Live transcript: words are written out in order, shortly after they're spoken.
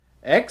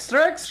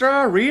Extra,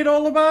 extra, read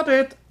all about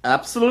it.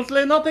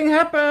 Absolutely nothing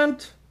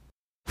happened.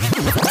 Another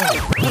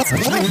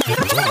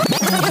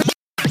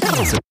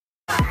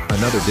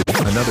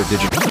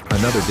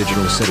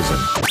digital citizen.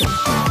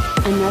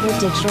 Another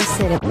digital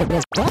citizen.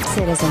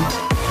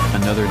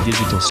 Another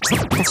digital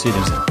citizen.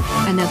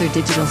 Another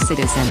digital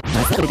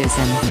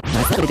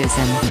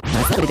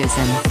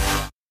citizen.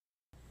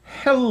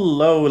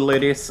 Hello,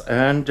 ladies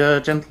and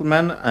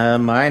gentlemen.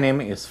 My name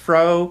is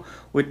Fro.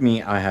 With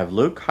me, I have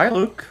Luke. Hi,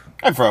 Luke.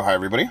 Hi, Fro. Hi,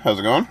 everybody. How's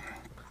it going?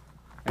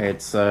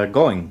 It's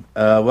going.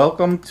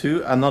 Welcome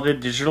to another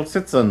Digital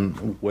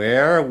Citizen,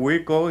 where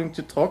we're going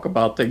to talk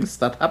about things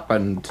that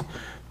happened,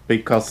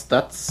 because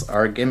that's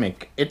our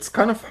gimmick. It's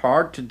kind of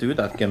hard to do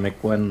that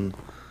gimmick when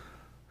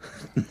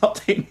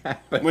nothing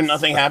happens. When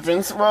nothing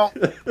happens? Well,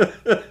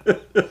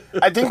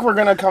 I think we're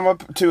going to come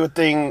up to a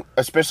thing,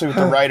 especially with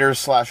the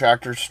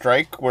writers/actors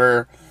strike,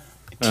 where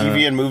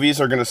TV and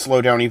movies are going to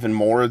slow down even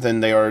more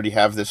than they already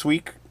have this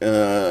week.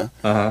 So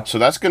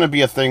that's going to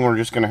be a thing we're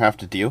just going to have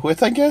to deal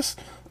with, I guess.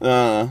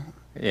 I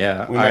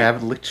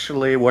have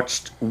literally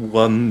watched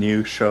one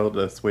new show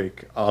this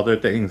week. Other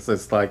things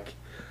is like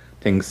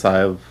things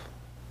I've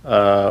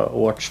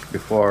watched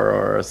before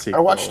or a sequel.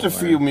 I watched a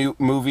few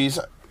movies.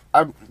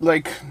 I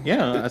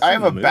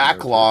have a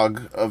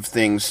backlog of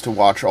things to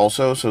watch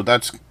also, so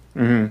that's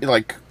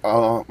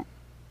I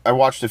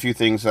watched a few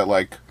things that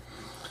like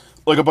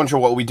a bunch of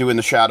What We Do in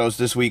the Shadows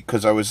this week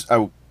because I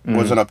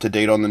wasn't up to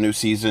date on the new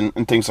season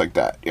and things like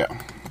that. Yeah.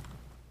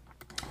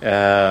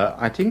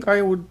 I think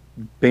I would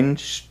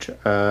binged.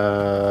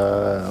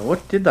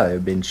 What did I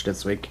binge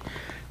this week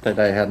that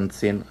I hadn't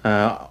seen?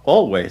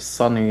 Always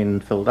Sunny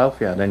in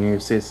Philadelphia, the new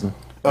season.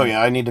 Oh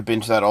yeah, I need to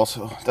binge that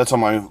also. That's on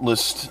my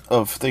list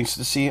of things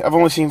to see. I've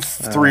only seen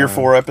 3 or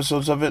 4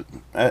 episodes of it.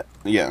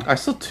 Yeah. I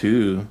saw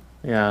 2.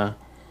 Yeah.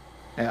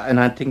 And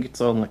I think it's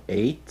only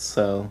 8,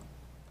 so...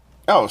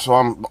 Oh, so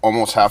I'm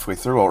almost halfway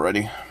through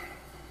already.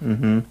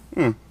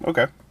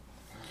 Okay.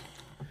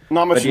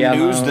 Not much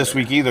news this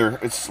week either.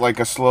 It's like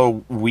a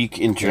slow week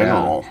in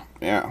general.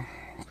 Yeah.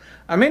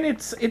 I mean,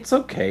 it's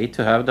okay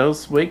to have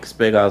those weeks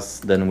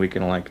because then we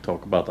can like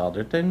talk about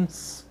other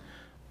things.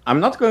 I'm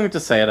not going to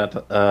say that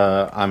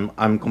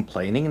I'm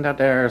complaining that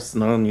there's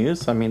no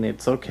news. I mean,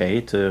 it's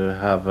okay to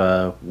have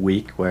a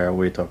week where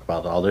we talk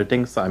about other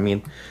things. I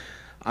mean,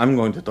 I'm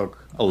going to talk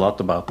a lot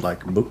about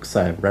like books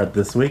I've read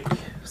this week.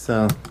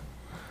 So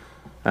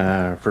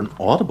from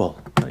Audible,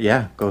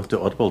 go to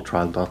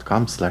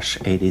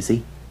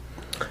audibletrial.com/adz.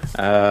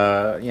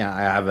 I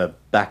have a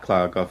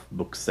backlog of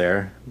books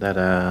there that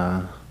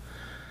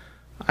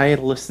I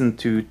listened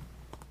to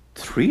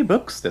 3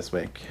 books this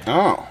week.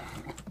 Oh,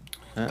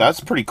 that's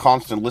pretty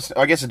constant listen.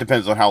 I guess it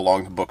depends on how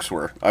long the books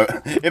were.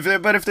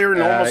 If they were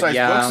normal sized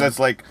books, that's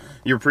like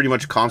you're pretty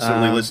much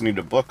constantly listening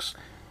to books.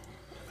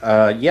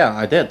 I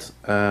did.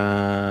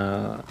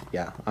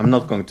 I'm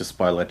not going to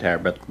spoil it here,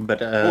 but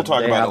we'll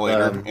talk about it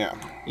later.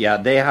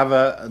 They have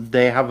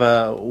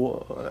a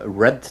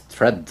red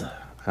thread,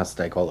 as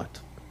they call it.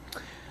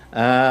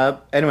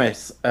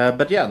 It's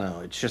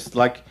just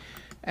like,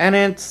 and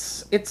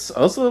it's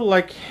also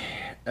like,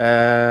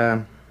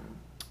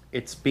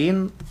 it's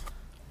been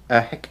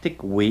a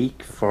hectic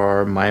week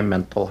for my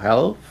mental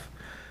health,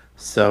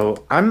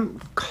 so I'm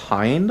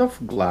kind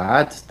of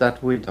glad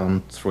that we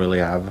don't really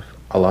have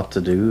a lot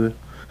to do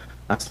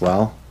as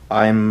well.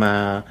 I'm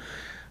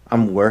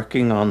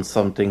working on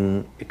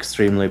something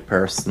extremely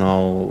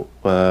personal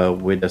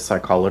with a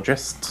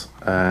psychologist,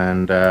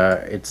 and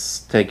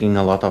it's taking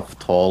a lot of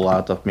toll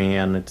out of me,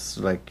 and it's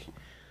like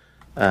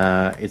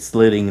it's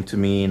leading to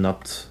me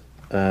not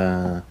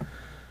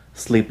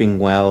sleeping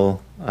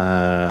well,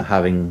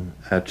 having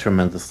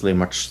tremendously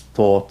much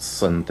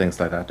thoughts and things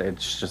like that.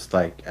 It's just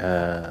like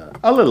a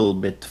little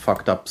bit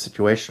fucked up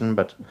situation,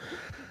 but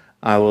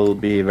I will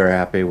be very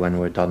happy when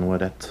we're done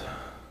with it.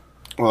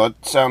 Well,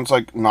 that sounds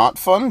like not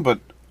fun, but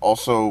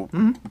also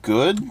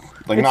good.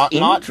 Like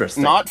it's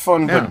not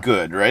fun, but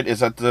good, right?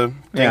 Is that the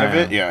thing of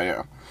it?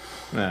 Yeah.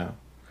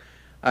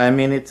 I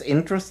mean, it's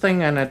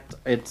interesting, and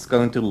it's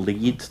going to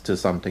lead to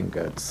something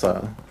good.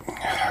 So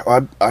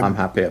I'm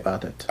happy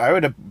about it. I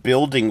had a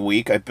building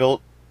week. I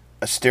built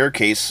a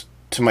staircase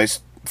to my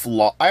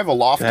I have a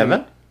loft. To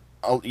heaven?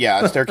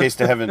 A staircase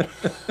to heaven.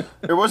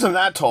 It wasn't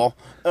that tall.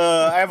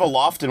 I have a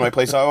loft in my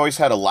place. I always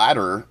had a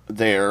ladder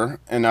there,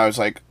 and I was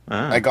like,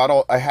 I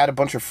had a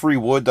bunch of free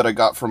wood that I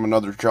got from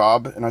another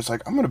job, and I was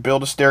like, I'm going to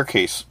build a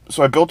staircase.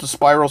 So I built a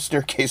spiral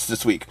staircase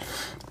this week.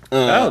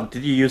 Did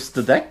you use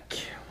the deck?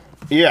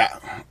 Yeah,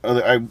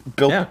 I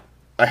built. Yeah.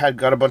 I had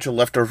got a bunch of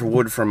leftover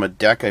wood from a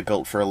deck I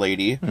built for a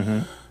lady,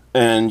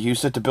 and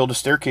used it to build a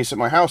staircase at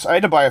my house. I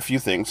had to buy a few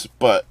things,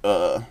 but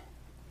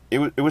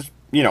it was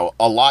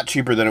a lot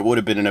cheaper than it would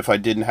have been if I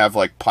didn't have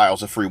like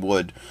piles of free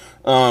wood.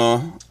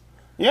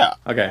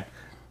 Okay,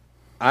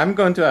 I'm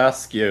going to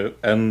ask you,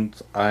 and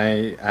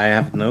I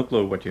have no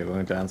clue what you're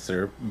going to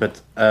answer.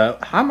 But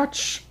how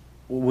much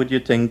would you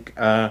think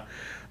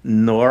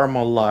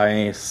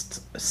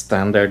normalized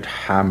standard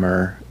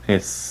hammer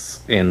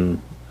is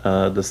in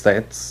the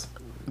States?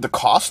 The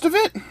cost of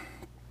it?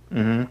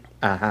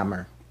 a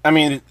hammer. I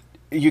mean,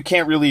 you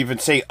can't really even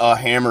say a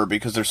hammer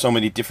because there's so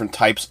many different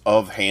types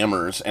of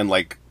hammers and,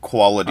 like,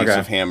 qualities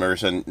of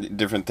hammers and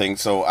different things.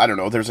 So, I don't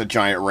know. There's a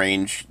giant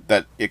range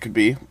that it could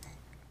be.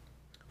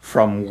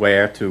 From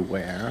where to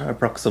where,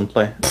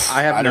 approximately?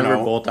 I have never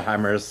bought a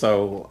hammer,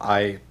 so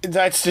I...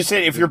 That's just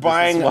it. If you're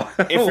buying,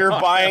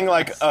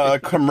 like, a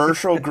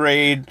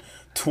commercial-grade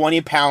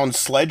 20-pound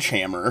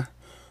sledgehammer,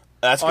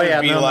 that's going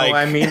to be like... No,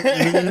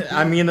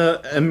 I mean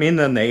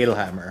a nail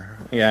hammer.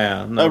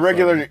 Yeah, a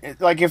regular,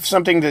 like if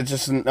something that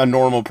just a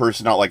normal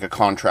person, not like a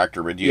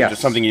contractor would use,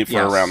 just something you'd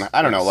throw around.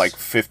 I don't know, like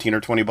 $15 or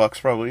 $20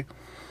 probably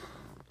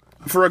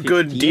for a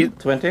 15, good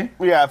 20.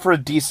 Yeah, for a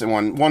decent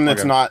one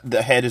that's not,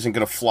 the head isn't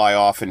going to fly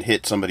off and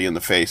hit somebody in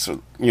the face.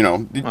 So, you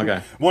know,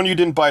 one you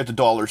didn't buy at the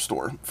dollar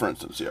store, for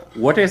instance. Yeah.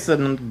 What is a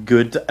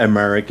good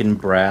American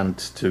brand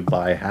to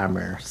buy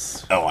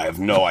hammers? Oh, I have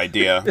no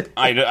idea.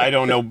 I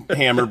don't know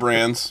hammer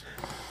brands.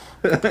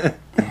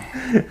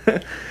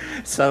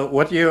 So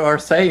what you are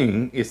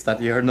saying is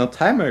that you're not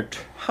hammered.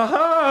 Ha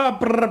ha!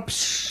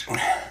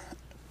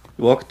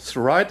 Walked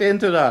right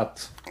into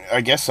that.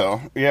 I guess so.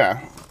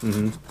 Yeah.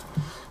 Mm-hmm.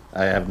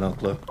 I have no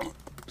clue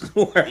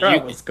where I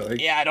was going.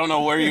 Yeah, I don't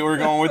know where you were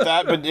going with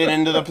that, but it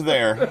ended up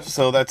there.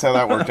 So that's how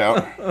that worked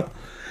out.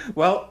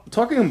 Well,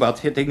 talking about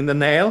hitting the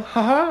nail,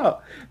 haha.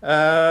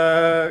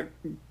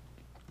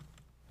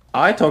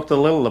 I talked a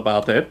little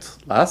about it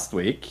last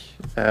week.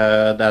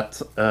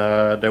 That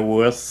there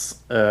was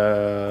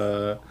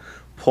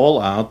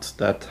poll out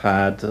that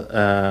had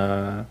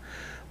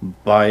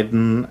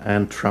Biden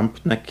and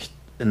Trump neck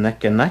and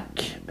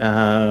neck.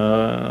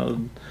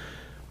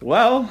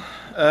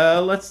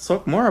 Let's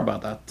talk more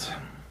about that.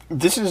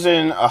 This is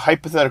in a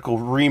hypothetical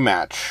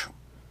rematch.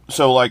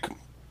 So, like,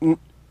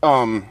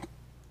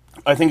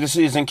 I think this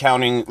isn't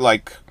counting,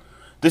 like,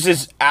 this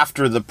is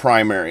after the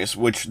primaries,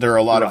 which there are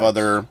a lot of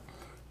other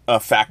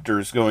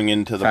factors going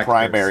into the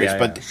primaries.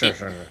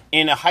 Sure.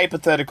 In a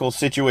hypothetical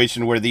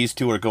situation where these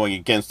two are going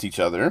against each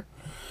other,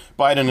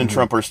 Biden and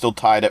Trump are still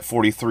tied at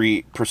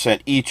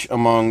 43% each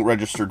among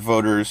registered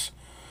voters.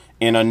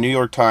 In a New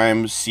York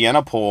Times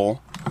Siena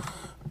poll,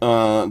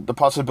 the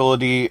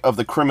possibility of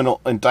the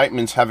criminal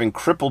indictments having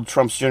crippled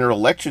Trump's general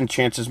election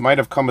chances might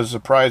have come as a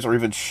surprise or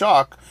even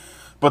shock,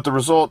 but the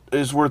result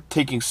is worth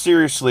taking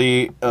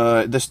seriously.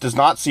 This does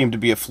not seem to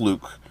be a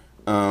fluke.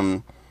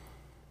 No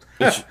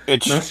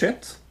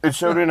shit. It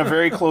showed in a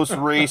very close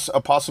race a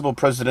possible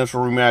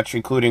presidential rematch,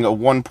 including a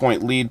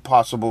 1-point lead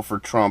possible for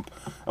Trump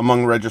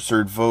among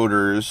registered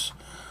voters.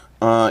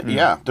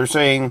 Yeah, they're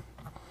saying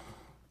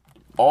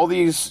all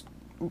these...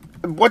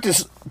 What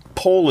this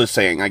poll is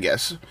saying, I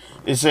guess,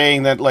 is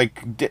saying that,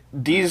 like,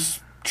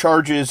 these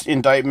charges,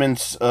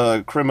 indictments,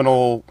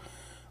 criminal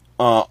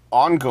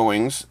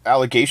ongoings,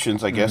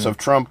 allegations, I guess, of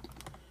Trump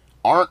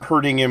aren't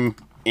hurting him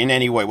in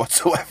any way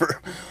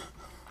whatsoever.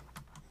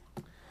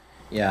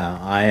 Yeah,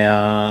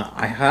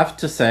 I have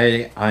to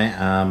say I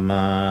am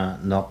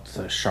not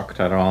shocked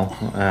at all.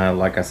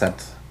 Like I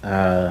said,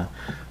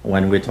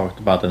 when we talked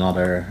about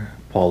another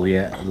poll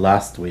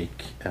last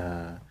week,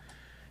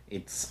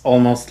 it's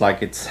almost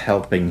like it's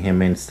helping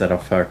him instead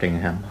of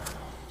hurting him.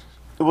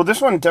 Well, this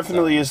one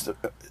definitely is the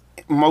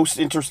most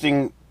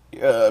interesting,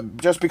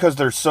 just because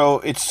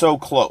it's so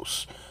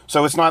close.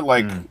 So it's not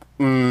like...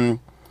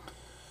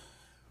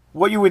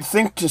 what you would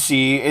think to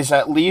see is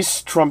at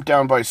least Trump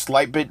down by a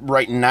slight bit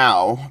right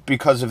now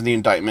because of the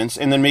indictments,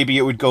 and then maybe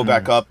it would go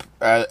back up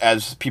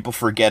as people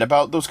forget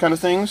about those kind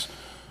of things.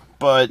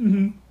 But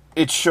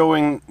it's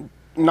showing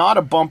not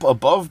a bump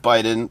above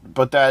Biden,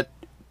 but that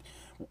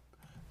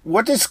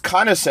what this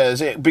kind of says,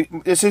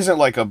 this isn't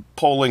like a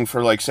polling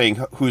for like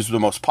saying who's the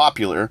most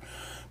popular,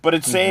 but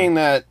it's saying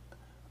that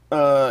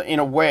in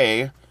a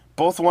way,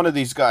 both one of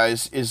these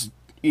guys is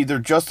either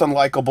just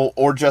unlikable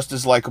or just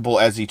as likable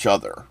as each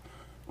other.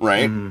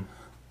 Right? And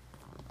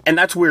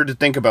that's weird to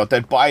think about,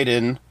 that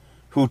Biden,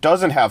 who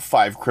doesn't have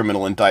 5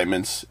 criminal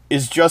indictments,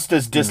 is just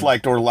as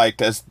disliked or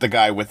liked as the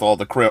guy with all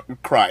the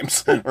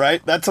crimes,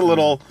 right? That's a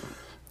little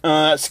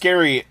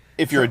scary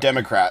if you're a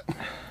Democrat.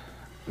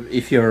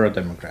 If you're a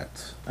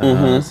Democrat.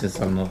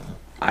 Since I'm not...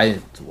 I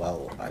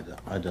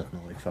don't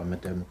know if I'm a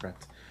Democrat.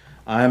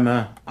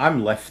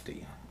 I'm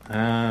lefty.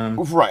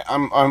 Right,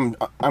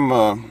 I'm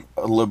a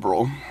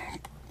liberal.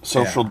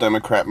 Social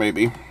democrat,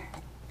 maybe.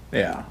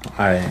 Yeah,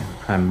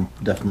 I'm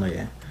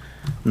definitely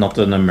not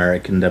an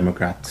American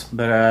Democrat,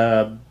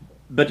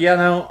 but yeah,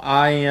 no,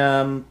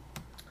 I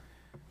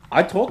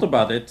thought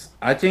about it.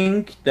 I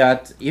think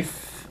that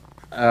if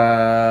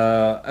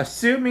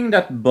assuming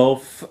that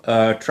both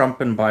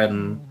Trump and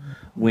Biden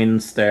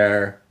wins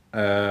their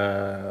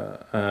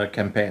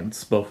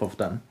campaigns, both of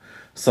them,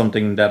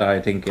 something that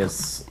I think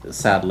is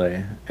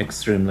sadly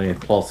extremely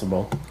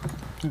plausible.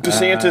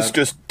 DeSantis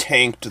just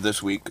tanked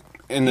this week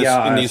in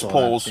these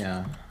polls. That,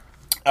 yeah.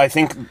 I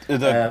think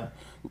the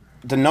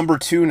number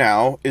 2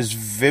 now is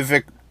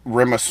Vivek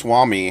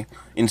Ramaswamy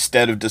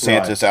instead of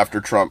DeSantis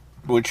after Trump,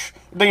 which,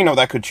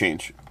 that could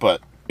change,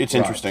 but it's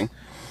interesting.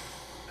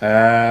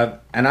 And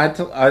I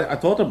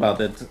thought about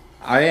it.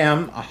 I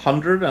am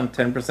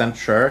 110%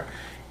 sure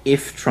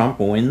if Trump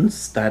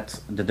wins, that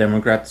the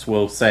Democrats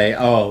will say,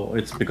 "Oh,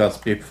 it's because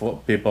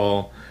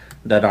people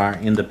that are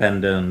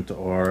independent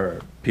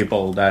or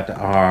people that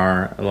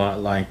are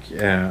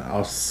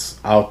us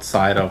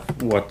outside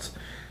of what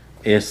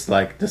is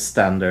like the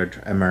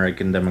standard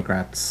American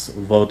Democrats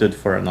voted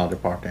for another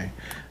party."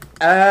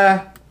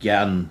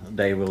 Again,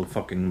 they will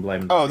fucking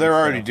blame. Oh, they're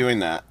already doing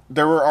that.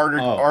 There were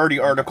already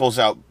articles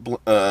out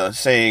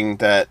saying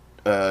that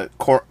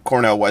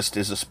Cornel West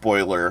is a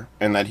spoiler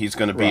and that he's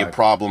going to be a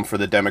problem for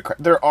the Democrat.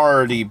 They're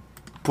already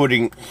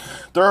baking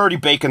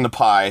the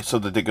pie so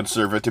that they can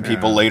serve it to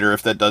people later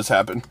if that does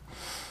happen.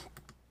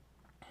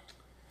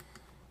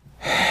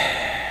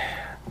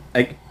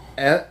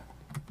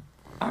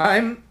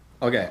 I'm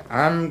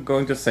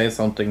going to say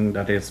something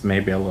that is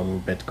maybe a little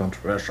bit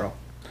controversial.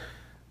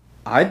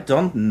 I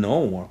don't know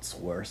what's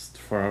worst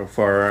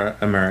for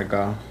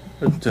America,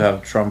 to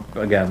have Trump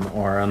again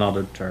or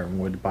another term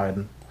with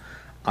Biden.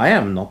 I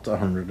am not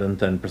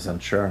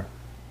 110% sure.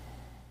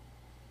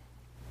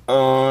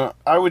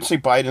 I would say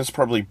Biden's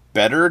probably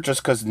better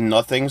just because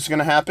nothing's going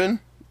to happen.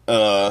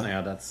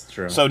 Yeah, that's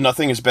true. So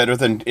nothing is better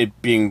than it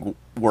being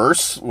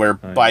worse, where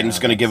Biden's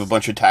going to give a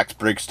bunch of tax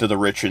breaks to the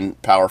rich and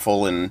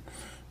powerful and,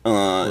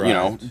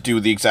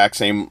 do the exact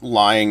same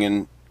lying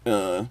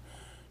and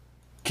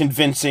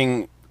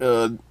convincing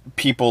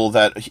people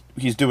that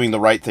he's doing the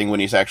right thing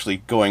when he's actually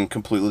going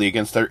completely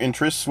against their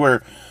interests,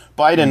 where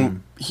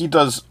Biden, he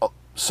does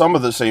some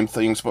of the same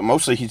things, but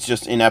mostly he's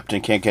just inept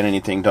and can't get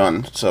anything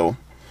done, so...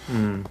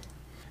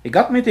 It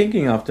got me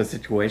thinking of the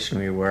situation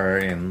we were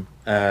in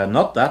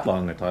not that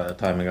long a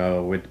time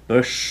ago with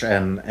Bush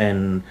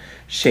and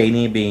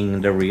Cheney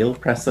being the real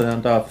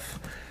president of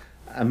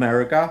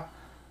America.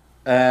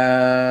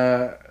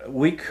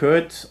 We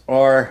could,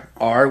 or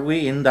are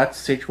we in that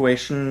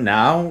situation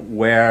now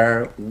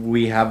where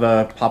we have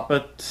a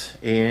puppet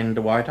in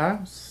the White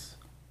House?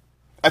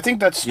 I think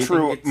that's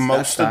true.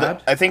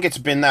 I think it's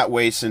been that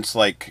way since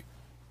like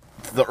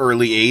the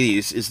early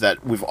 80s, is that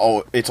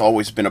it's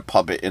always been a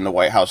puppet in the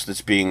White House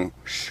that's being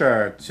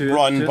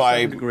run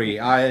by some degree.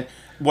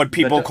 What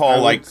people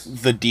call like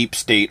the deep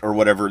state or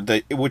whatever,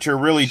 which are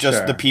really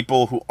just the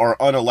people who are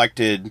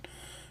unelected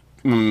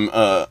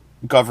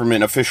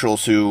government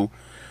officials who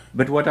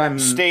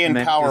stay in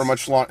power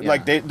much longer.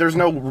 Like there's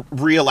no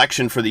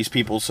re-election for these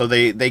people, so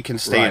they can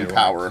stay in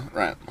power.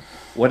 Right.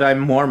 What I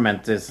more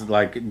meant is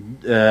like,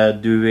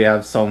 do we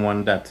have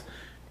someone that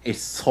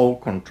is so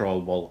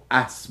controllable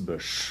as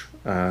Bush?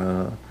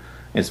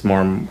 It's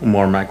more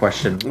my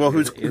question. Well,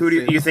 who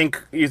do you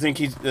think? You think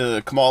he's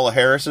Kamala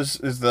Harris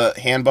is the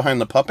hand behind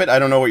the puppet? I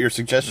don't know what your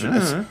suggestion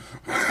is.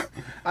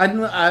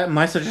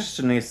 My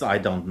suggestion is I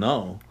don't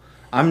know.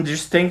 I'm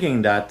just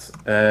thinking that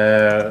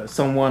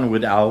someone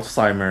with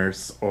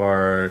Alzheimer's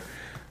or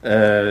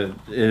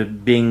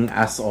being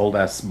as old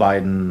as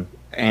Biden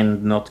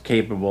and not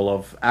capable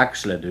of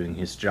actually doing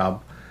his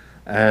job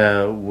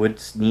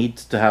would need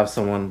to have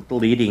someone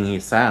leading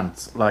his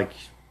hands, like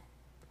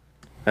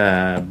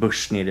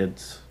Bush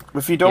needed.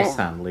 If you don't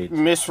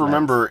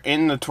misremember,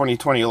 in the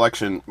 2020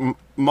 election,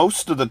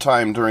 most of the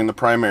time during the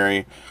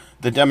primary,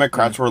 the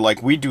Democrats were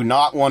like, we do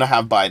not want to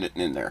have Biden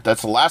in there.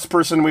 That's the last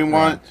person we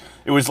want.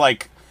 It was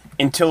like,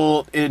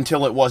 until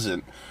it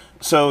wasn't.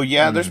 So,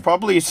 there's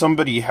probably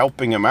somebody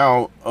helping him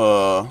out.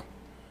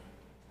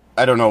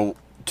 I don't know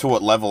to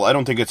what level. I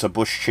don't think it's a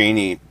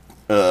Bush-Cheney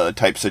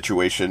type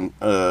situation,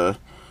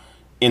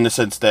 in the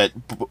sense that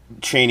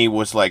Cheney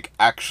was like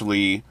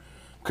actually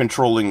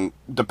controlling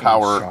the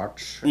power.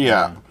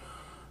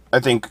 I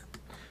think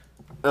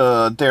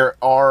there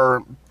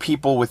are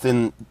people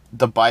within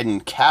the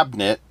Biden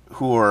cabinet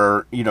who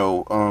are,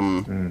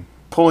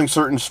 pulling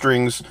certain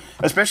strings,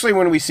 especially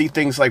when we see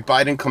things like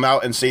Biden come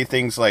out and say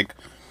things like,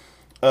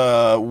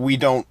 we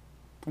don't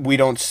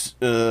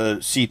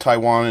see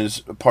Taiwan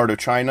as part of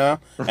China,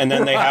 and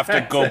then they have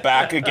to go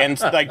back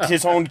against, like,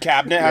 his own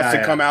cabinet has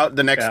to come out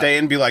the next day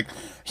and be like,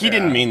 he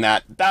didn't mean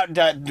that. That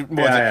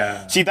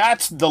wasn't. See,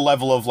 that's the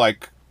level of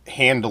like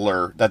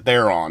handler that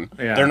they're on.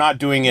 They're not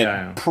doing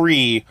it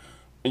pre.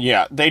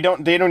 They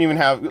don't even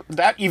have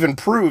that. Even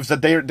proves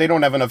that they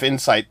don't have enough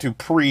insight to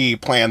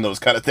pre-plan those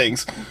kind of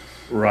things.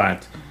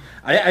 Right.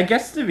 I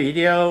guess the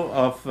video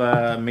of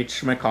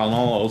Mitch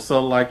McConnell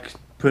also like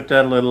put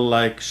a little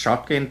like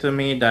shock into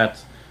me that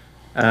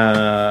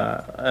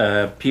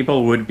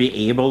people would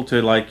be able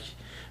to like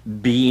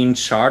be in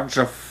charge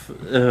of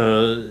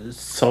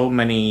so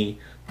many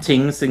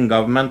things in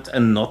government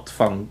and not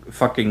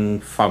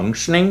fucking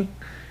functioning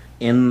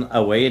in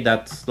a way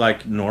that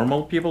like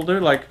normal people do.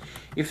 Like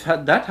if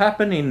that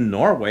happened in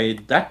Norway,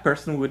 that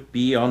person would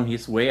be on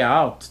his way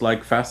out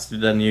like faster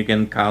than you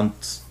can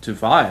count to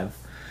 5.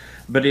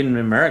 But in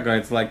America,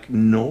 it's like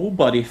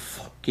nobody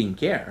fucking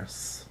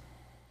cares.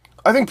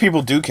 I think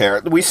people do care.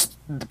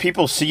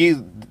 People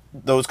see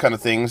those kind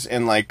of things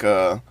in like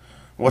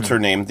what's her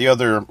name?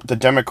 The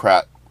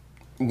Democrat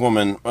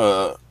woman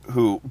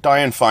who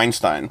Dianne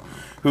Feinstein,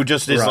 who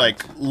just is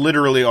like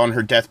literally on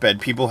her deathbed.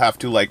 People have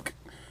to like.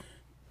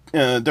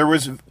 There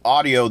was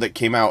audio that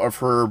came out of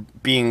her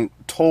being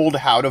told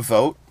how to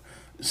vote.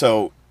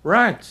 So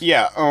Right.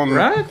 Yeah.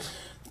 Right.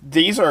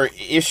 These are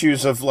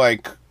issues of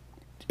like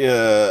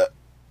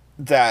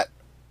that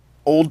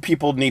old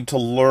people need to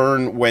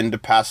learn when to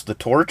pass the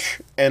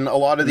torch, and a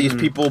lot of these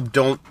people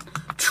don't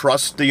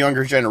trust the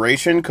younger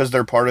generation because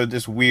they're part of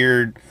this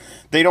weird.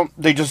 They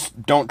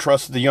just don't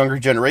trust the younger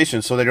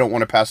generation, so they don't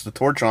want to pass the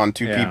torch on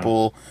to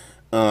people,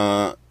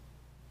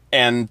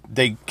 and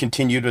they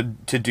continue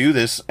to do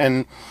this.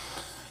 And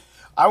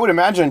I would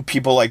imagine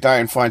people like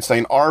Dianne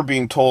Feinstein are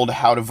being told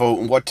how to vote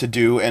and what to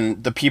do,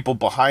 and the people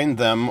behind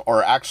them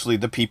are actually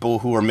the people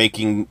who are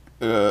making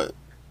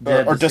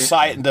or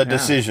decide the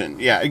decision.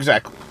 Yeah,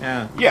 exactly.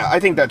 Yeah, I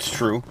think that's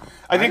true.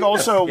 I think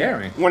also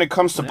when it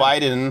comes to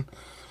Biden,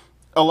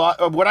 a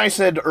lot. When I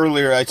said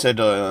earlier, I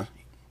said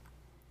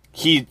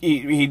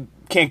he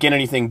can't get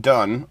anything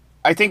done.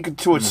 I think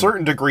to a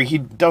certain degree he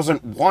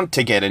doesn't want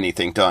to get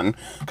anything done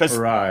because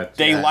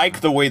they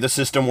like the way the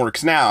system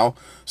works now,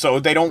 so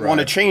they don't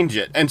want to change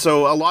it. And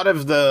so a lot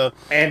of the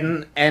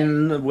and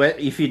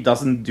if he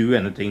doesn't do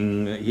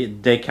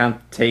anything, they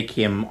can't take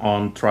him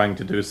on trying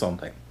to do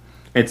something.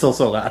 It's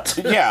also that.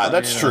 Yeah,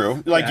 that's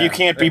true. Like you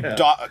can't be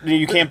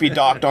you can't be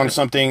docked on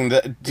something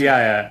that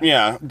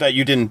that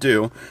you didn't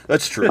do.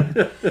 That's true.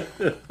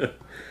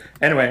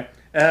 Anyway.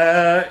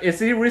 Is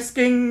he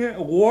risking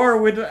war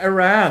with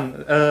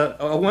Iran?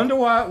 I wonder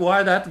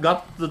why that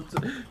got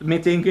me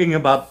thinking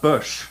about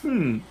Bush.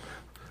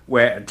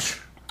 Wedge.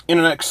 In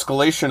an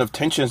escalation of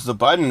tensions, the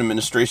Biden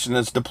administration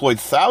has deployed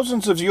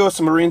thousands of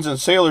U.S. Marines and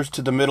sailors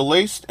to the Middle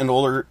East in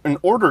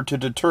order to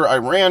deter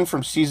Iran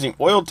from seizing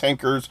oil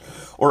tankers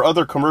or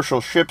other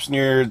commercial ships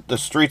near the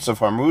Straits of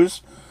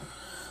Hormuz.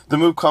 The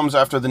move comes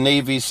after the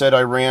Navy said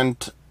Iran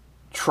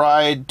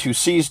tried to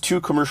seize 2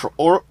 commercial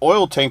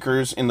oil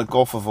tankers in the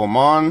Gulf of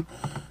Oman.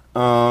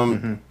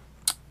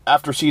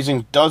 After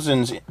seizing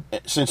dozens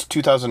since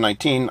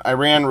 2019,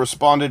 Iran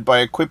responded by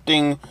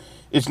equipping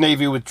its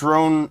navy with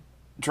drones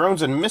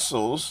and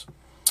missiles.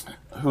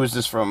 Who is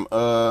this from?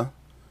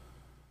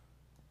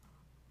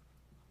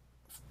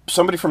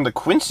 Somebody from the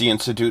Quincy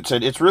Institute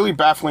said, "It's really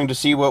baffling to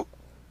see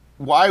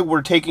why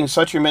we're taking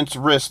such immense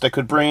risks that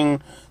could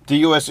bring the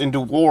U.S. into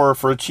war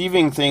for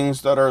achieving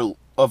things that are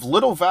of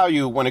little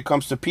value when it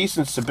comes to peace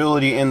and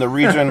stability in the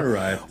region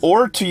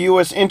or to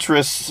U.S.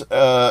 interests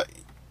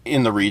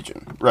in the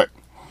region." Right.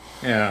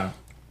 Yeah.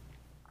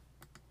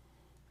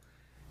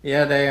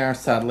 Yeah, they are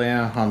sadly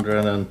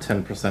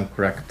 110%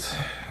 correct.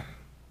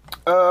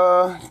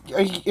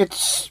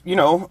 It's,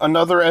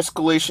 another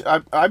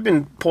escalation. I've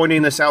been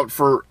pointing this out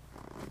for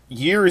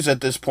years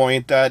at this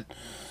point that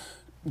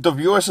the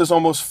U.S. is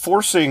almost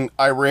forcing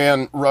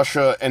Iran,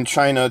 Russia, and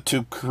China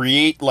to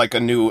create like a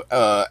new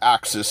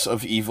axis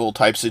of evil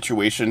type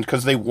situation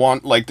because they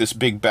want like this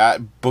big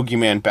bad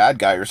boogeyman bad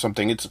guy or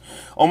something. It's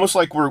almost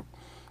like we're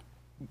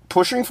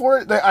pushing for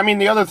it. I mean,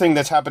 the other thing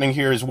that's happening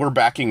here is we're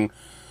backing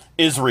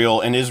Israel,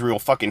 and Israel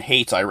fucking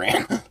hates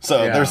Iran.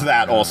 So there's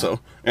that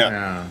also.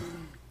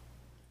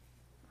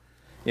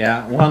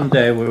 Yeah, one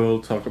day we will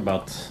talk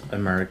about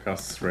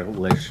America's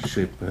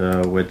relationship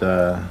with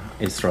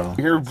Israel.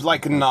 You're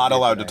like not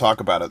allowed to talk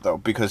about it though,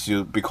 because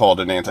you'd be called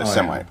an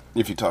anti-Semite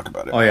if you talk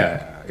about it. Oh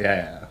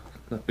yeah.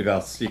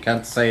 Because you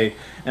can't say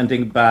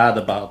anything bad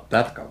about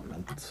that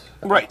government.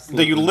 Right,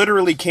 that you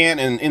literally can't.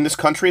 In this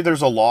country,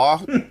 there's a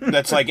law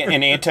that's like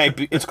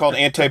it's called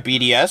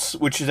anti-BDS,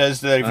 which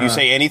says that if you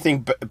say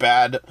anything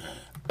bad,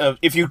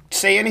 if you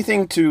say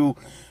anything to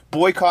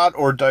boycott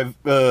or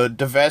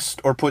divest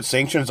or put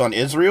sanctions on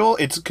Israel,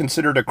 it's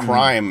considered a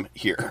crime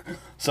here.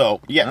 So,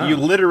 you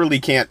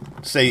literally can't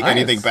say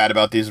anything bad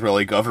about the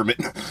Israeli government.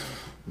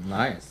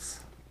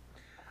 Nice.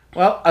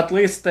 Well, at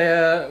least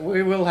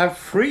we will have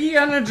free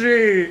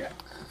energy!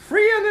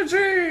 Free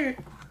energy!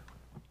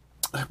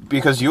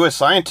 Because U.S.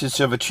 scientists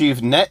have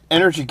achieved net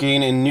energy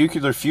gain in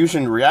nuclear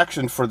fusion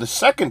reaction for the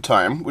second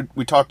time.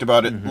 We talked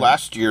about it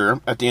last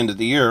year, at the end of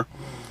the year.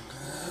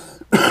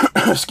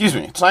 Excuse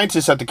me.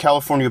 Scientists at the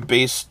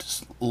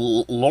California-based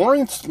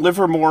Lawrence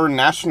Livermore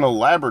National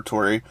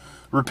Laboratory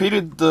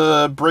repeated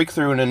the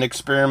breakthrough in an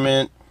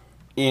experiment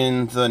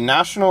in the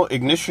National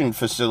Ignition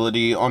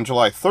Facility on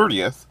July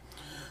 30th.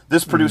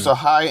 This produced a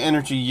high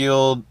energy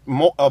yield,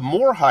 a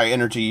more high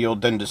energy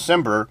yield than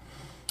December,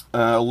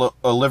 a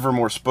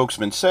Livermore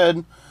spokesman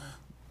said.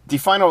 The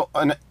final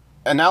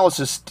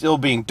analysis still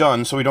being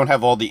done, so we don't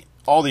have all the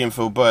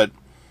info, but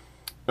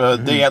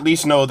they at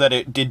least know that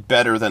it did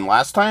better than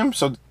last time.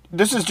 So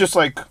this is just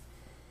like,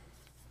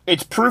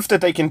 it's proof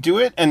that they can do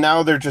it, and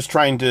now they're just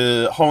trying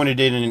to hone it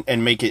in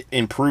and make it,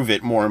 improve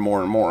it more and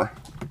more and more.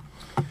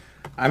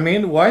 I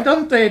mean, why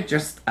don't they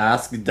just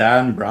ask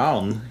Dan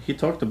Brown? He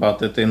talked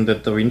about it in the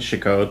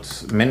DaVinci Code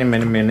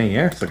many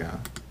years ago.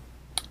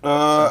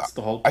 That's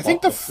the whole plot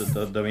of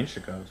the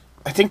DaVinci Code.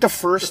 I think the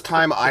first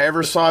time I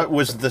ever saw it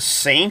was The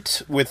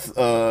Saint with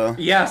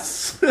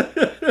yes.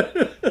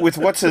 with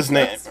what's his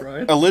name? That's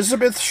right.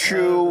 Elizabeth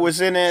Shue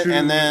was in it,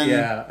 and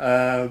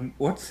then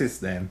what's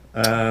his name?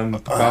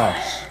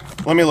 Gosh.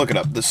 Let me look it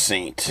up. The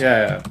Saint.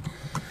 Yeah.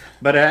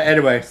 But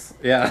anyways,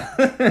 yeah,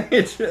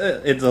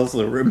 it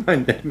also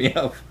reminded me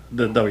of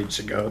the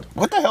DaVinci Code.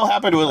 What the hell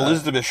happened to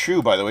Elizabeth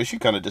Shue, by the way? She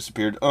kind of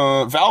disappeared.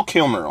 Val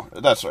Kilmer.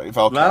 That's right,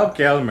 Val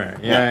Kilmer.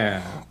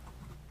 Yeah.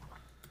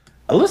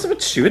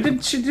 Elizabeth Shue,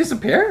 did she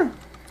disappear?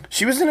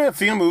 She was in a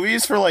few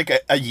movies for like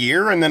a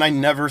year, and then I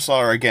never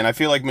saw her again. I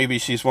feel like maybe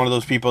she's one of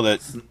those people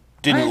that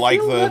didn't like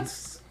the...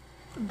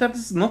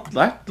 That's not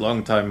that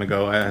long time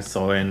ago I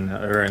saw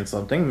her in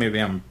something. Maybe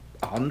I'm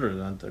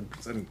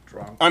 110%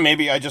 wrong.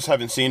 Maybe I just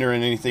haven't seen her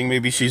in anything.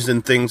 Maybe she's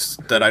in things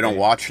that I don't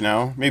watch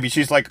now. Maybe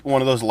she's like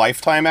one of those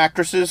Lifetime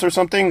actresses or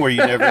something where you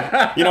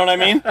never... You know what I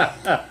mean?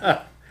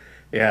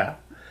 Yeah.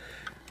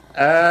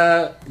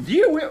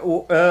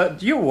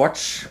 Do you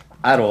watch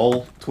at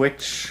all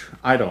Twitch?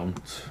 I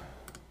don't.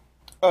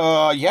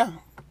 Yeah.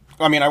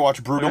 I mean, I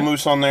watch Brutal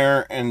Moose on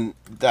there, and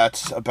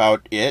that's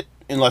about it.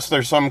 Unless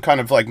there's some kind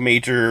of, like,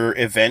 major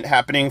event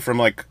happening from,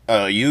 like,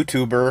 a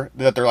YouTuber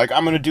that they're like,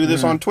 I'm going to do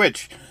this on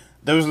Twitch.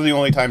 Those are the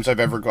only times I've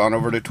ever gone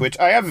over to Twitch.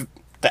 I have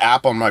the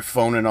app on my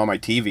phone and on my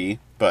TV,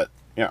 but,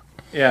 yeah.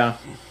 Yeah.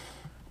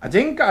 I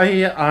think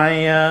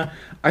I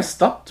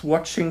stopped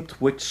watching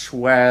Twitch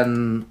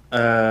when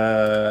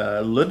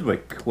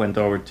Ludwig went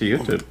over to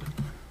YouTube.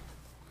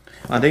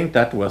 I think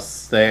that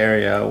was the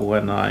area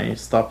when I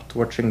stopped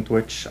watching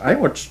Twitch. I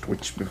watched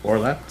Twitch before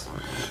that.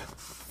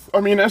 I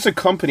mean, as a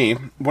company,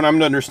 what I'm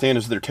to understand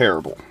is they're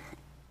terrible.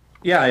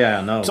 Yeah,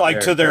 no. It's like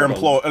to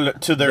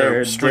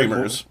their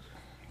streamers.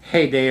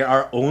 Hey, they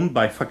are owned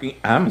by fucking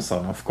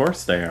Amazon. Of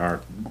course they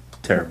are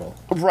terrible.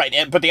 Right,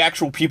 but the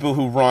actual people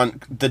who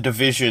run the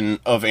division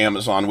of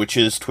Amazon, which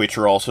is Twitch,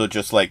 are also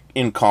just, like,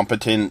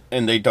 incompetent,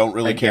 and they don't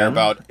really care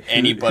about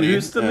anybody.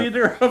 Who's the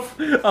leader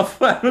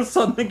of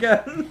Amazon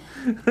again?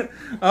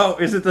 Oh,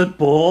 is it a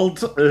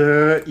bald,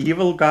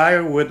 evil guy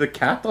with a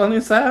cat on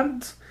his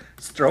hand?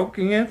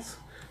 Stroking it?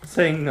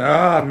 Saying,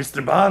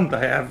 Mr. Bond,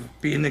 I have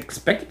been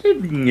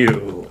expecting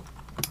you.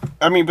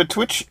 I mean, but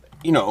Twitch,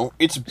 you know,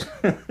 it's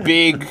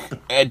big,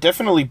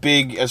 definitely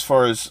big as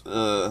far as,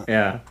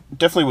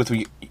 definitely with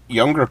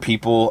younger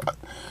people,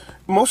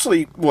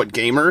 mostly,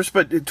 gamers,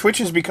 but Twitch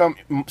has become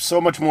so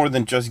much more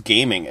than just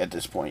gaming at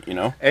this point, you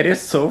know? It is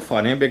so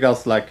funny,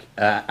 because, like,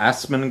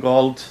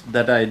 Asmongold,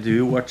 that I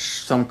do watch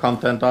some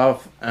content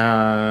of,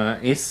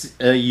 is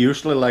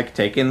usually, like,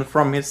 taken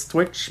from his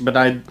Twitch, but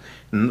I...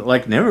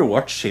 never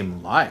watch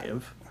him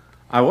live.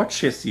 I watch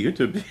his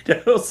YouTube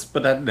videos,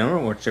 but I never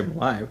watch him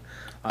live.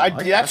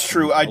 That's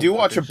true. I do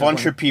watch a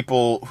bunch of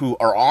people who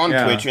are on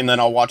Twitch, and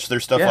then I'll watch their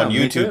stuff on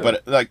YouTube.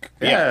 But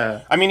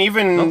I mean,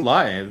 even not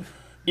live,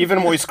 even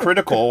Moist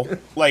Critical,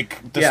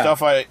 like the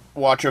stuff I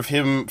watch of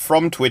him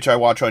from Twitch, I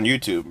watch on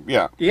YouTube.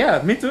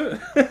 Yeah, me too.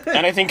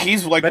 And I think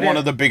he's like one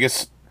of the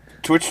biggest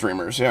Twitch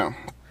streamers. Yeah.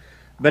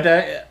 But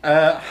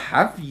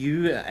have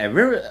you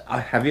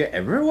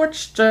ever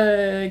watched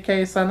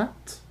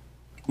Kaisanat?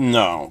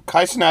 No,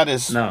 Kaisanat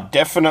is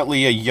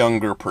definitely a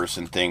younger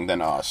person thing than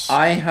us.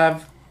 I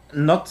have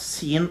not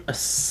seen a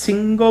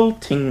single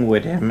thing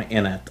with him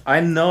in it. I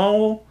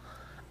know,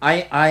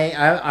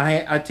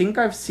 I think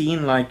I've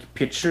seen like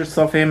pictures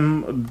of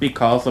him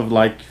because of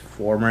like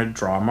former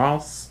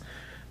dramas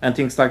and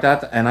things like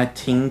that, and I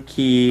think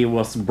he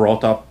was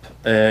brought up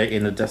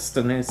in a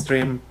Destiny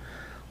stream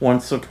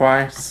once or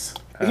twice.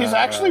 He's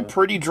actually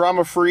pretty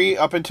drama-free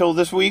up until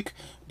this week.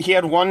 He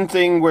had one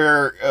thing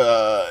where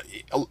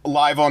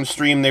live on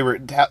stream they were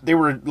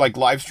like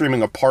live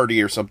streaming a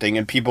party or something,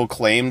 and people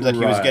claimed that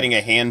he was getting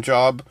a hand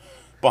job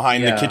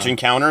behind the kitchen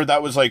counter.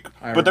 That was like,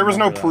 but there was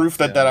no proof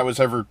that was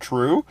ever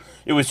true.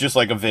 It was just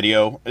like a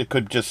video. It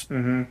could just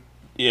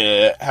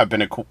have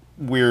been a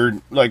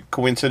weird like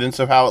coincidence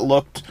of how it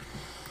looked.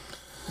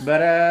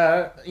 But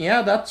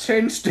that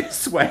changed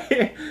this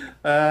way.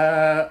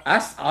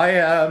 As I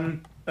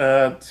am.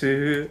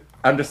 To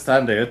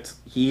understand it,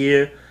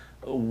 he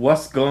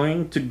was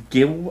going to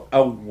give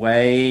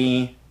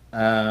away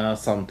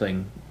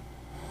something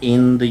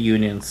in the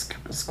Union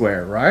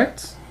Square,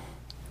 right?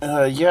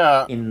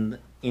 Yeah. In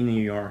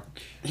New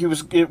York. He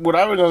was. What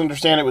I would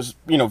understand, it was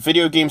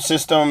video game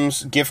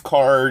systems, gift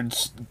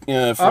cards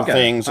for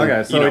things.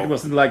 Okay, so it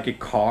wasn't like a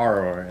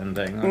car or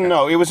anything. Okay.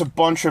 No, it was a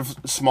bunch of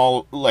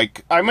small.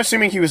 Like I'm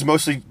assuming he was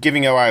mostly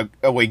giving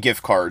away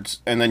gift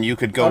cards, and then you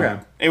could go. Okay.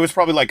 It was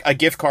probably like a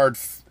gift card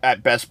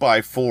at Best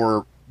Buy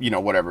for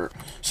whatever,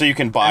 so you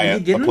can buy a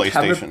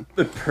PlayStation.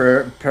 He didn't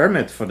have a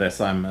permit for this,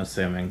 I'm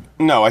assuming.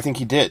 No, I think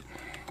he did.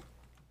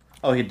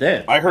 Oh, he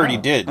did. I heard he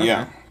did. Okay.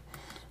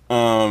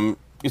 Yeah.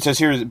 It says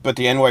here, but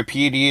the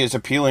NYPD is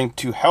appealing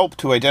to help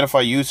to identify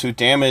youths who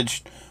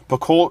damaged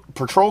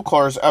patrol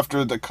cars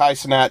after the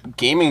Kaisanat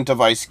gaming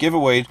device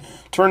giveaway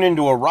turned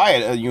into a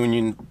riot at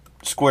Union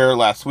Square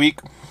last week.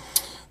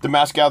 The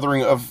mass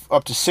gathering of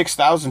up to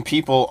 6,000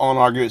 people on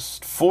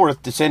August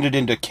 4th descended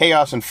into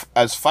chaos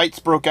as fights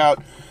broke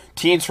out.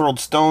 Teens hurled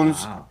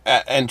stones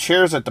and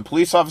chairs at the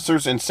police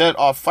officers and set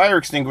off fire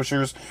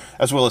extinguishers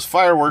as well as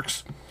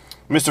fireworks.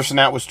 Mr.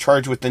 Sanat was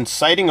charged with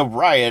inciting a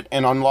riot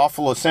and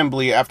unlawful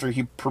assembly after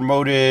he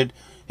promoted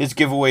his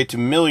giveaway to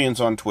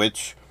millions on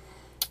Twitch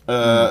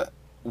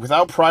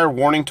without prior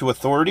warning to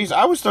authorities.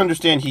 I was to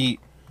understand he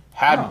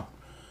had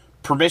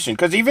permission,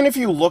 because even if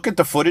you look at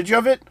the footage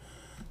of it,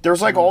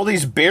 there's like all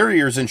these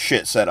barriers and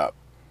shit set up,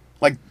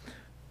 like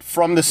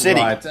from the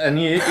city. Right,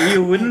 and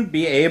you wouldn't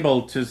be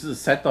able to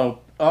set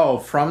up. Oh,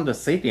 from the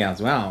city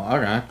as well.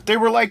 Okay. They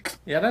were like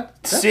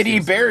city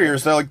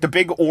barriers. They're like the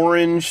big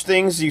orange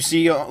things you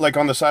see like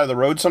on the side of the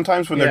road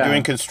sometimes when they're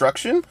doing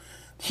construction.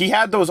 He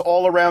had those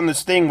all around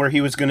this thing where he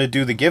was going to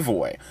do the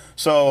giveaway.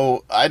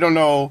 So, I don't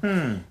know.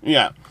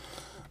 Yeah.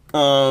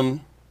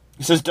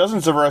 He says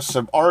dozens of arrests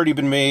have already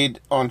been made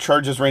on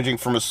charges ranging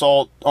from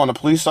assault on a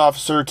police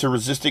officer to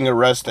resisting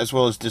arrest as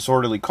well as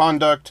disorderly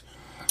conduct.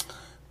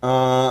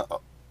 Yeah,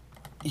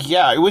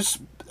 it was...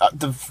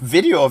 the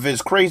video of it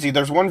is crazy.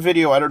 There's one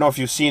video, I don't know if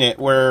you've seen it,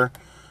 where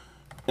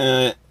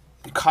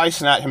Kai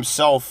Cenat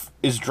himself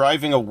is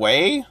driving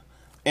away,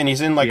 and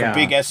he's in like a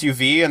big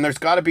SUV, and there's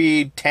got to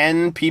be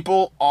 10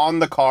 people on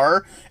the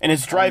car, and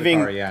it's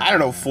driving, I don't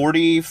know,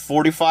 40,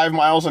 45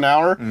 miles an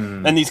hour,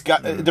 and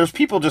there's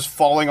people just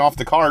falling off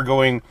the car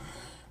going,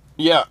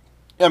 I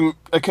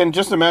can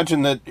just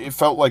imagine that it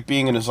felt like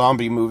being in a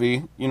zombie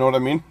movie, you know what I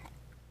mean?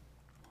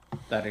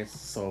 That is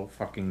so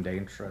fucking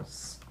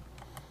dangerous.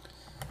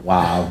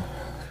 Wow.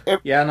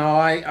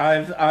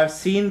 I've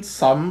seen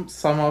some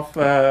of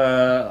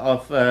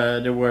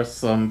there were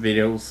some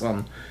videos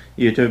on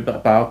YouTube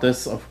about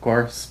this, of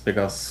course,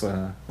 because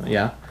but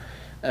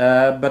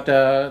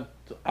as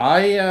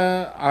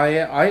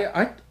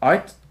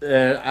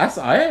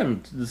I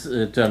am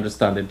to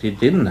understand it, he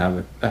didn't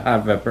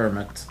have a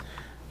permit.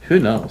 Who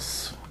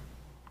knows?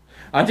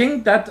 I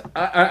think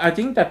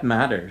that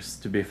matters,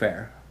 to be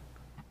fair.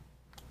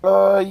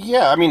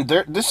 I mean,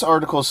 this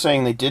article is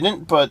saying they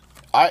didn't, but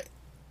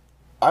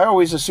I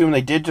always assume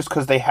they did just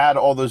because they had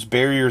all those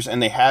barriers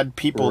and they had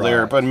people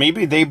there. But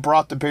maybe they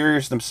brought the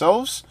barriers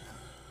themselves,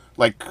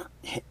 like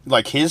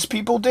his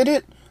people did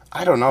it.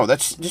 I don't know.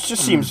 This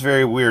just seems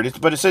very weird.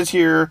 But it says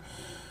here,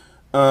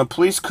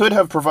 police could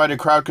have provided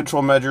crowd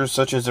control measures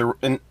such as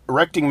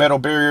erecting metal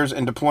barriers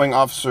and deploying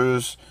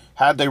officers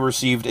had they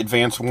received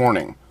advance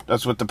warning.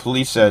 That's what the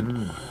police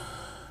said.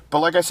 But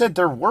like I said,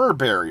 there were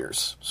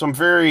barriers. So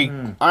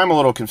I'm a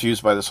little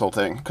confused by this whole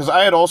thing. Because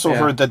I had also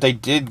heard that they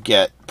did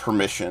get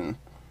permission.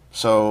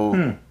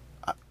 So,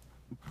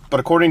 but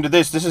according to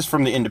this is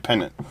from the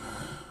Independent.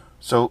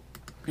 So,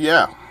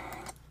 yeah.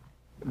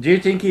 Do you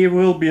think he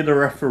will be the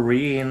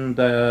referee in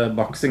the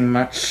boxing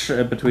match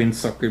between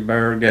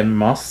Zuckerberg and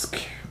Musk?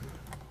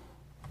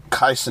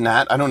 Kai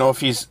Cenat? I don't know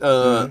if he's,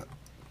 I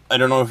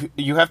don't know if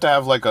you have to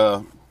have like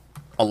a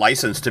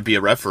license to be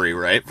a referee,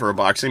 right? For a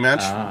boxing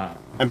match?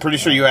 I'm pretty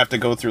sure you have to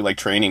go through like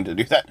training to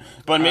do that.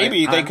 But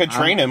maybe they could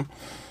train him.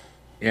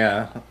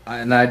 Yeah,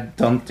 and I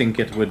don't think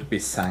it would be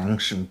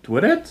sanctioned,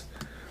 would it?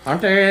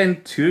 Aren't they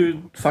in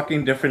two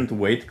fucking different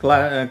weight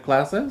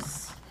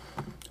classes?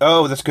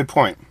 Oh, that's a good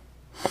point.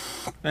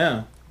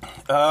 Yeah.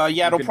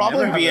 It'll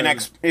probably be an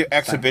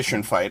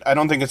exhibition fight. I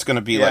don't think it's going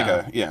to be like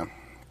a...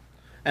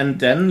 And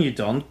then you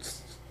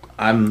don't...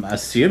 I'm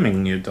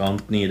assuming you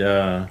don't need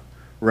a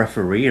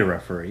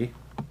referee.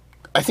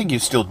 I think you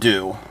still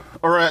do.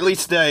 Or at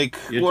least, like...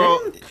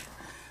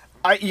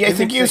 I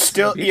think you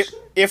still...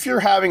 If you're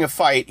having a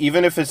fight,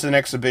 even if it's an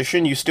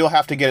exhibition, you still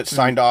have to get it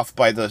signed off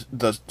by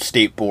the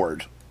state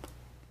board.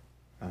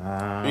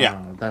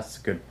 That's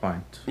a good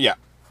point. Yeah.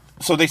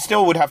 So they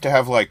still would have to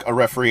have, like, a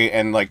referee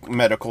and, like,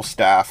 medical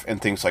staff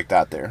and things like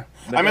that there.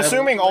 I'm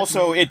assuming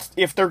also,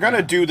 if they're going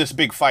to do this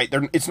big fight,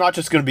 it's not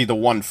just going to be the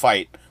one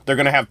fight. They're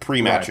going to have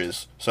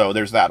pre-matches. Right. So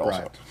there's that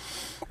also. Right.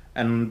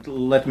 And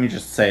let me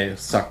just say,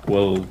 Zuck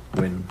will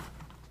win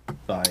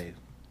by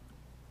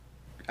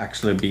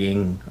actually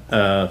being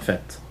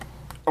fit.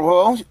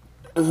 Well,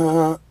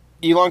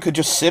 Elon could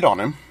just sit on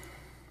him.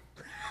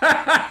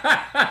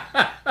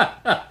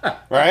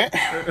 Right?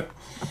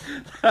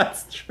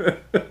 That's true.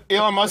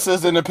 Elon Musk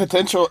says in a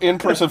potential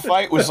in-person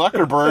fight with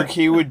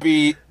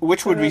Zuckerberg,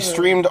 which would be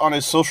streamed on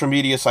his social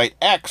media site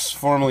X,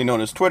 formerly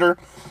known as Twitter.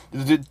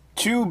 The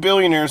two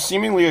billionaires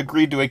seemingly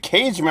agreed to a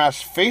cage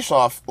match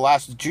face-off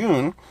last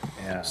June.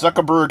 Yeah.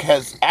 Zuckerberg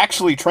has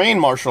actually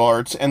trained martial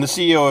arts, and the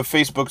CEO of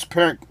Facebook's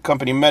parent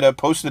company Meta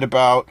posted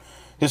about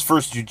his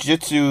first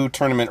jiu-jitsu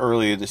tournament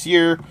earlier this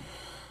year.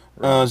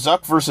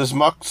 Zuck versus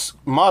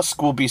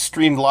Musk will be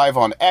streamed live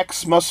on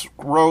X, Musk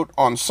wrote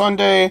on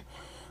Sunday.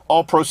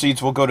 All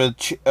proceeds will go to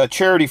a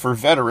charity for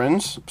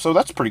veterans, so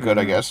that's pretty good,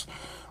 I guess.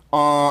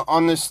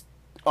 This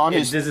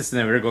is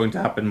never going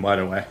to happen, by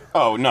the way.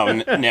 Oh, no,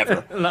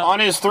 never. No. On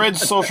his Threads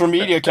social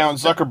media account,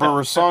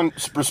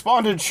 Zuckerberg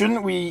responded,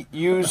 shouldn't we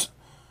use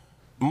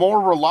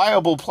more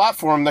reliable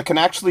platform that can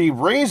actually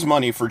raise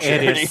money for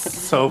charity? It is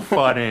so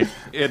funny.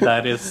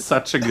 That is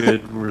such a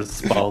good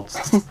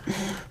response.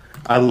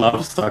 I love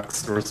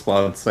Zuck's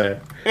response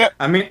there. Yeah.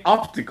 I mean,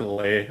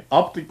 optically,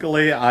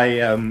 I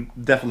am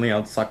definitely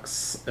on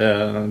Zuck's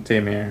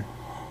team here.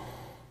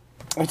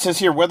 It says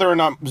here, whether or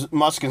not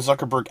Musk and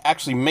Zuckerberg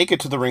actually make it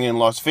to the ring in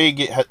Las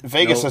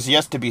Vegas has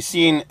yet to be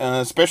seen,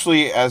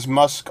 especially as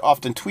Musk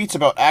often tweets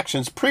about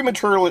actions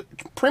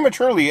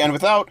prematurely and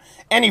without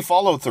any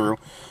follow-through.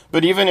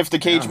 But even if the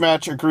cage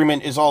match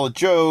agreement is all a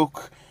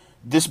joke,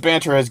 this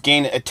banter has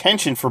gained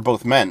attention for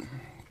both men.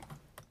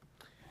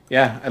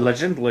 Yeah,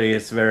 allegedly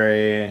is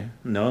very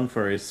known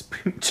for his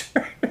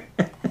picture.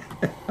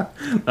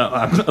 No,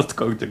 I'm not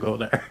going to go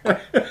there.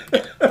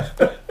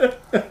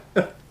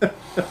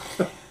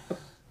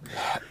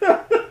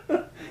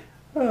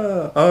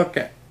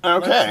 Okay.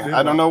 Okay,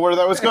 I don't know where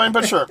that was going,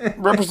 but sure.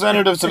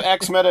 Representatives of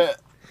X-Meta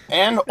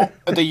and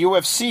the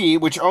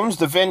UFC, which owns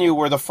the venue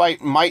where the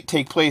fight might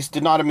take place,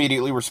 did not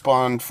immediately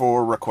respond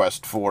for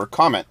request for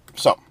comment.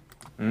 So,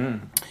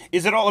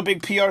 is it all a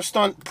big PR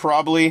stunt?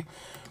 Probably.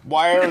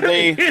 Why are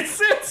they...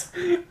 Is it?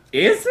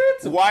 Is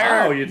it?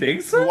 Wow, you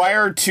think so? Why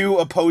are two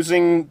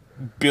opposing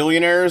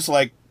billionaires,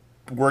 like,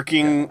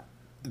 working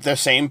the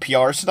same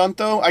PR stunt,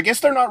 though? I guess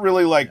they're not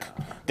really, like...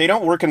 They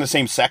don't work in the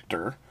same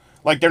sector.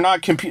 Like, they're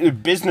not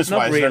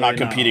business-wise, really, they're not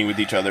competing with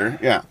each other.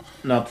 Yeah.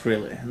 Not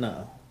really,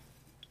 no.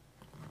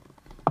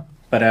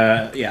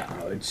 But, yeah,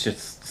 it's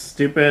just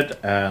stupid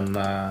and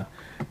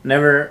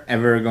never,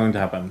 ever going to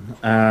happen.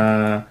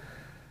 Never.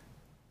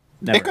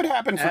 It could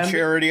happen for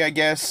charity, I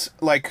guess.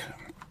 Like,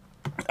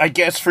 I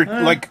guess for,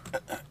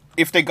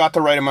 if they got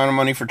the right amount of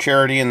money for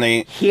charity and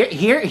they...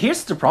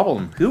 Here's the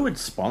problem. Who would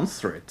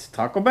sponsor it?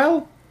 Taco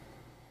Bell?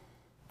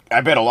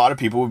 I bet a lot of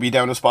people would be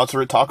down to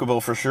sponsor it. Taco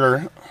Bell, for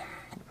sure.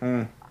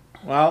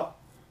 Well,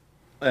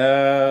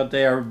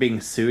 they are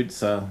being sued,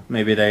 so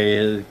maybe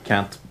they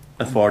can't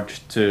afford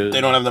to...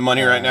 They don't have the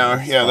money right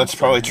now. Yeah, that's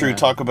probably true. Yeah.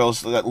 Taco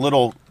Bell's that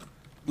little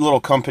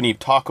company,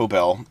 Taco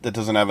Bell, that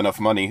doesn't have enough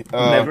money.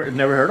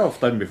 Never heard of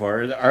them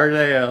before. Are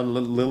they a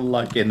little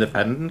like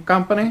independent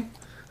company?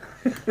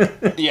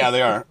 Yeah,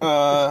 they are.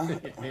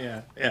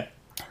 Yeah.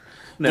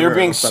 They're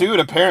being sued,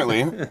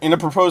 apparently, in a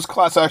proposed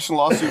class action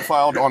lawsuit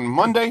filed on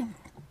Monday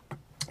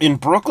in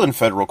Brooklyn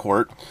federal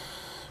court.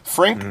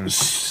 Frank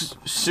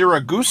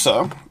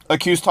Siragusa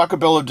accused Taco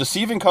Bell of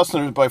deceiving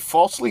customers by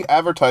falsely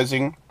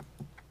advertising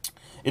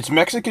its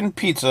Mexican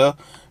pizza,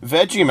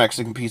 veggie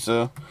Mexican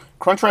pizza,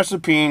 Crunchwrap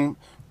Supreme,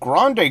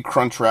 Grande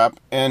Crunchwrap,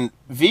 and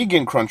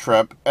Vegan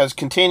Crunchwrap as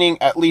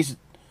containing at least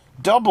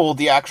double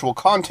the actual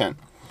content.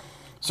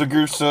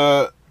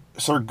 Siragusa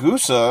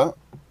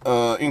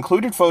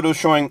included photos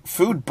showing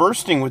food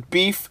bursting with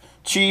beef,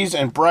 cheese,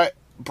 and bright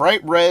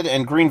red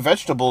and green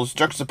vegetables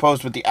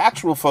juxtaposed with the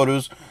actual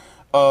photos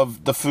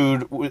of the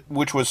food,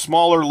 which was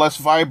smaller, less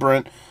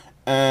vibrant,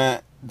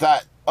 that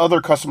other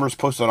customers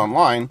posted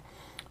online.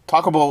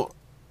 Taco Bell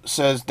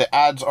says the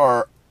ads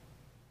are...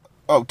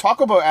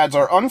 Taco Bell ads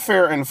are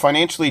unfair and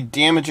financially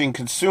damaging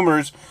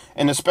consumers,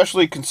 and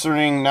especially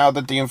concerning now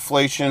that the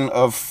inflation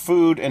of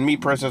food and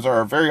meat prices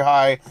are very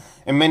high,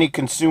 and many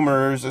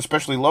consumers,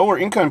 especially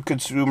lower-income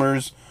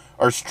consumers,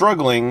 are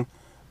struggling,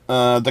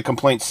 the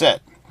complaint said.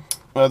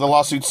 The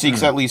lawsuit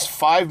seeks at least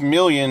 $5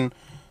 million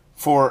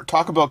for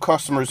Taco Bell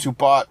customers who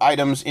bought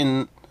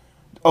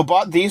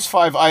these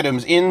 5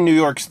 items in New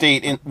York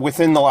State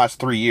within the last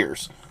 3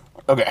 years.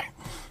 Okay.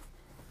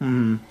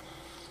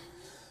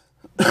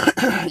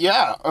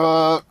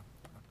 Yeah.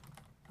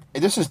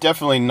 This is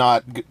definitely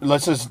not.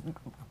 This is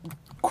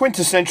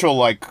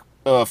quintessential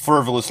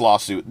frivolous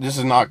lawsuit. This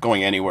is not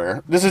going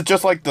anywhere. This is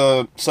just like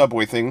the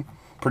Subway thing,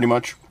 pretty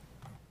much.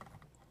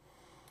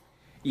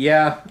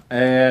 Yeah.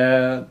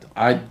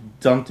 I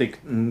don't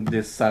think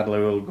this sadly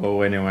will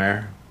go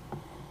anywhere.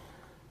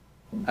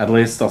 At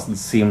least doesn't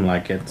seem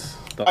like it.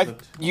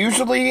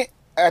 Usually,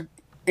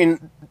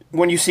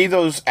 when you see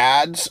those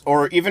ads,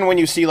 or even when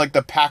you see like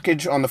the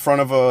package on the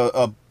front of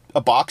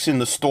a box in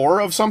the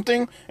store of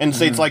something, and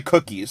say it's like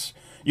cookies,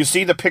 you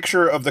see the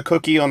picture of the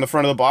cookie on the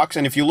front of the box,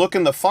 and if you look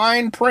in the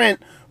fine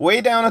print way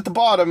down at the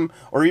bottom,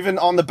 or even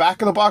on the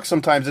back of the box,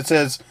 sometimes it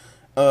says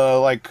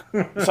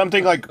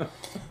something like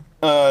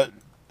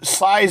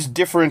size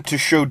different to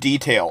show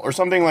detail, or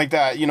something like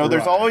that. You know,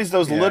 there's always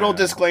those little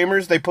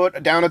disclaimers they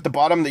put down at the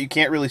bottom that you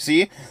can't really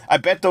see. I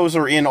bet those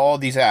are in all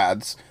these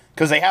ads,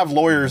 because they have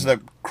lawyers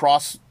that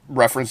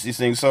cross-reference these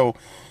things. So,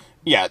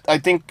 yeah, I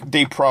think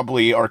they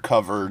probably are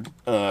covered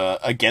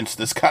against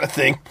this kind of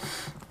thing.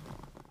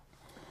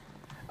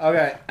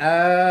 Okay,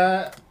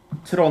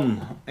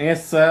 Trond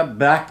is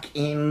back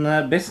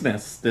in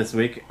business this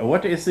week.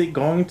 What is he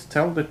going to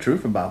tell the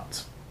truth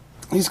about?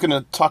 He's going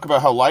to talk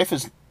about how life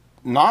is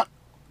not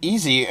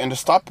easy and to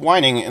stop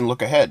whining and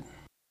look ahead.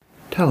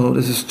 Hello,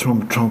 this is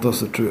Trond Tells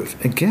the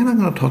Truth. Again, I'm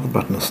going to talk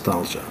about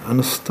nostalgia. And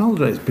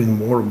nostalgia has been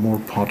more and more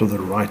part of the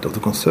right of the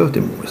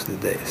conservative movements these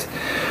days.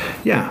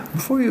 Yeah,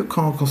 before you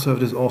call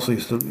conservatives also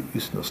used to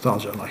use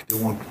nostalgia, like they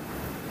want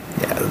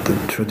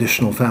the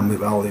traditional family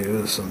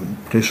values and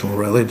traditional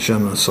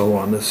religion and so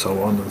on and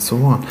so on and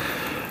so on.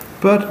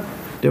 But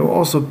there were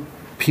also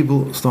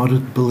people started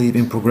to believe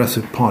in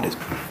progressive parties.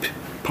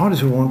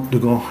 Parties who want to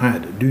go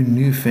ahead, do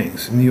new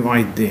things, new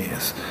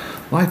ideas.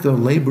 Like the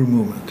labor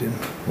movement in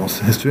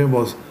history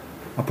was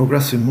a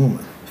progressive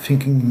movement,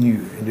 thinking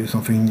new and do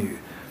something new.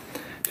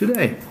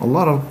 Today, a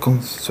lot of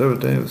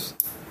conservatives,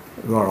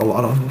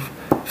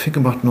 think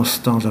about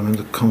nostalgia when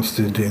it comes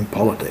to doing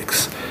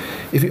politics.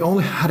 If we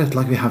only had it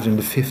like we had in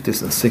the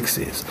 50s and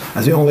 60s,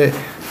 as we only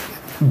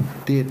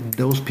did,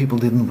 those people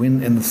didn't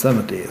win in the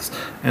 70s,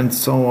 and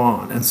so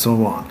on and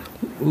so on.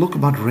 Look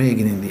about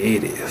Reagan in the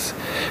 80s.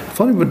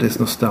 Funny with this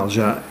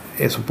nostalgia,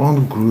 is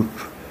one group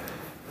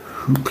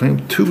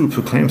two groups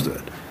who claims to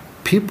it.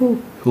 People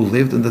who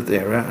lived in that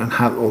area and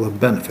had all the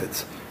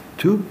benefits.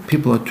 Two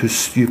people are too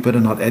stupid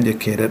and not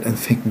educated and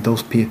think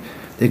those people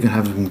they can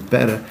have it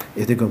better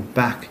if they go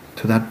back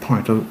to that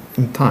point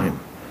in time.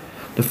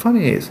 The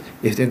funny is,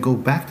 if they go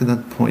back to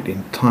that point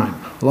in time,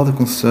 a lot of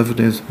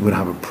conservatives would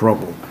have a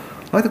problem.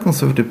 Like the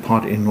Conservative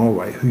Party in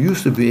Norway, who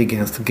used to be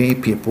against gay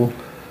people,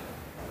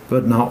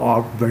 but now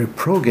are very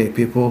pro-gay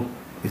people.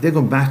 If they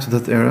go back to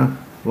that era,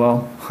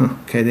 well,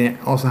 okay, they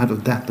also have to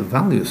adapt the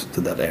values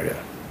to that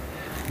area.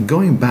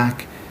 Going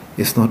back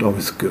is not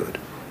always good,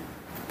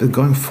 but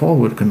going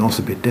forward can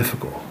also be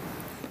difficult.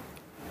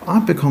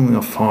 I'm becoming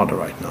a father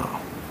right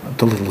now,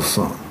 to a little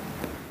son.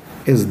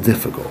 It's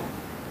difficult,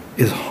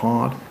 it's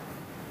hard,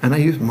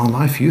 and my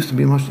life used to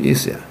be much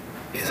easier.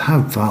 It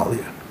has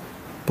value.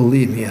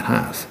 Believe me, it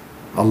has.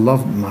 I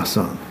love my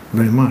son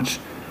very much,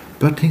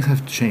 but things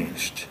have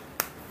changed,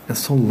 and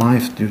so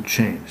life do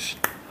change.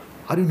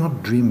 I do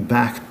not dream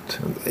back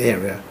to the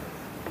area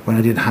when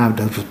I didn't have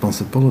that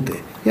responsibility.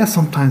 Yeah,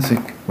 sometimes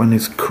when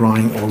it's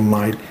crying all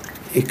night,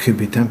 it could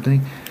be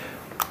tempting,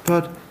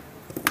 but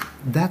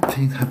that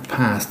thing have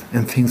passed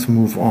and things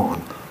move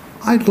on.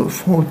 I look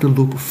forward to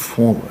look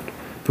forward,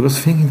 because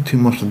thinking too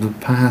much of the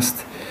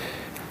past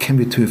can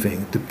be two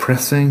things: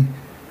 depressing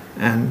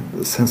and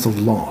a sense of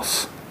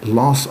loss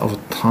of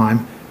a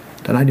time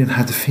that I didn't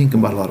have to think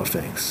about a lot of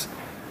things,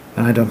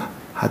 and I don't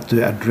have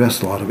to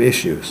address a lot of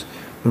issues.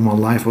 But my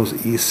life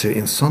was easier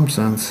in some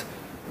sense,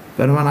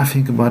 but when I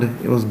think about it,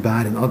 it was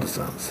bad in other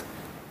sense.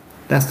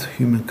 That's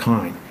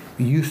humankind.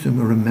 We used to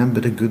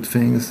remember the good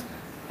things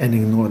and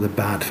ignore the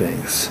bad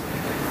things.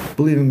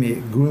 Believe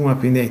me, growing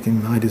up in the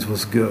 1890s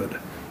was good,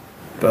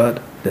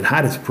 but it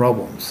had its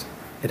problems.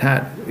 It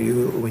had,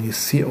 when you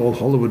see old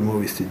Hollywood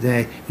movies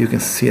today, you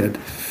can see that,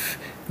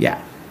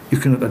 yeah, you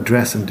cannot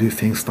address and do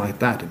things like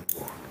that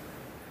anymore.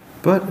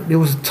 But there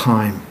was a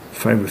time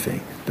for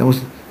everything. There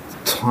was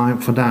time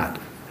for that.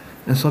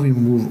 And so we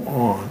move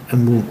on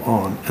and move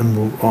on and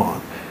move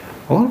on.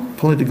 A lot of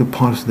political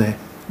parties today,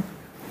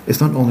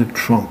 it's not only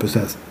Trump who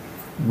says,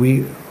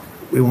 we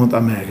want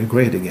America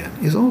great again.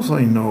 It's also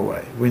in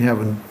Norway, when you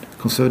have a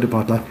conservative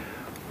party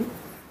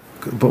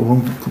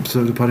one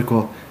conservative party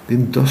called the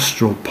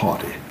Industrial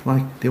Party.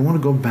 Like, they want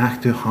to go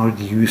back to how it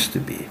used to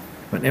be,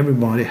 when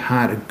everybody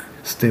had a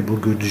stable,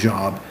 good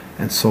job,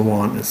 and so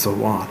on and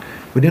so on.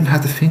 We didn't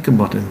have to think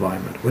about the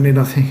environment. We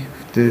didn't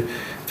have to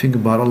think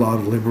about a lot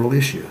of liberal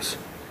issues,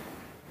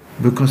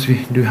 because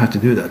we do have to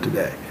do that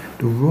today.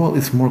 The world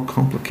is more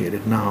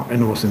complicated now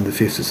than it was in the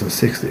 50s and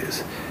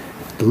 60s.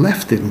 The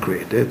left didn't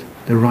create it,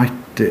 the right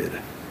did.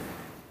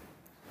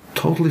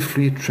 Totally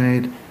free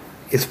trade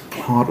is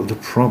part of the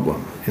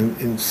problem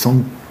in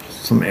some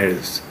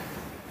areas.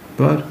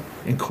 But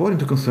according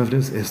to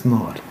conservatives, it's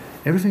not.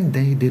 Everything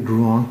they did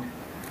wrong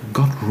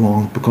got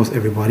wrong because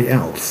everybody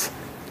else,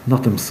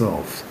 not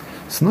themselves.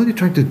 So now they're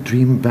trying to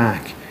dream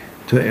back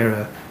to an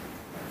era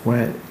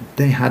where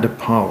they had the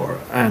power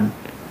and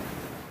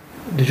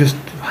they just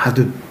had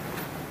to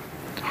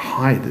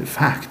hide the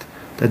fact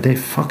that they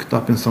fucked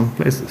up in some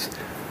places.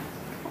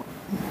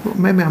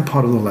 Maybe I'm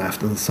part of the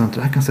left and the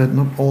center. I can say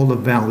not all the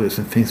values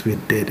and things we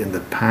did in the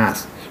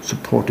past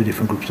supported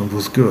different groups and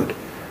was good.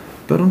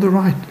 But on the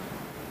right,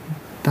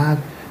 that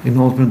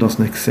acknowledgement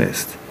doesn't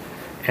exist.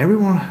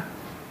 Everyone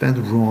went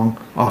wrong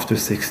after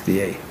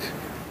 68.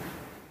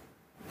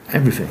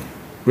 Everything,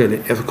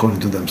 really,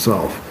 according to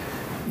themselves.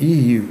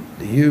 EU,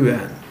 the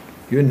UN,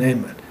 you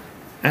name it.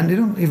 And they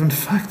don't even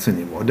facts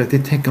anymore, that they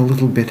take a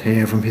little bit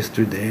here from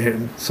history there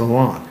and so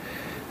on.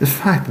 The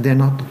fact that they're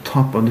not the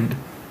top on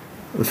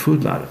the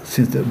food ladder,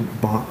 since they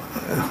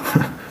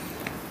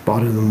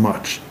bother them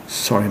much.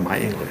 Sorry, my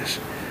English.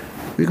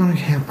 We're going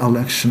to have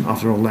election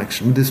after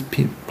election. This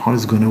party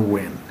is going to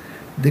win.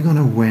 They're going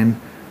to win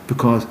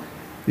because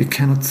we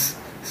cannot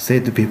say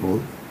to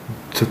people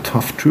the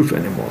tough truth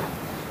anymore.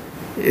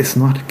 It's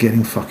not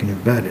getting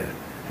fucking better.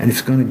 And if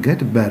it's going to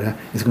get better,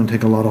 it's going to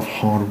take a lot of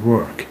hard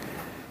work.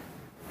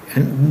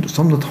 And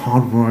some of that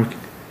hard work,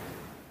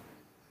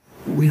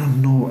 we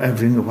don't know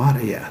everything about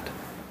it yet.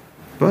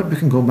 But we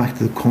can go back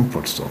to the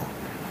comfort zone.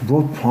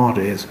 Both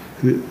parties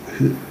who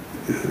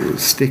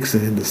sticks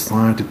it in the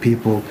side to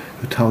people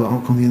who tell the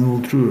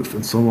unconventional truth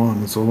and so on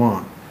and so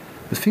on.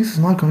 But things is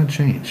not going to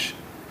change.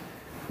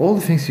 All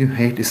the things you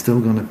hate is still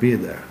going to be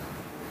there.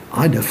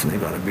 I definitely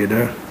going to be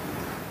there.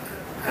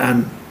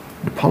 And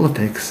the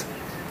politics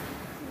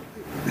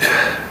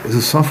is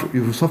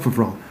you suffer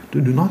from.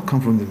 Do not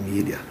come from the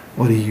media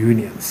or the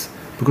unions,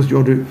 because you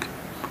ought to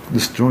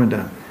destroy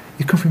them.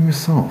 You come from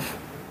yourself.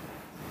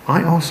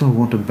 I also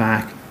want to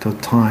back to a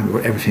time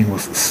where everything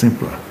was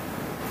simpler,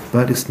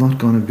 but it's not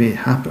going to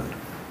happen.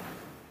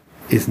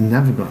 It's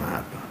never going to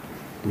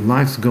happen.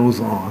 Life goes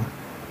on,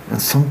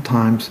 and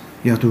sometimes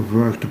you have to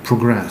work to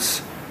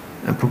progress,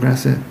 and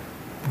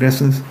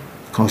progresses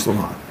cost a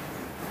lot.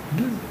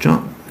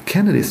 John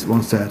Kennedy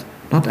once said,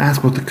 "Not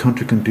ask what the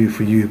country can do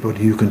for you, but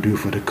you can do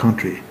for the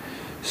country."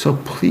 So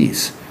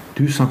please,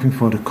 do something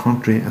for the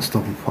country and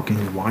stop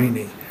fucking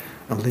whining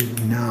and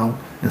live now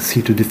and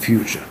see to the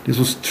future. This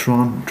was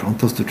Tron. Tron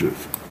tells the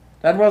truth.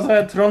 That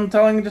was Tron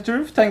telling the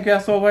truth. Thank you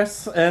as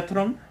always,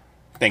 Tron.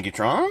 Thank you,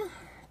 Tron.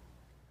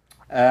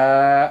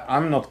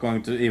 I'm not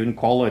going to even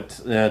call it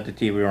the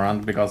TV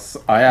rant because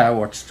I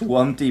watched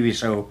one TV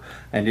show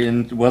and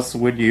it was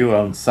with you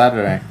on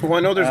Saturday. Well, I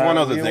know there's one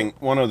other thing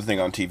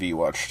on TV you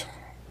watched.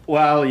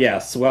 Well,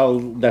 yes. Well,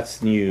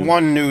 that's new.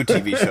 One new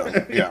TV show.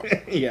 Yeah.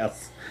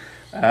 Yes.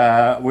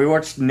 We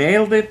watched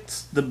Nailed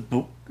It, the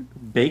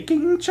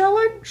baking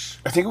challenge.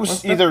 I think it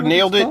was either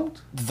Nailed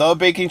It, the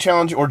baking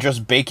challenge, or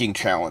just baking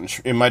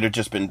challenge. It might have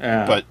just been,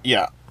 but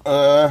yeah.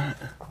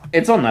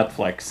 It's on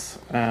Netflix.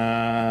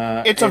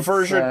 It's a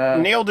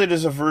version. Nailed It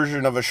is a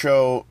version of a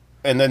show,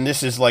 and then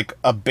this is like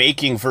a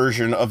baking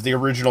version of the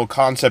original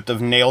concept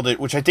of Nailed It,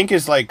 which I think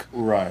is like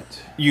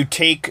you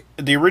take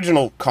the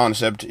original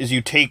concept is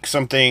you take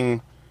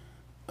something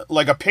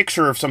like a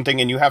picture of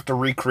something and you have to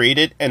recreate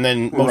it, and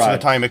then most of the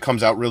time it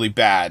comes out really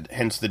bad.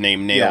 Hence the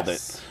name Nailed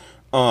It.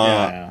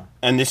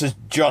 And this is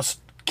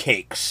just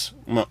cakes.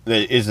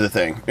 Is the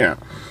thing? Yeah.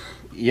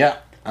 Yeah.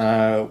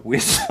 We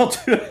saw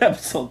 2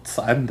 episodes.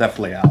 I'm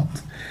definitely out.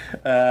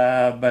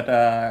 But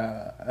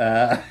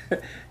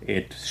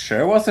it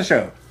sure was a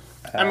show.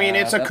 I mean,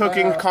 it's a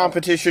cooking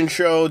competition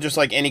show, just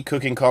like any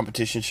cooking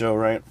competition show,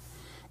 right?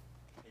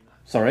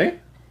 Sorry?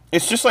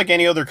 It's just like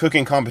any other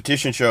cooking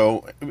competition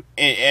show,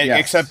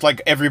 except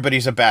like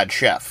everybody's a bad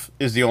chef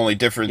is the only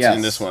difference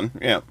in this one.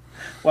 Yeah.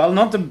 Well,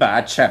 not a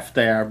bad chef.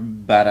 They are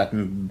bad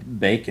at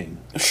baking.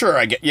 Sure,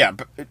 I get. Yeah,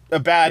 a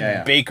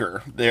bad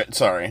baker.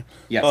 Sorry.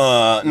 Yes.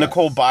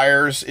 Nicole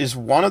Byers is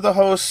one of the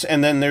hosts,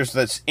 and then there's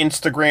this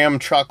Instagram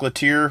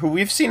chocolatier who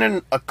we've seen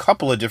in a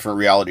couple of different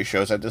reality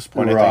shows at this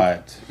point. Right. I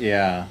think.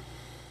 Yeah.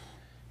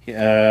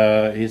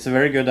 He's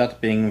very good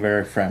at being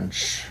very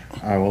French.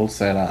 I will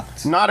say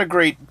that. Not a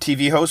great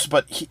TV host,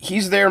 but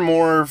he's there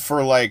more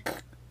for like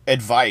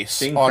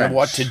advice being on French.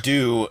 What to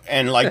do,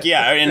 and like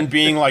and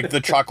being like the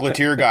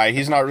chocolatier guy.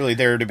 He's not really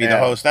there to be the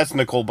host. That's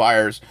Nicole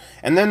Byers.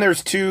 And then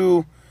there's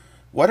 2.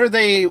 What are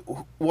they?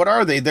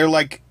 They're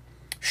like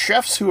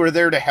chefs who are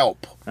there to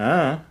help.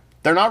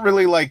 They're not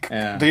really like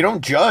they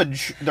don't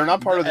judge. They're not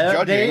part of the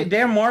judging.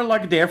 They're more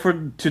like there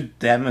to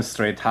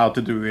demonstrate how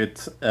to do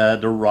it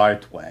the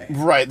right way.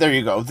 Right, there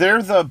you go.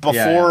 They're the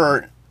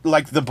before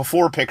like the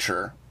before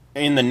picture.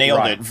 In the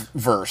Nailed It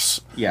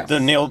verse. Yes. The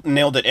Nailed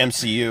It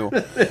MCU.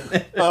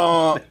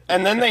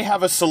 And then they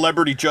have a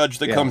celebrity judge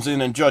that comes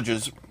in and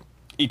judges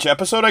each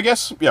episode, I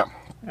guess? Yeah.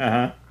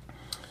 Uh-huh.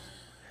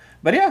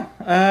 But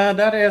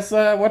that is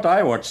what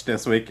I watched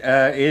this week.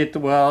 It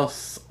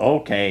was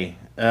okay.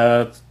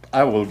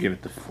 I will give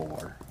it a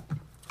 4.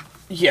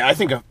 Yeah, I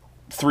think a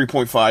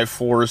 3.5,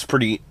 4 is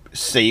pretty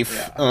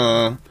safe.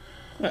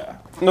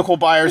 Nicole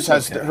Byers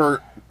has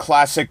her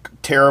classic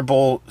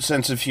terrible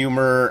sense of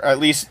humor. At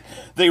least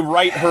they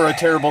write her a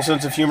terrible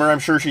sense of humor. I'm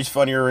sure she's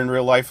funnier in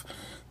real life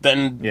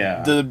than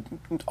the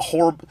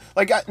horrible.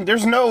 Like,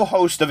 there's no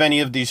host of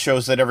any of these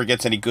shows that ever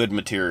gets any good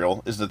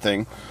material. Is the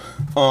thing.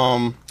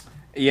 Other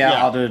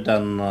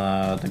than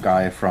the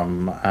guy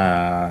from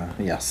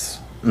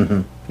yes,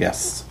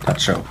 that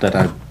show that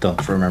I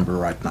don't remember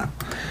right now.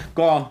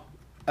 Go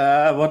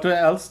on. What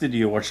else did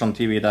you watch on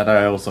TV that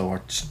I also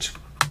watched?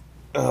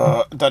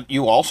 That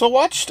you also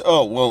watched?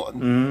 Oh, well,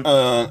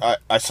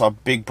 I saw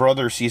Big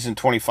Brother Season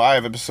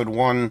 25, Episode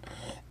 1,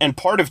 and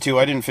part of 2.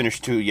 I didn't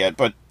finish 2 yet,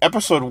 but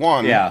Episode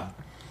 1... Yeah,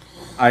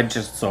 I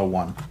just saw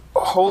 1.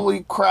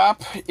 Holy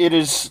crap, it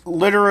is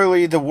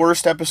literally the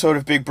worst episode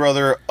of Big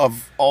Brother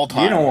of all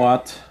time.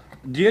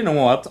 Do you know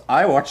what?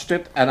 I watched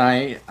it, and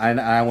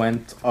I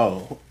went,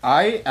 oh,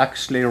 I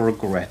actually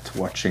regret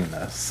watching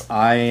this.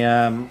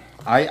 I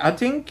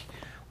think...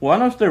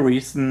 One of the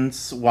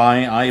reasons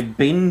why I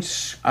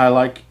binge,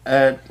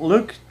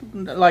 look,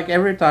 like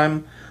every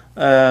time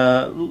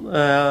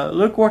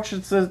Luke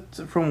watches it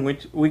from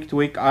week to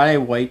week, I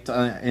wait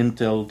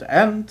until the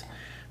end,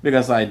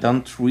 because I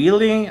don't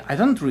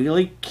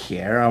really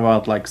care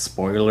about like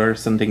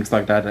spoilers and things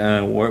like that.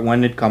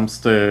 When it comes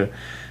to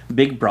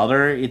Big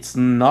Brother, it's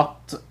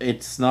not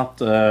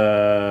the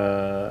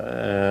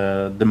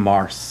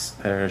Mars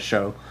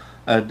show.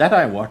 That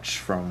I watch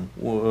from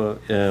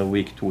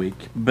week to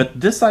week, but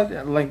this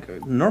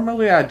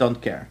normally I don't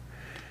care.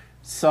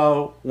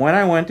 So when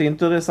I went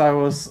into this, I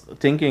was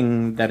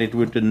thinking that it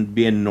wouldn't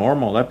be a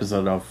normal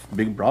episode of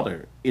Big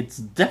Brother. It's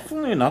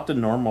definitely not a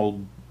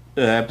normal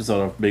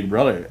episode of Big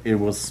Brother. It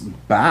was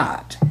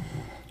bad.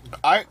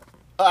 I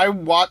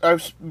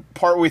was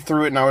partway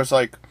through it and I was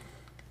like,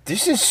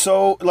 this is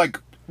so like.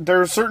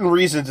 There are certain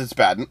reasons it's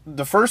bad.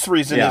 The first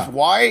reason is,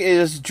 why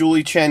is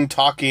Julie Chen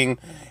talking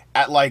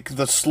at like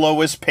the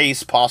slowest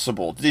pace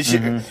possible? Did she?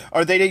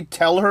 Or they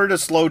tell her to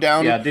slow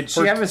down? Yeah. Did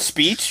she have a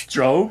speech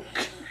stroke?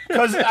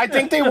 Because I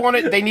think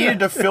they needed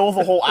to fill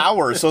the whole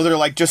hour, so they're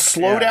like, just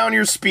slow down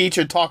your speech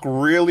and talk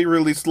really,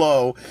 really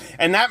slow,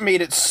 and that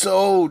made it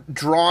so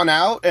drawn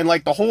out. And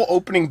like the whole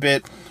opening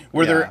bit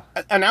where they're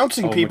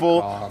announcing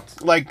people,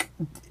 like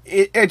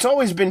it's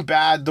always been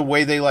bad the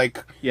way they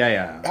like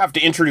have to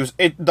introduce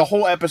it. The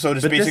whole episode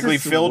is basically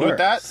filled with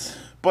that.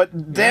 But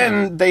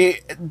then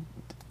they,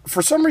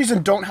 for some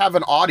reason, don't have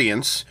an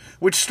audience,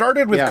 which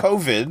started with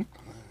COVID.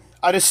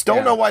 I just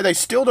don't know why they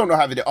still don't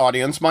have an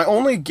audience. My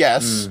only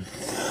guess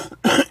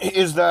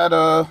is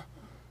that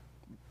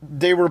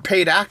they were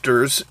paid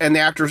actors, and the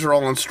actors are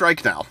all on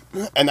strike now.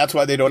 And that's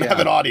why they don't have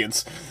an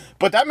audience.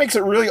 But that makes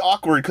it really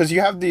awkward, because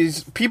you have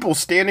these people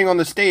standing on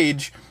the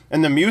stage,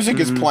 and the music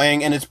is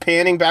playing, and it's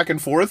panning back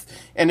and forth,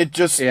 and it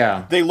just,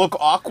 they look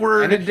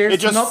awkward. And it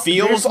just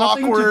feels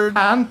awkward. To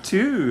pan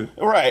too.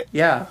 Right.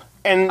 Yeah.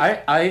 And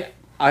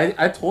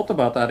I thought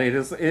about that.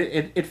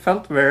 It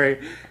felt very.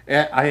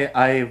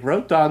 I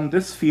wrote down,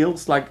 this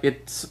feels like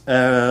it's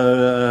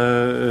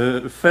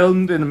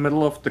filmed in the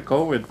middle of the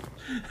COVID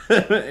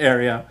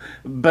area,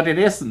 but it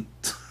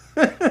isn't.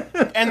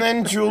 And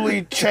then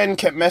Julie Chen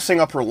kept messing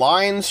up her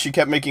lines. She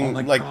kept making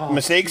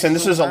mistakes, and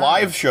this is a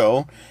live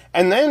show.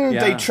 And then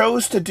they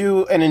chose to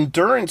do an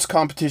endurance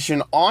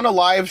competition on a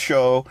live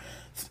show.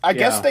 I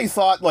guess they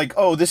thought like,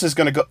 oh, this is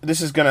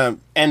gonna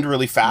end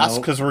really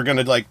fast because we're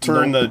gonna like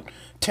turn the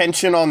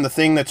tension on the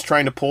thing that's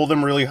trying to pull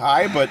them really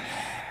high. But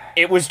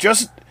it was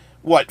just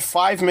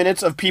 5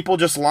 minutes of people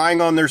just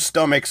lying on their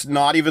stomachs,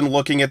 not even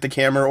looking at the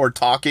camera or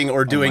talking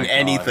or doing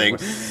anything.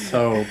 It was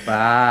so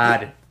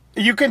bad.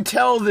 You can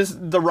tell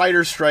the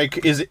writer's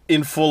strike is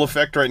in full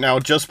effect right now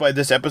just by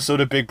this episode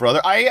of Big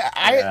Brother.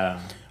 I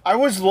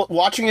was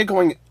watching it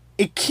going,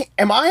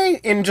 am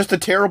I in just a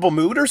terrible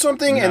mood or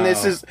something? No, and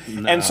this is,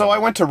 and so I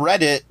went to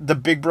Reddit, the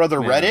Big Brother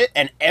Reddit,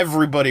 and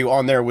everybody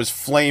on there was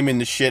flaming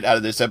the shit out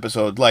of this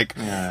episode. Like,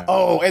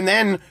 and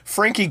then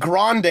Frankie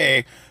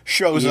Grande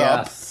shows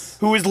up,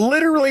 who is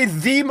literally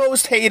the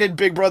most hated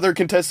Big Brother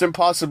contestant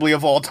possibly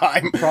of all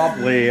time.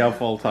 Probably of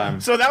all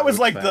time. So that was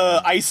like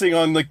the icing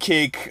on the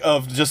cake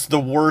of just the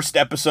worst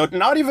episode.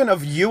 Not even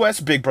of U.S.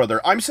 Big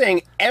Brother. I'm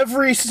saying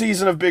every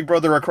season of Big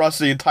Brother across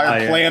the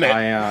entire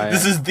planet.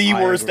 This is the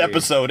worst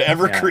episode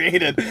ever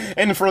created.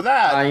 And for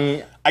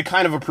that, I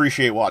kind of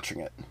appreciate watching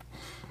it.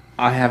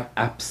 I have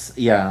but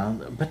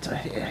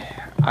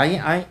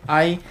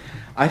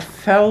I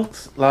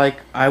felt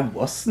like I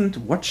wasn't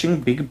watching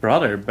Big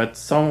Brother, but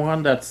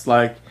someone that's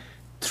like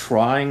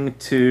trying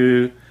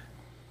to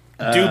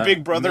do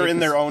Big Brother in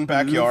their own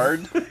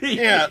backyard.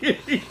 Yeah,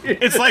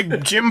 it's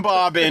like Jim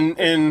Bob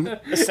and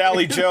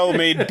Sally Joe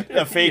made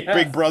a fake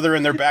Big Brother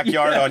in their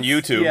backyard on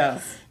YouTube.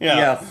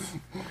 Yes,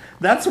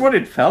 that's what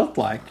it felt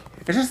like.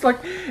 It's just like,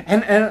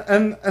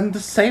 and the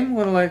same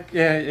one, like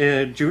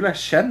Julia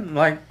Chen.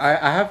 Like I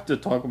have to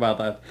talk about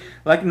that.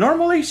 Like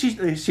normally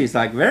she's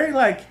like very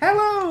like,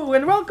 hello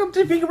and welcome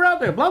to Big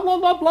Brother, blah blah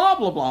blah blah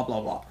blah blah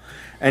blah blah,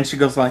 and she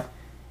goes like,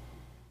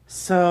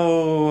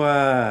 so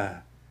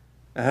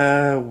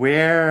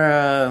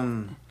where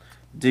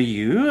do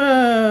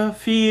you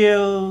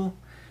feel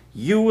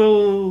you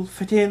will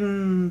fit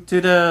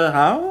into the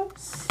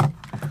house?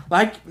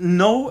 Like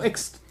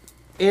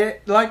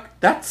like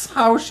that's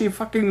how she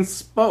fucking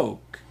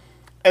spoke.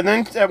 And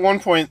then at one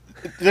point,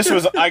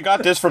 I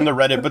got this from the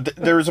Reddit, but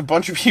there was a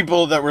bunch of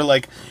people that were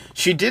like,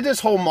 she did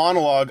this whole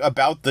monologue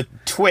about the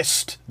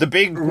twist, the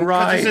big,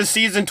 this is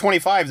season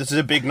 25, this is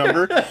a big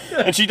number,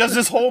 and she does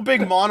this whole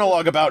big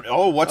monologue about,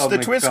 what's the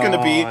twist going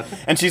to be?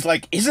 And she's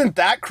like, isn't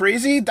that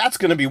crazy? That's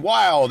going to be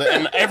wild.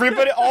 And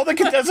everybody, all the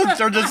contestants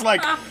are just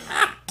like,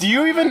 do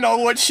you even know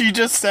what she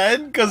just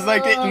said? Because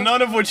like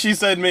none of what she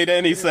said made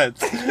any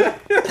sense.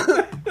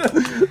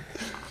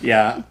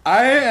 Yeah,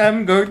 I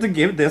am going to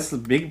give this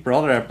Big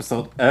Brother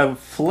episode a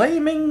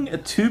flaming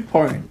 2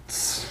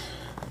 points.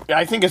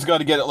 I think it's got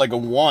to get it like a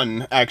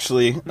 1,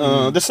 actually.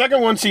 The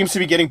second one seems to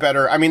be getting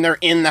better. I mean, they're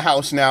in the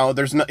house now.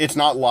 It's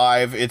not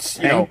live. It's,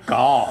 Thank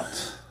God.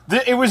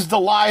 It was the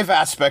live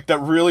aspect that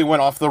really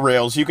went off the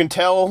rails. You can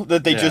tell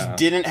that they just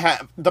didn't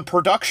have... The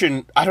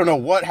production, I don't know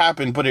what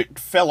happened, but it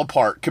fell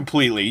apart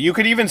completely. You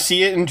could even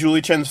see it in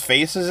Julie Chen's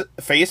face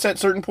at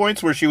certain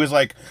points where she was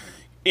like...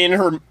 In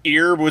her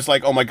ear was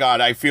like, oh my God,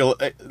 I feel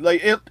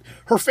like it.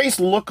 Her face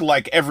looked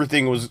like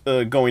everything was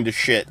going to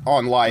shit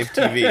on live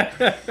TV,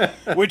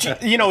 which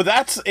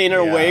that's in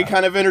a way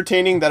kind of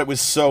entertaining. That it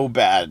was so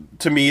bad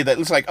to me that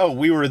it's like, oh,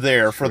 we were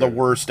there for the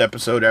worst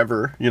episode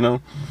ever.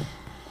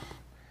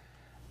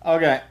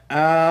 Okay,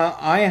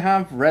 I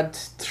have read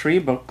 3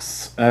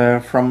 books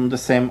from the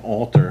same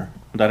author.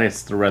 That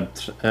is the Red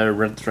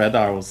Thread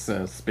I was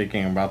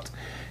speaking about.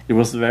 It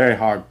was very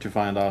hard to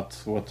find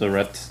out what the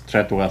Red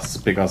Thread was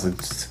because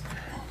it's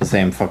the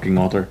same fucking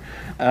author.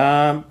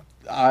 When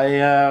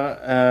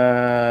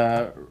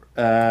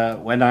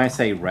I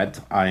say read,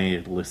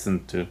 I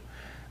listen to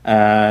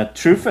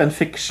Truth and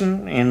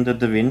Fiction in the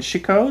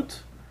DaVinci Code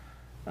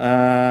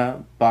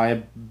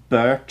by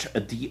Bert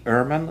D.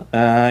 Ehrman.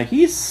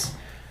 He's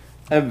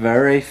a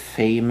very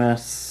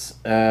famous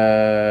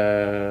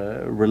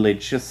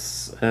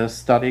religious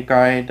study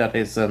guy that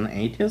is an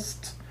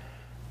atheist.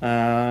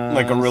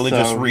 Like a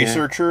religious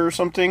researcher or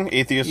something?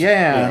 Atheist?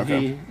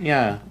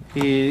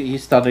 He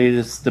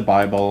studies the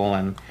Bible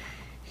and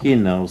he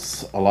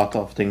knows a lot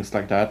of things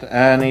like that.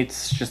 And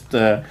it's just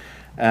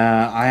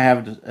I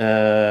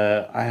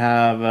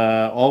have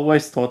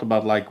always thought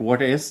about like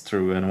what is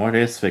true and what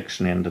is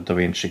fiction in the Da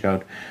Vinci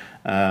Code.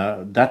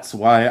 That's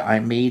why I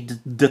made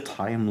the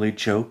timely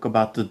joke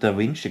about the Da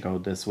Vinci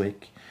Code this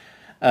week,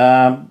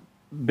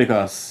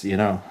 because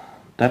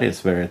that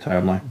is very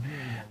timely.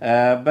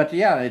 But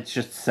yeah, it's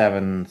just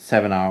seven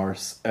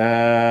hours,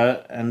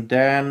 and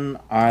then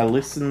I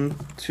listened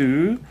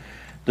to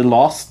the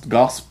Lost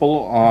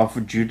Gospel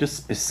of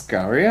Judas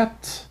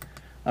Iscariot.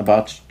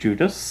 About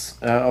Judas,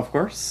 of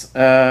course,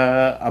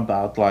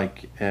 about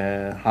like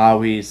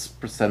how he's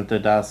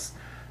presented as,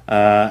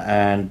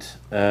 and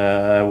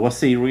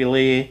was he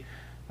really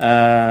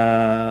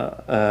a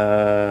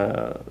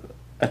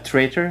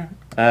traitor?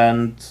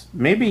 And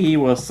maybe he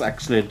was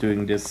actually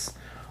doing this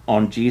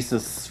on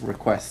Jesus'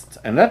 request,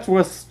 and that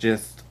was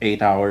just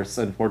 8 hours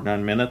and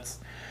 49 minutes.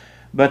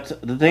 But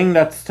the thing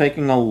that's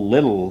taking a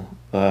little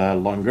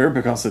longer,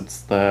 because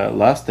it's the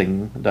last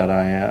thing that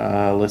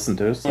I listened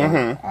to,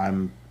 so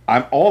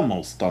I'm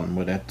almost done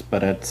with it,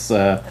 but it's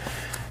not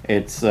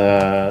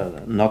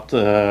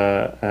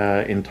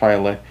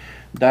entirely.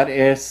 That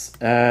is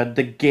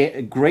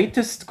the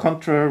greatest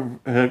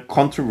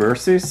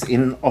controversies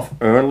of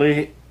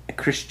early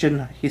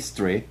Christian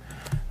history,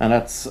 and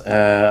that's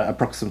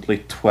approximately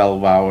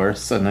 12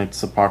 hours, and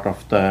it's a part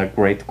of the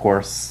Great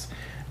Course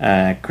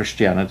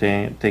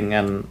Christianity thing,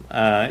 and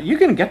you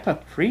can get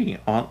that free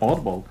on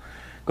Audible.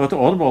 Go to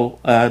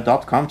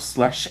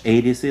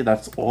audible.com/ADC.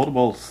 That's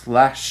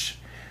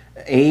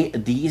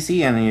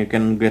audible/ADC, and you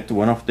can get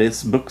one of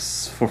these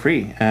books for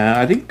free.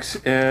 I think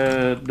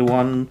the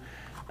one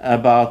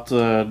about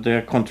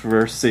the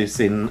controversies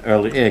in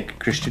early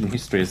Christian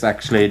history is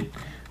actually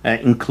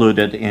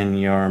included in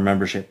your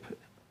membership.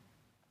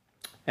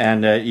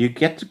 And you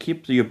get to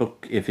keep your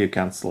book if you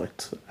cancel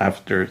it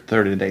after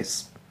 30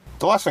 days.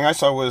 The last thing I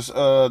saw was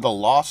The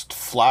Lost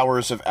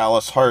Flowers of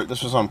Alice Hart.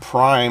 This was on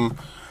Prime.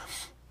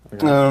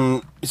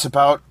 It's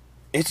a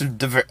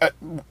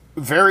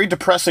very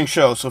depressing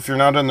show, so if you're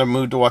not in the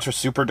mood to watch a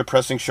super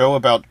depressing show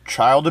about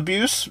child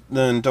abuse,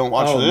 then don't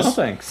watch this. No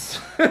thanks.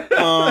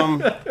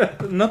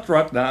 Not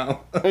right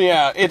now.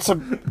 Yeah, it's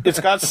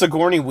got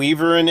Sigourney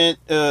Weaver in it.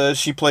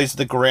 She plays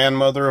the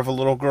grandmother of a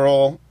little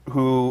girl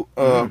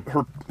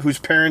whose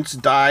parents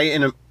die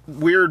in a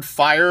weird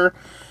fire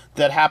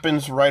that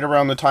happens right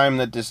around the time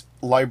that this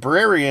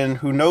librarian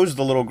who knows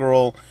the little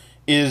girl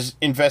is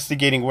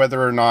investigating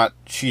whether or not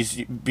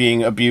she's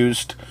being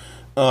abused.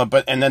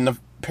 And then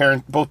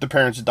both the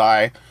parents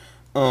die.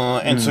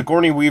 And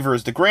Sigourney Weaver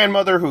is the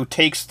grandmother who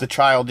takes the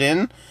child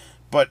in,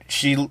 but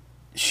she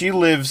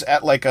lives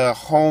at like a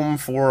home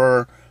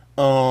for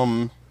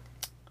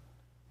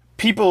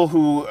people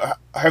who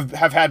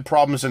have had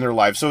problems in their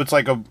lives. So it's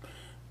like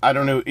I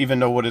don't even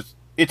know what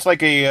it's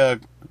like a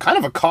kind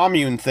of a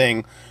commune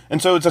thing.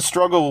 And so it's a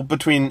struggle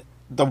between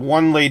the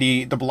one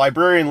lady, the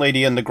librarian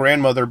lady, and the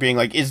grandmother being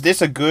like, is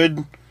this a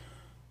good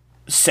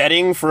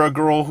setting for a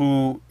girl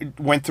who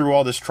went through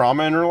all this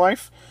trauma in her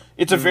life?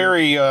 It's a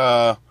very,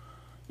 it's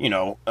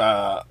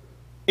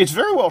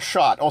very well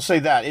shot. I'll say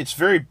that. It's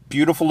very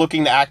beautiful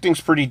looking. The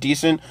acting's pretty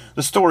decent.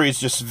 The story is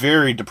just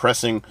very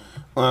depressing.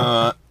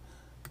 And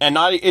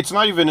it's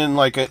not even in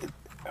like a,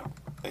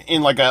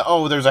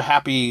 there's a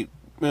happy,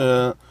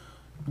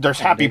 there's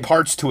happy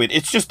parts to it.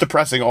 It's just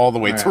depressing all the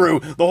way through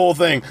the whole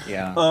thing.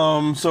 Yeah.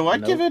 So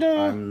I'd give it a.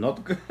 I'm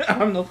not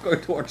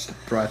going to watch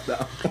that right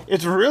now.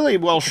 It's really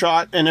well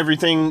shot and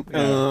everything.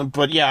 Yeah.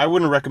 But yeah, I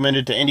wouldn't recommend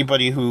it to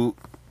anybody who.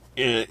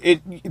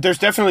 There's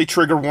definitely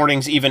trigger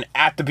warnings even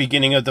at the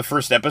beginning of the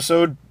first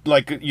episode,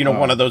 like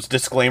one of those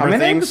disclaimer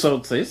things. How many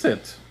episodes is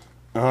it?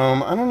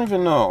 I don't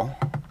even know.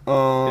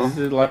 Is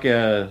it like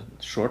a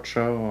short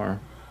show or?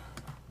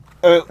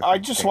 I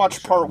just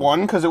watched part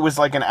 1 because it was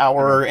like an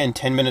hour and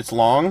 10 minutes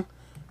long.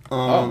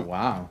 Oh,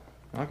 wow.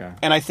 Okay.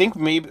 And I think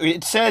maybe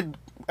it said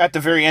at the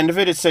very end of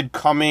it, it said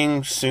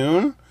coming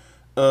soon.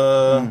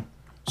 So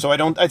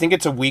I think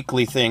it's a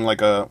weekly thing,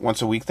 like a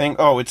once a week thing.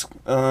 Oh, it's,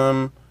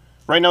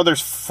 right now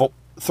there's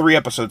 3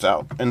 episodes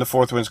out and the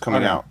 4th one's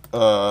coming out,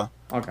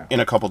 in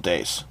a couple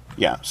days.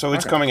 Yeah. So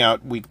it's coming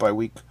out week by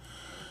week.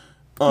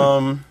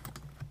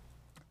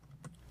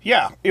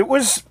 Yeah, it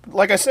was,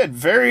 like I said,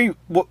 very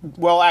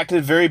well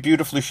acted, very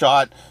beautifully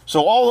shot.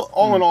 So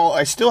all in all,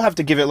 I still have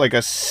to give it like a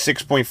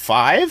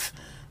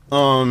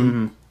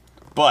 6.5.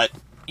 But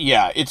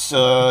yeah, it's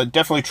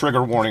definitely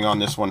trigger warning on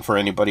this one for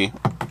anybody.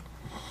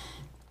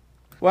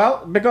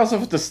 Well, because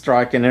of the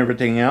strike and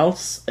everything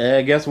else,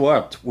 guess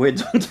what? We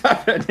don't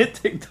have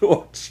anything to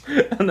watch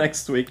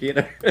next week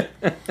either.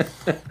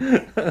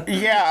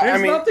 Yeah,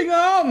 There's nothing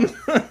on!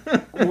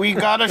 We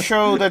got a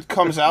show that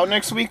comes out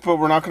next week, but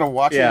we're not going to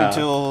watch it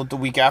until the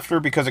week after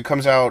because it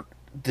comes out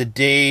the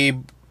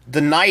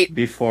night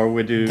before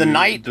we do the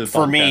night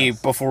for podcast. Me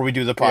before we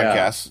do the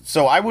podcast. Yeah.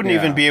 So I wouldn't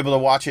even be able to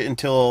watch it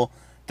until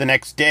the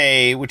next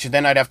day, which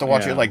then I'd have to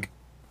watch it like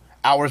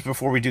hours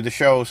before we do the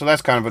show, so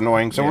that's kind of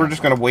annoying. So we're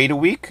just going to wait a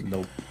week.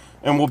 Nope.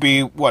 And we'll be,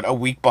 a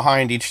week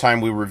behind each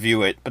time we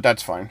review it, but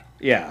that's fine.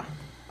 Yeah.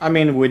 I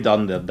mean, we've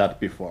done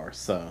that before,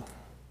 so.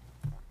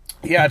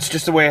 Yeah, it's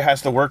just the way it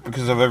has to work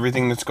because of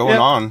everything that's going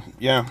on.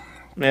 Yeah.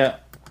 Yeah.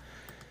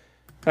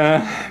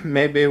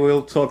 Maybe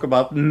we'll talk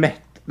about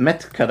Met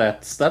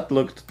Cadets. That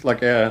looked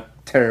like a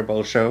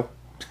terrible show.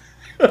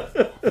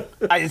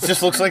 It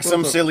just looks like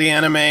some silly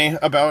anime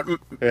about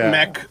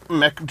mech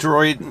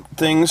droid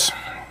things.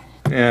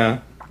 Yeah.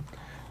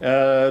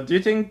 Do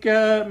you think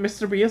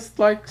Mr. Beast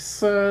likes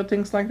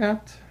things like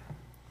that?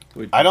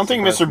 I don't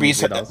think Mr.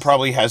 Beast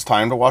probably has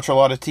time to watch a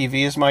lot of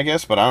TV, is my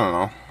guess, but I don't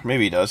know.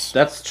 Maybe he does.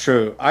 That's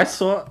true. I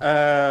saw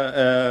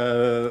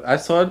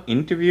an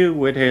interview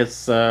with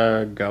his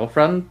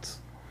girlfriend.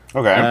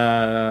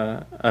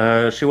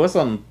 Okay. She was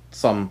on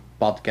some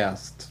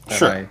podcast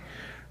that I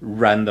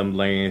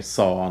randomly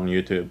saw on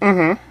YouTube.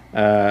 Mm-hmm.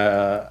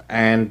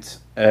 And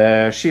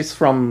she's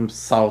from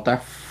South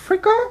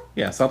Africa?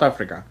 Yeah, South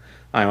Africa.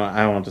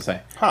 I want to say.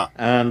 Huh.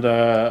 And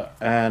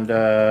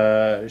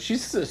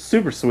she's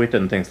super sweet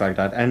and things like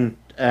that. And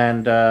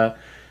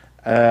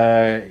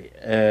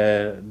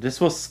this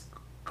was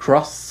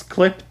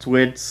cross-clipped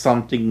with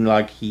something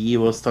like he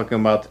was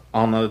talking about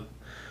on a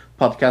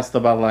podcast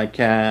about like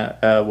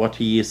what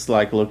he is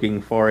like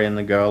looking for in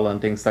a girl and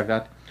things like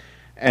that.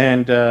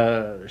 And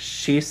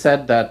she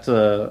said that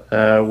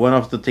one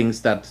of the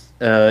things that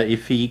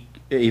if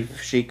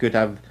she could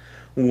have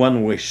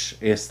one wish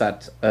is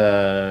that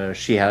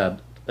he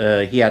had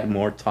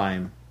more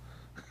time,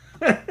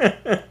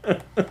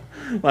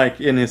 like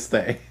in his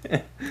day,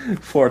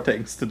 for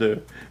things to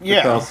do.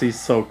 Yeah, because he's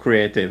so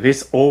creative.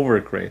 He's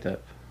over creative.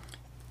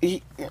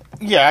 I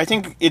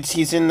think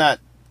he's in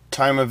that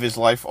time of his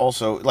life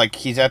also. Like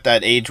he's at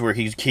that age where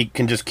he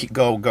can just keep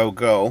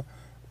go,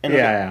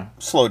 and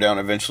slow down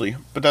eventually.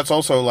 But that's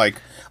also like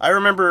I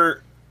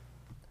remember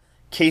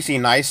Casey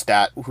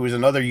Neistat, who was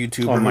another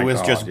YouTuber who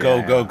was just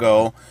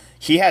go.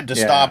 He had to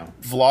stop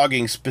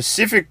vlogging.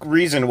 Specific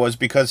reason was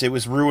because it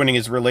was ruining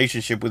his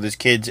relationship with his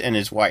kids and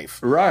his wife.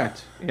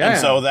 Right. Yeah. And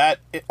so that,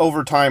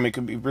 over time, it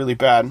could be really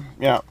bad.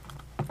 Yeah.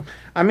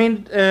 I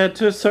mean,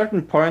 to a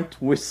certain point,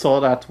 we saw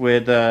that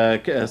with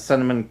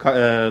Cinnamon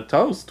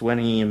Toast when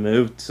he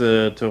moved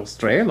to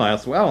Australia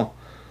as well.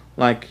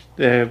 Like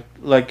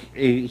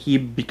he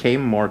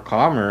became more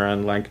calmer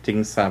and like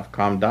things have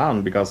calmed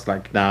down because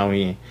like now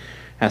he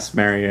has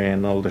Mary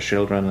and all the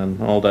children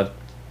and all that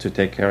to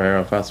take care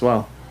of as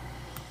well.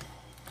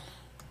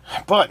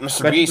 But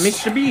Mr.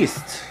 Beast,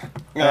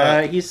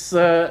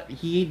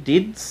 he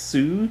did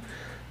sue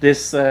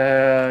this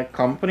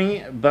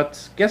company,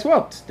 but guess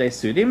what? They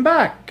sued him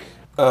back.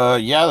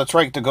 Yeah, that's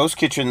right. The Ghost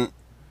Kitchen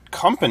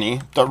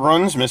company that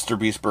runs Mr.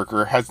 Beast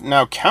Burger has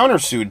now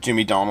countersued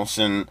Jimmy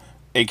Donaldson,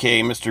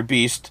 aka Mr.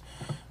 Beast.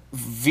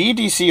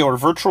 VDC, or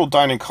Virtual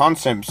Dining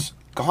Concepts,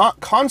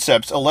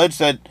 allege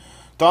that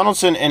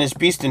Donaldson and his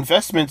Beast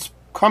Investments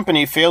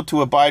company failed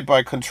to abide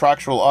by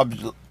contractual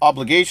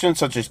obligations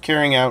such as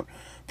carrying out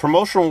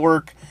promotional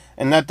work,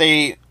 and that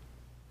they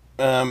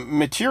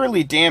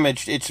materially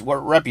damaged its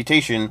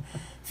reputation.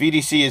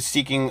 VDC is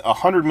seeking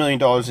 $100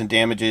 million in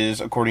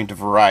damages, according to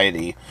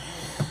Variety.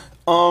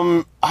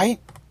 If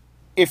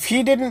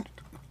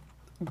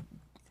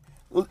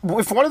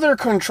one of their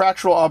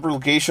contractual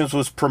obligations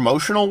was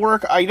promotional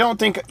work, I don't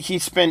think he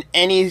spent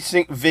any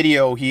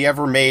video he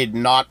ever made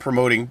not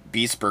promoting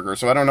Beast Burger,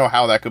 so I don't know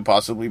how that could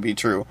possibly be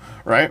true,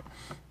 right?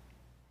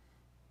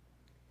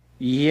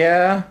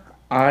 Yeah,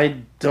 I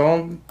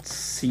don't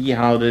see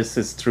how this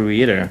is true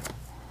either.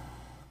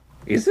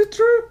 Is it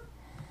true?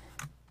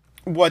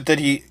 What, that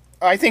he...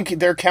 I think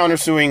they're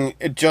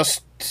countersuing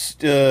just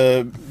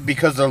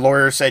because the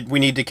lawyer said we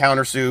need to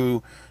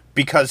countersue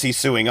because he's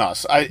suing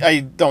us. I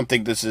don't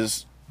think this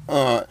is...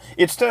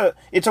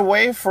 It's a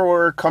way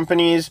for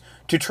companies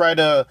to try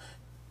to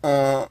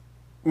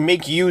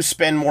make you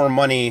spend more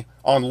money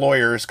on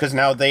lawyers because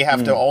now they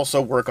have to also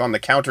work on the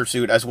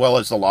countersuit as well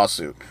as the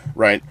lawsuit,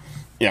 right?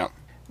 Yeah.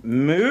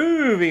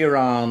 Movie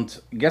round.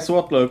 Guess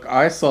what, look?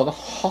 I saw the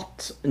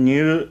hot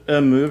new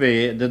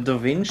movie, the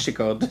DaVinci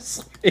Code,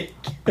 this week.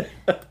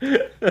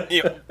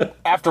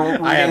 After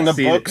reading the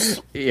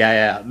books?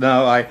 Yeah.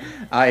 No, I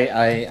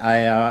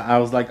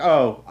was like,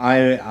 oh,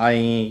 I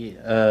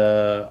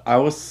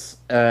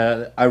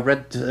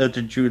read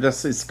the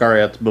Judas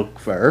Iscariot book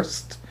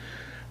first,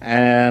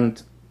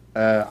 and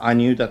I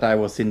knew that I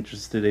was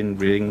interested in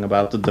reading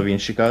about the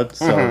DaVinci Code,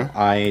 so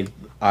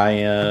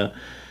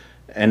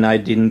and I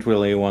didn't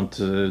really want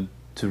to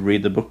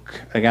read the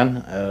book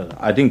again.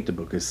 I think the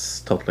book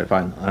is totally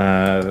fine,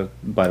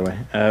 by the way.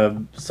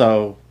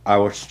 So I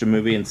watched the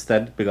movie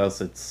instead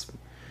because it's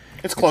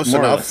close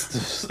enough.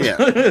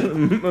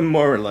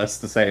 More or less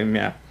the same,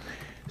 yeah.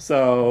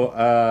 So,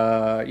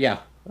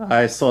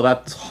 I saw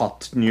that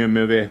hot new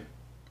movie.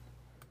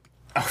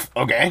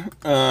 Okay.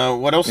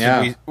 What else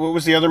what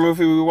was the other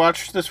movie we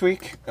watched this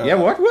week?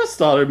 What was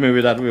the other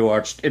movie that we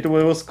watched? It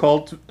was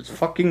called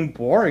Fucking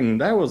Boring.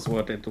 That was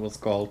what it was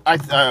called.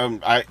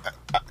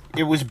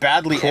 It was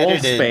badly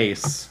edited.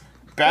 Space.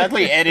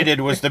 Badly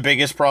edited was the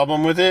biggest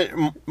problem with it.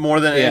 More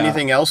than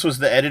anything else was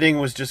the editing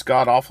was just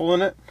god-awful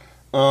in it.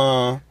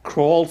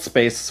 Crawl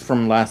Space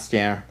from last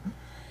year.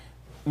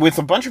 With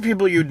a bunch of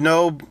people you'd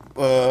know,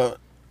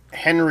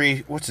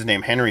 Henry, what's his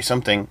name? Henry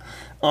something.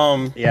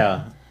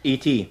 Yeah,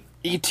 E.T.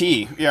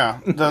 E.T. Yeah,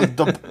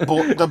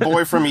 the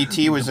boy from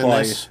E.T. was in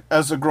this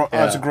as a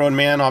grown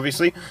man.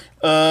 Obviously,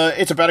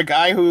 it's about a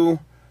guy who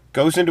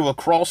goes into a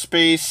crawl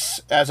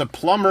space as a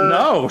plumber.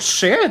 No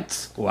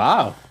shit!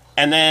 Wow.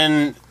 And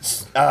then,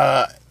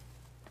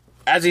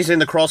 as he's in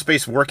the crawl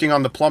space working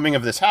on the plumbing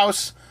of this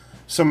house,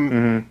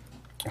 some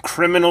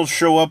criminals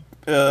show up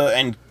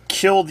and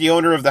kill the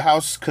owner of the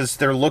house because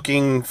they're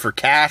looking for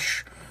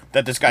cash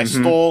that this guy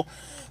stole.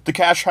 The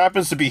cash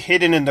happens to be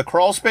hidden in the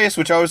crawl space,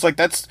 which I was like,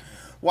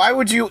 why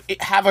would you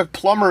have a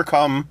plumber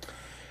come?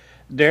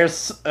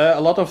 There's a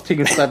lot of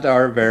things that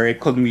are very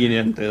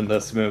convenient in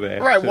this movie.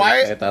 Right,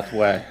 why? Say it that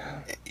way.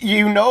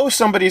 You know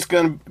somebody's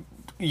going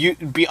to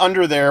be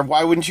under there.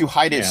 Why wouldn't you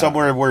hide it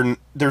somewhere where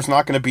there's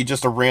not going to be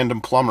just a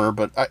random plumber?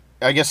 But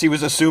I guess he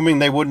was assuming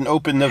they wouldn't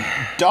open the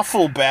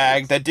duffel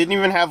bag that didn't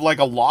even have like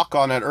a lock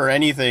on it or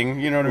anything.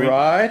 You know what I mean?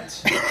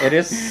 Right. It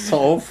is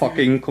so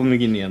fucking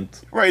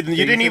convenient. Right.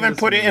 You didn't even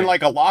put it in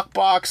like a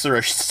lockbox or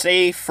a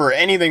safe or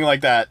anything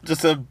like that.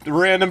 Just a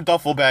random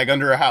duffel bag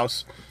under a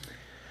house.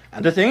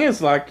 And the thing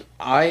is, like,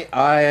 I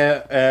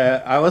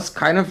was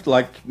kind of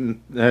like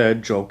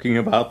joking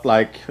about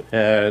like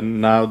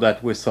now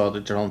that we saw the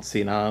John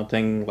Cena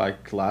thing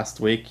like last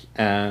week,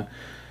 how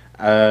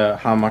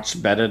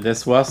much better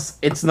this was.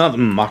 It's not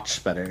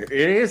much better. It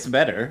is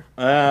better,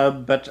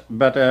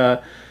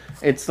 but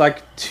it's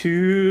like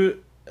two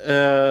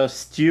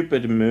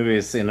stupid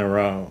movies in a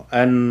row,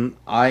 and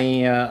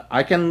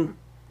I can.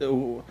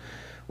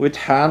 With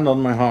hand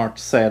on my heart,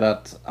 say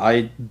that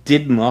I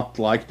did not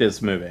like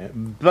this movie,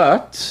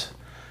 but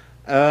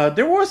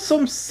there were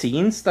some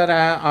scenes that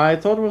I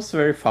thought was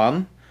very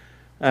fun.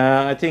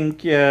 I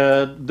think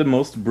the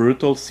most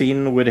brutal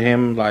scene with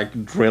him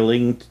like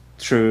drilling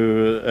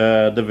through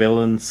the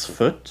villain's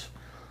foot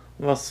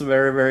was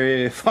very,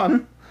 very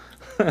fun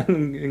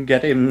and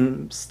get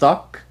him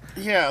stuck.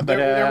 Yeah,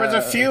 there was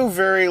a few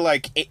very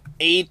like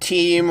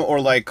A-Team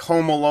or like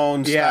Home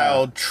Alone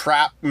style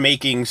trap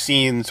making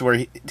scenes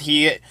where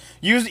he's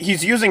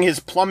using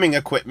his plumbing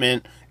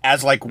equipment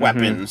as like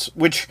weapons,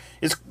 which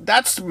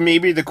that's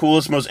maybe the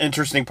coolest, most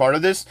interesting part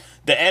of this.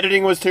 The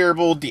editing was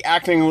terrible, the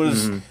acting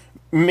was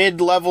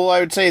mid-level, I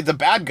would say. The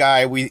bad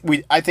guy,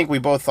 I think we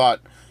both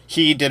thought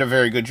he did a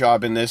very good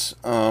job in this.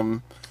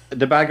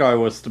 The bad guy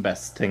was the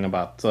best thing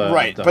about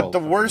right, but the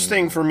worst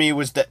thing for me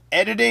was the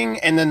editing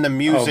and then the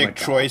music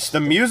choice. The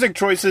music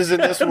choices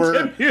in this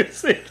were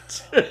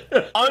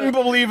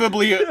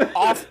unbelievably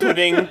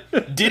off-putting.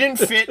 Didn't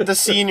fit the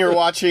scene you're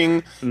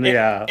watching.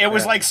 It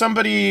was like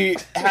somebody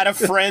had a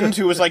friend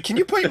who was like, "Can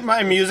you put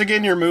my music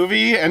in your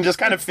movie?" and just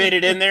kind of fit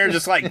it in there,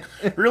 just like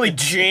really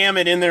jam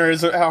it in there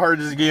as hard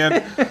as you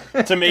can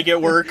to make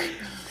it work.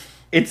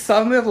 It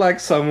sounded like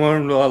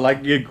someone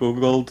like you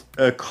googled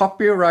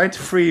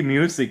copyright-free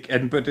music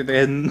and put it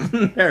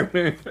in their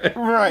movie.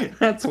 Right.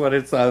 That's what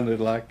it sounded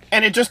like.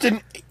 And it just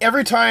didn't...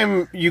 Every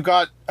time you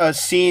got a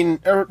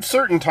scene... Or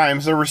certain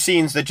times there were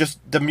scenes that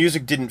just... The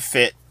music didn't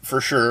fit, for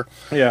sure.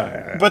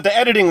 Yeah. But the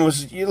editing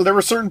was... There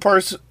were certain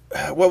parts...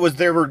 There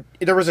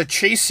was a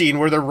chase scene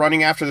where they're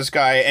running after this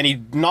guy and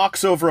he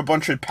knocks over a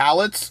bunch of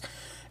pallets...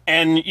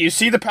 And you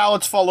see the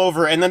pallets fall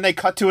over, and then they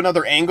cut to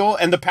another angle,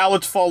 and the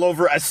pallets fall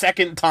over a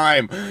second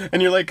time.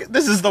 And you're like,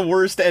 this is the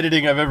worst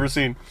editing I've ever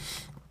seen.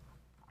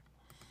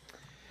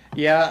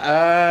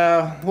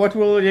 Yeah, what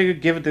will you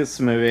give this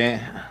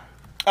movie?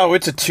 Oh,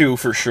 it's a 2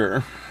 for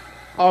sure.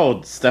 Oh,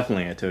 it's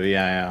definitely a 2,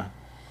 yeah.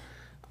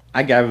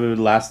 I gave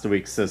last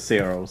week's a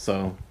 0,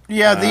 so...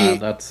 Yeah,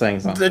 that's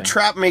saying something. The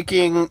trap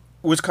making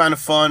was kind of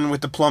fun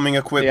with the plumbing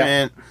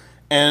equipment. Yep.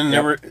 And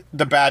there were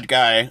the bad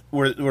guy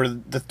were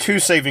the two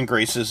saving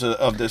graces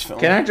of this film.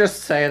 Can I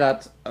just say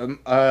that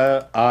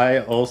I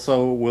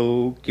also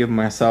will give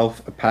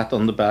myself a pat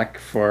on the back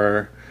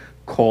for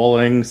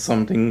calling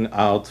something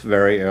out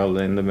very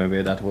early in the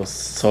movie that was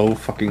so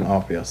fucking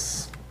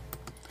obvious.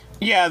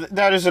 Yeah,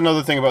 that is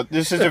another thing about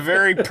this. Is a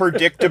very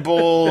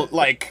predictable,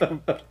 like,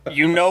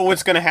 you know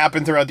what's going to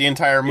happen throughout the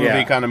entire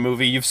movie kind of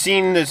movie. You've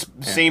seen this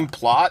same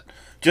plot,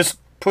 just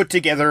put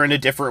together in a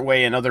different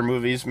way in other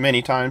movies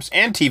many times,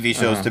 and TV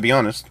shows, to be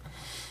honest.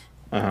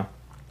 I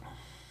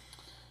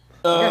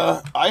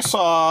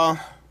saw...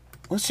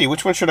 Let's see,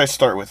 which one should I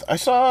start with?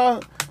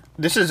 I'll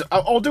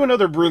do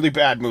another really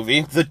bad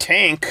movie. The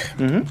Tank,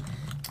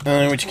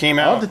 which came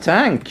out... Oh, The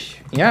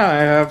Tank. Yeah, I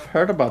have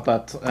heard about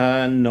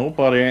that.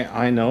 Nobody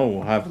I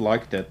know have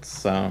liked it,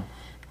 so...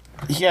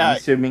 Yeah. I'm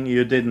assuming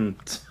you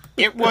didn't.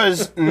 It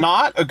was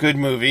not a good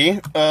movie,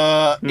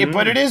 but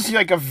it is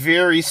like a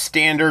very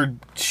standard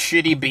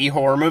shitty B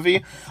horror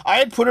movie. I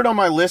had put it on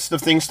my list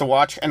of things to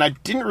watch, and I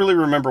didn't really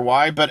remember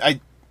why, but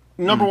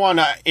number one,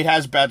 it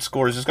has bad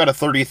scores. It's got a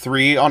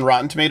 33 on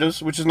Rotten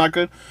Tomatoes, which is not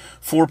good.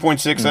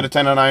 4.6 out of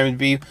 10 on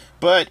IMDb,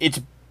 but it's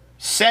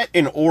set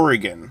in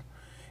Oregon.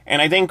 And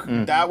I think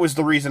that was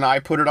the reason I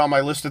put it on my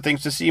list of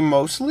things to see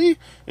mostly,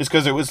 is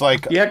because it was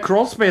like... Yeah,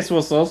 Crawl Space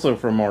was also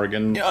from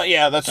Oregon.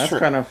 Yeah, that's true.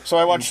 Kind of so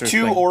I watched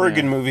 2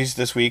 Oregon movies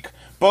this week.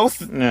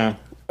 Both of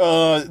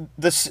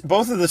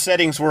the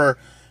settings were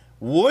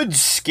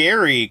woods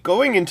scary.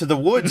 Going into the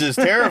woods is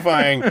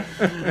terrifying.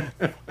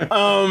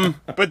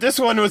 But this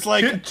one was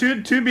like...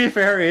 To be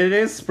fair, it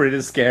is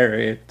pretty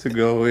scary to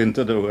go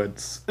into the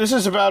woods. This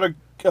is about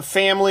a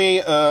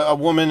family, a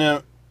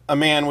woman, a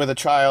man with a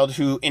child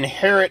who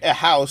inherit a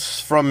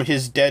house from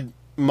his dead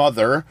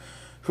mother,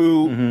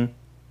 who...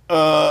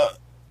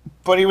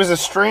 but he was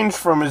estranged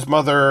from his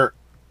mother,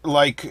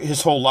 like,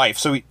 his whole life.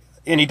 So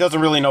he doesn't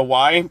really know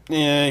why.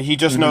 He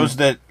just knows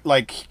that,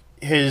 like,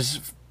 his...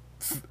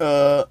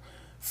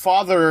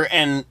 father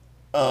and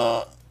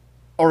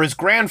or his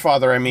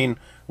grandfather, I mean,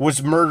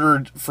 was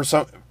murdered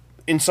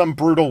in some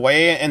brutal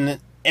way, and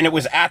it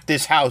was at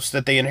this house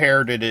that they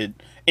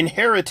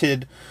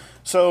inherited.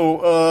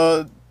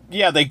 So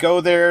they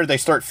go there, they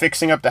start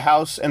fixing up the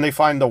house, and they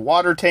find the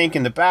water tank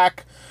in the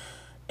back,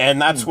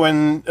 and that's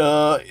when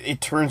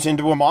it turns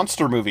into a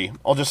monster movie.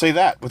 I'll just say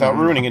that without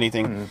ruining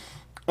anything.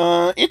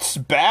 It's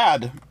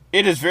bad.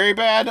 It is very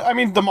bad. I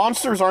mean, the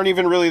monsters aren't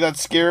even really that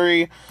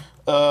scary.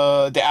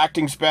 The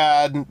acting's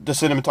bad, the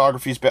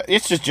cinematography's bad.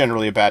 It's just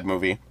generally a bad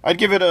movie. I'd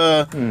give it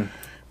a...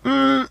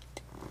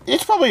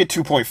 it's probably a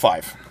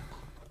 2.5.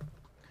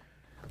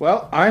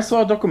 Well, I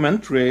saw a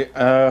documentary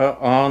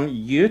on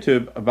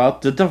YouTube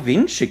about the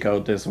DaVinci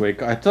Code this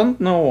week. I don't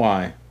know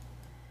why.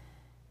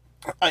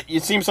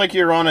 It seems like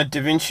you're on a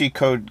DaVinci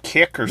Code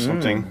kick or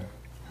something.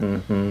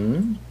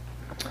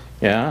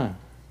 Yeah.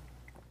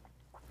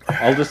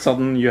 All of a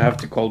sudden, you have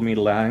to call me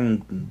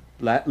Langdon.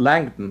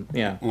 Langdon,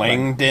 yeah.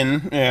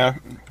 Langdon, yeah.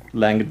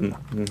 Langdon.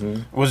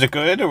 Was it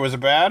good or was it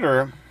bad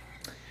or?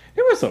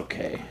 It was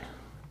okay.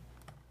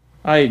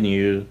 I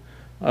knew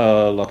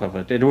a lot of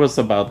it. It was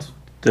about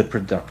the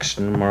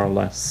production, more or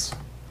less.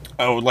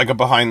 Oh, like a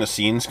behind the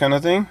scenes kind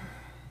of thing?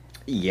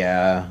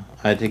 Yeah,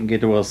 I think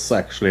it was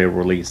actually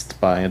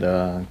released by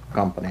the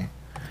company.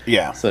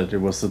 Yeah. So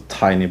it was a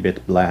tiny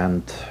bit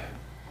bland.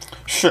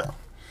 Sure.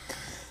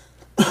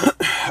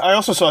 I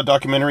also saw a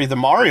documentary, the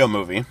Mario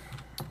movie.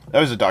 That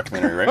was a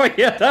documentary, right? Oh,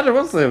 yeah, that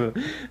was a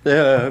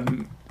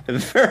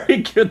very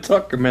good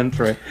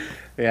documentary.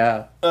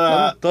 Yeah.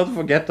 Don't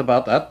forget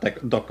about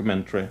that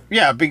documentary.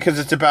 Yeah, because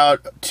it's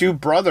about two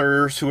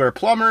brothers who are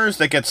plumbers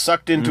that get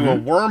sucked into a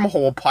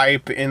wormhole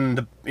pipe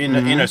in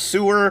a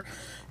sewer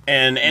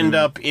and end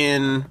up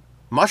in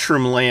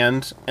Mushroom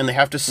Land, and they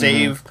have to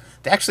save...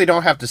 They actually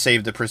don't have to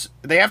save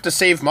they have to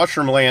save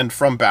Mushroom Land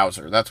from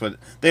Bowser. That's what...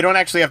 They don't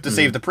actually have to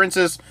save the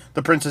princess.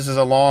 The princess is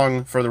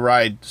along for the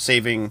ride,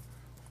 saving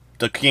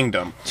the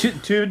kingdom.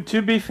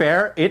 To be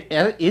fair, it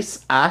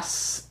is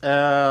as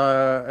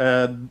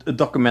a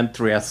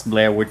documentary as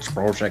Blair Witch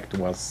Project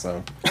was.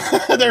 So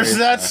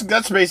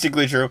that's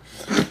basically true.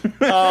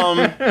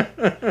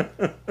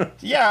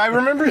 Yeah, I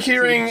remember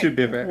hearing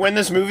when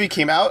this movie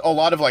came out, a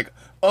lot of like,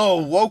 oh,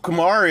 woke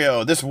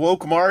Mario, this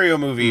woke Mario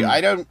movie.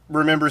 I don't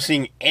remember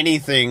seeing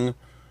anything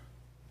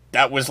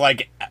that was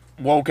like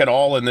woke at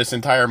all in this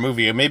entire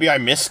movie. Maybe I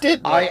missed it.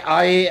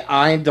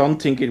 I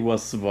don't think it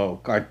was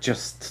woke. I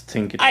just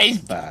think it was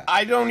bad.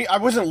 I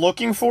wasn't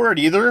looking for it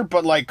either.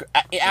 But like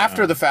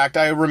after the fact,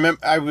 I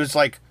was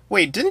like,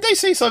 wait, didn't they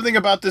say something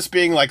about this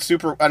being like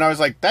super? And I was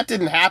like, that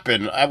didn't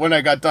happen when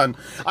I got done.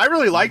 I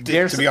really liked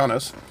it, to be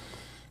honest.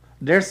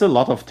 There's a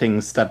lot of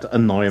things that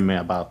annoy me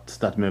about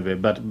that movie,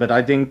 but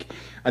I think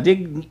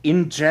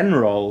in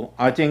general,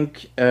 I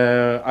think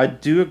I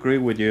do agree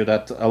with you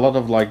that a lot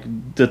of like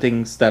the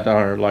things that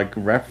are like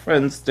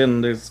referenced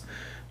in this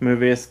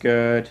movie is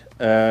good.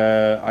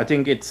 I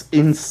think it's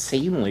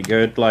insanely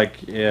good,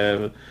 like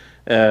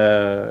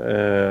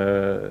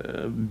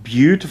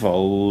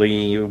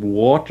beautifully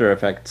water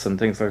effects and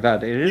things like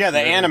that. The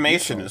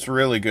animation is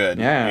really good.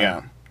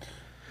 Yeah.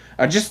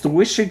 I just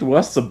wish it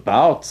was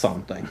about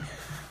something.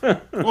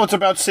 Well, it's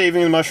about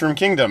saving the Mushroom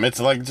Kingdom. It's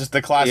like just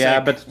the classic. Yeah,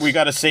 but we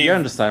got to save. You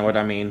understand what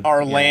I mean?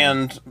 Our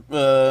land,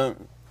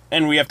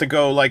 and we have to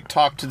go like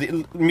talk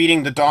to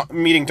meeting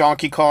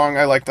Donkey Kong.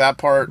 I like that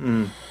part.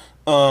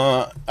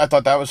 I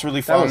thought that was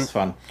really fun. That was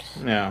fun.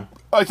 Yeah.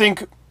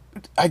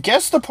 I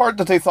guess the part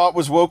that they thought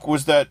was woke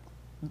was that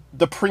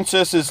the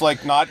princess is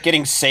like not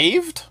getting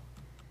saved.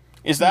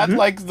 Is that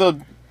like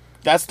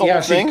that's the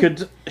whole thing?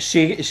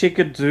 She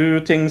could do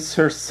things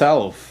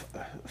herself.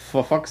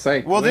 For fuck's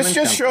sake. Well, this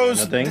just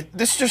shows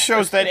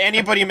that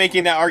anybody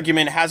making that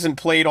argument hasn't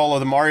played all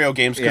of the Mario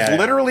games, because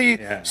literally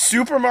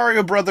Super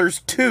Mario Brothers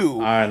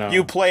 2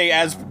 you play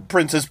as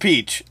Princess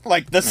Peach,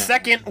 like the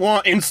second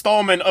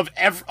installment of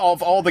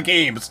all the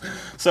games.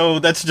 So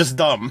that's just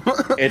dumb.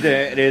 It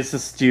is a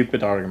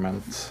stupid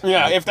argument.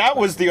 Yeah, if that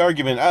was the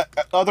argument,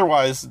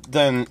 otherwise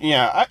then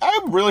I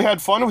really had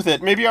fun with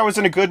it. Maybe I was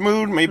in a good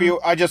mood, maybe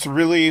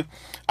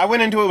I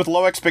went into it with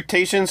low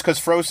expectations because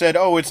Fro said,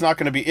 "Oh, it's not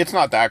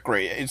that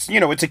great. It's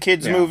it's a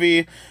kids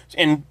movie,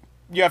 and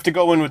you have to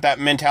go in with that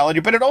mentality."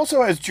 But it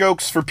also has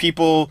jokes for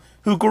people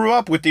who grew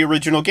up with the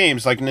original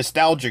games, like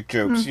nostalgic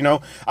jokes.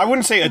 I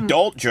wouldn't say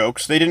adult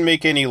jokes. They didn't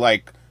make any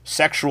like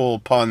sexual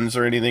puns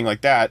or anything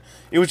like that.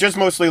 It was just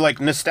mostly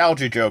like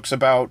nostalgia jokes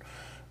about,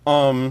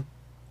 about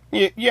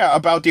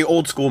the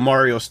old school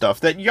Mario stuff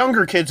that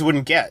younger kids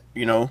wouldn't get.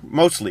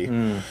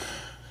 Mostly.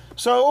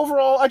 So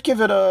overall, I'd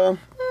give it a...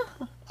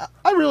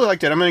 I really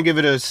liked it. I'm going to give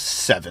it a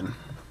 7.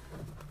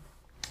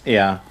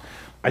 Yeah.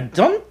 I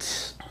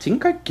don't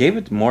think I gave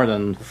it more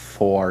than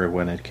 4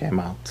 when it came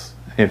out,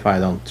 if I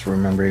don't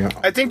remember.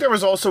 I think there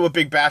was also a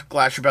big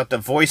backlash about the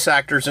voice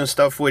actors and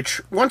stuff, which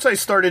once I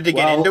started to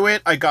get into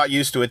it, I got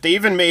used to it. They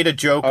even made a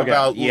joke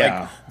about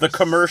like the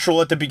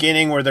commercial at the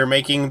beginning where they're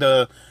making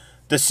the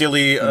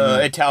silly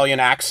Italian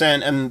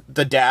accent, and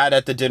the dad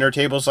at the dinner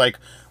table's like,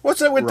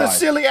 "What's it with the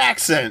silly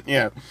accent?"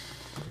 Yeah.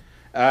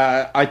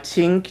 I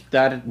think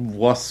that it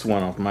was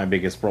one of my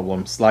biggest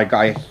problems. Like,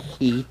 I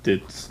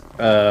hated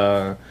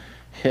Brad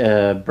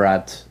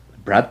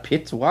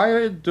Pitt.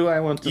 Why do I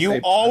want to say...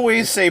 You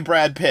always say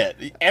Brad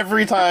Pitt.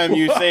 Every time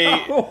you say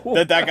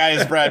that guy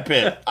is Brad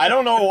Pitt. I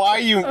don't know why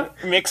you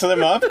mix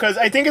them up, because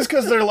I think it's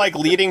because they're, like,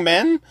 leading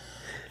men.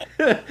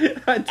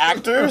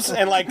 Actors,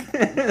 and, like...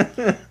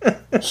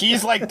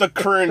 He's, like, the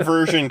current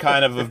version,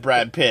 kind of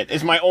Brad Pitt.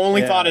 Is my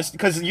only thought is...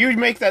 Because you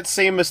make that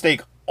same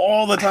mistake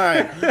all the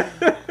time.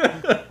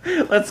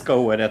 Let's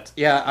go with it.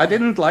 Yeah, I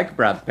didn't like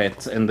Brad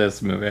Pitt in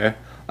this movie.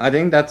 I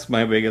think that's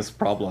my biggest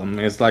problem.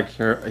 It's like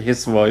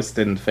his voice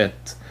didn't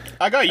fit.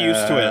 I got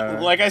used to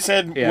it. Like I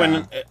said,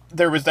 when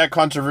there was that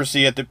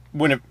controversy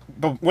when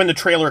the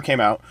trailer came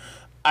out,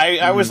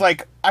 I was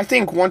like, I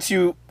think once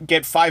you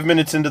get 5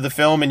 minutes into the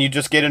film and you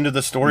just get into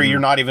the story, you're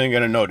not even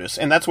going to notice.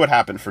 And that's what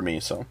happened for me.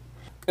 So,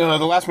 the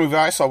last movie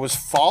I saw was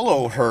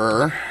Follow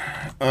Her.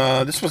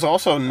 This was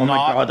also not... Oh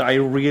my god, I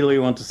really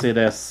want to see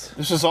this.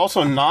 This is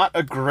also not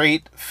a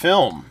great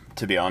film,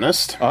 to be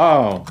honest.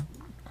 Oh,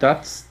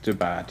 that's too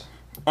bad.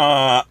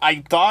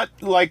 I thought,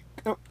 like,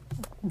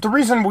 the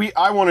reason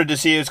I wanted to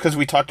see it is because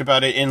we talked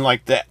about it in,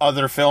 like, the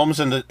other films,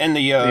 and the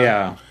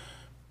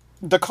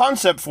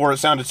concept for it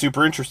sounded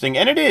super interesting,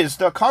 and it is.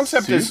 The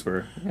concept is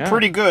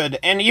pretty good,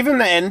 and even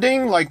the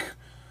ending, like,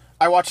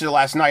 I watched it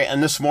last night,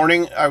 and this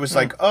morning I was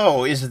like,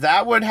 oh, is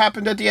that what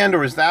happened at the end,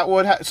 or is that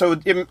what... So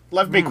it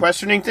left me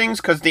questioning things,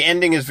 because the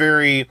ending is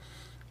very...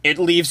 It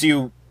leaves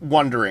you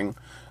wondering.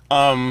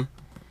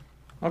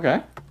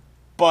 Okay.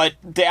 But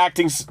the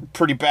acting's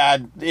pretty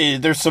bad.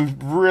 There's some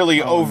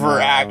really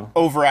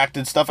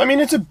overacted stuff. I mean,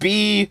 it's a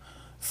B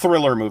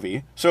thriller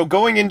movie. So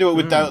going into it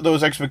with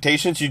those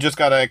expectations, you just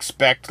gotta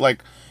expect,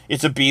 like,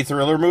 it's a B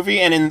thriller movie.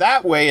 And in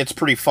that way, it's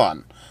pretty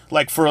fun.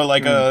 Like, for,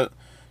 like,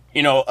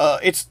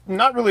 it's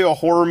not really a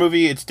horror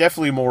movie. It's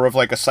definitely more of,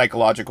 like, a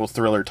psychological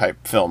thriller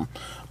type film.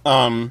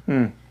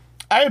 I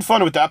had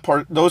fun with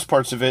those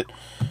parts of it.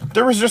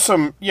 There was just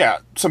some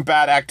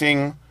bad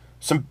acting,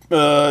 some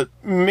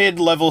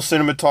mid-level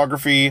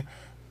cinematography,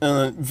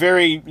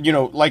 very,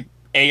 like,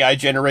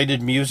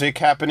 AI-generated music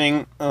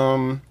happening,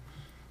 some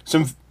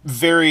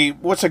very,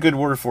 what's a good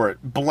word for it?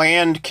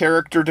 Bland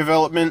character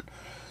development.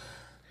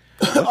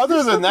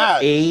 Other than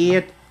that...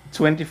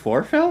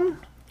 A24 film?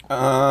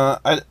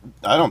 I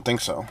don't think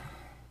so.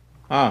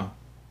 Ah.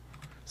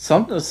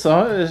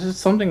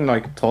 Something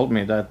like told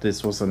me that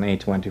this was an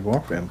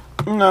A24 film.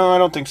 No, I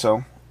don't think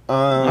so.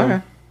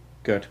 Okay.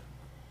 Good.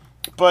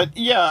 But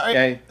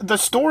yeah, the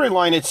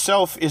storyline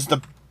itself is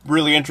the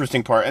really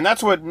interesting part, and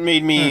that's what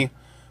made me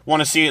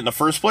want to see it in the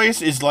first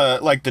place. Is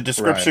like the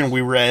description we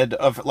read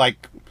of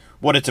like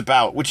what it's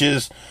about, which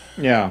is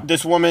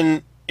this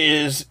woman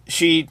is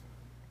she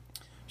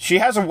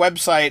has a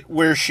website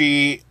where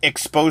she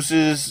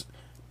exposes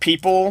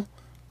people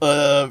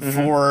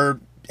for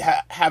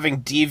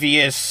having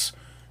devious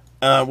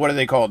what are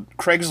they called,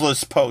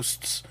 Craigslist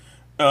posts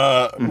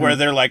where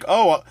they're like,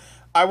 oh,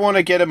 I want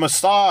to get a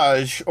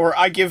massage, or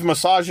I give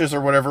massages or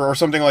whatever, or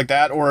something like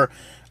that, or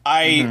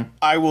I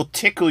will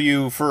tickle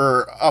you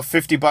for a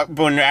 $50,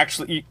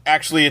 but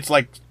actually it's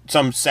like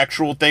some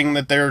sexual thing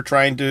that they're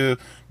trying to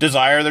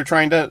desire. They're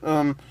trying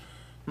to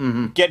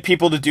get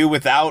people to do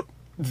without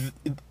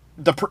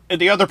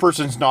the other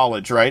person's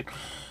knowledge, right?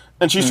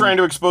 And she's trying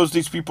to expose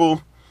these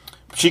people.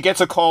 She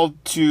gets a call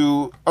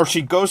or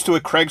she goes to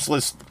a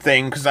Craigslist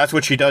thing, because that's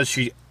what she does.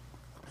 She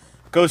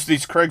goes to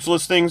these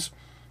Craigslist things.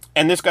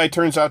 And this guy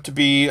turns out to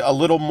be a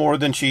little more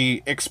than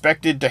she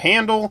expected to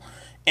handle.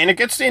 And it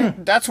gets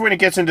that's when it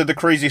gets into the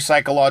crazy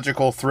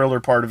psychological thriller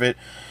part of it.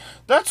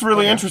 That's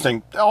really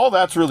interesting. All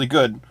that's really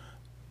good.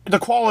 The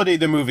quality of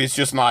the movie is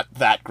just not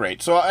that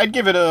great. So I'm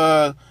going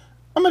to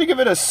give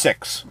it a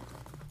 6.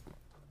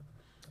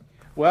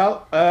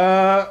 Well,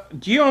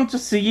 do you want to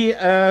see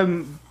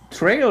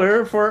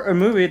trailer for a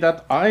movie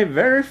that I,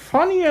 very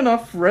funny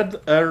enough, read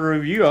a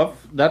review of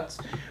that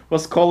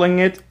was calling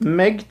it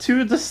Meg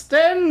to the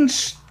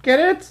Stench? Get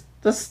it?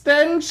 The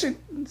stench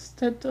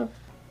instead of...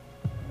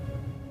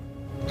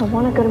 I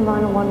want to go to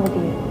one with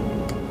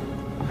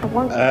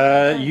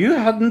you. You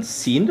hadn't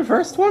seen the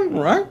first one,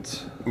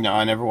 right? No,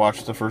 I never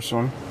watched the first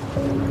one.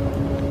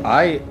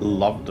 I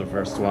loved the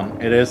first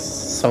one. It is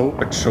so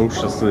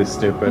atrociously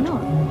stupid.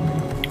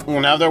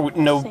 Well, now that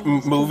no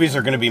movies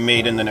are going to be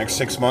made in the next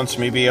 6 months,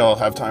 maybe I'll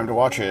have time to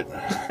watch it.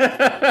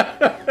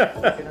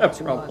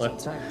 Probably.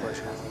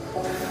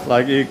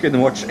 Like, you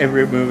can watch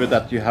every movie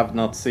that you have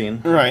not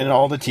seen. Right, and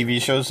all the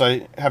TV shows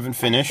I haven't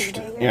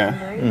finished.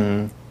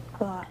 Yeah.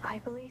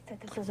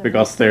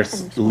 because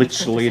there's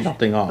literally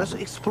nothing on. Let's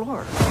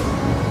explore.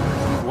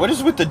 What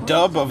is with the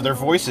dub of their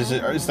voices?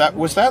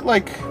 Was that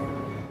like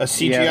a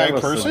CGI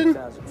person?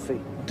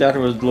 That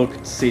would look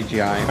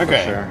CGI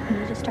okay. for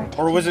sure.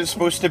 Or was it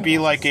supposed to be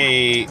like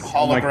a hologram?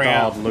 Oh my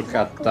god, look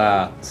at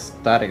that.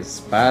 That is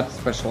bad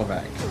special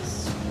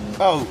effects.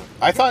 Oh,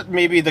 I thought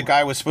maybe the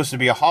guy was supposed to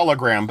be a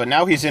hologram, but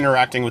now he's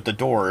interacting with the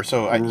door,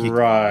 so...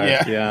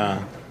 Right,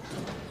 yeah.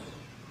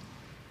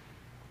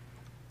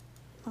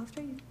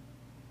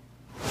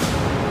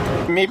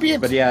 Maybe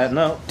it's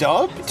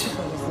dubbed?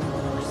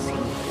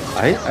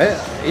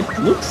 It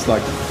looks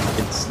like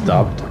it's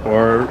dubbed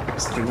or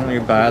extremely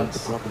bad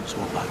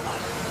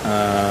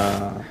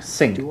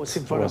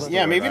synced.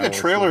 Yeah, maybe the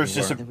trailer is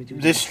just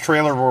this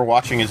trailer we're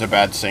watching is a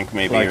bad sync,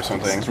 maybe, like or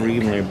something.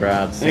 Extremely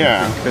bad sync.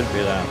 Yeah. It could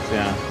be that,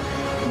 yeah.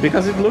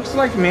 Because it looks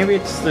like maybe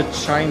it's the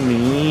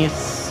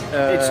Chinese...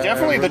 it's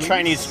definitely the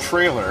Chinese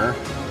trailer.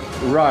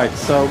 Right,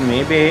 so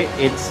maybe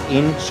it's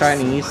in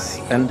Chinese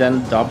and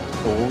then dubbed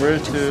over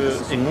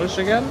to English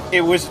again?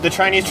 It was the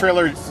Chinese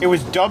trailer, it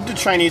was dubbed to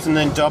Chinese and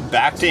then dubbed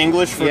back to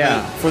English for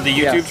the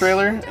YouTube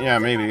trailer? Yeah,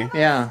 maybe.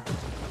 Yeah.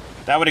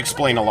 That would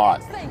explain a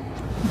lot.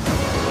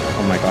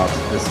 Oh my god,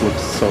 this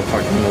looks so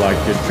fucking like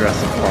the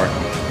Jurassic Park.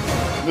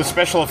 The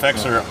special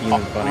effects are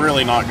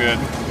really not good.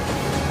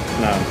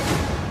 No.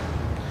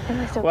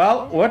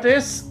 Well, what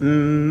is... I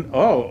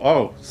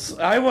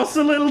was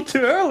a little too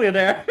early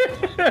there.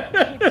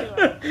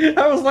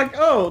 I was like,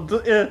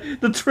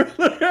 the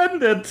trailer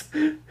ended.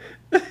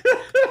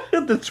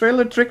 The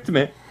trailer tricked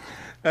me.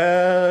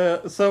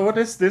 So what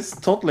is this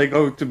totally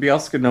going to be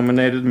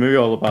Oscar-nominated movie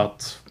all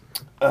about?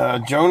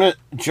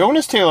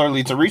 Jonas Taylor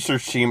leads a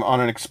research team on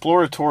an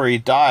exploratory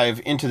dive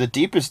into the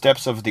deepest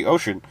depths of the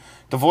ocean.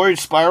 The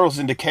voyage spirals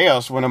into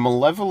chaos when a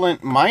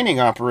malevolent mining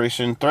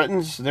operation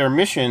threatens their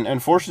mission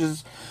and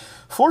forces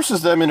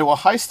them into a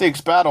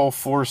high-stakes battle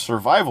for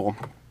survival.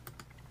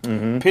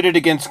 Mm-hmm. Pitted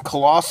against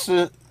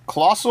colossal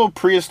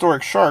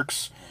prehistoric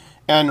sharks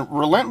and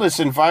relentless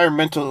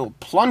environmental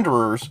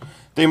plunderers,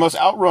 they must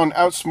outrun,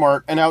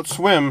 outsmart, and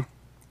outswim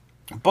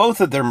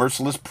both of their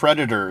merciless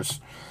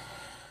predators.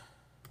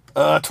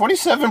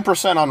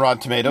 27% on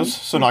Rotten Tomatoes,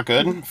 so not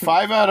good.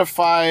 5 out of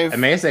 5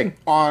 amazing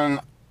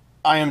on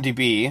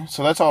IMDb,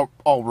 so that's all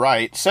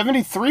right.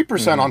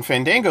 73% on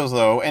Fandango's,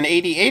 though, and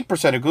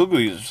 88% of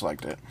Google users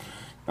liked it.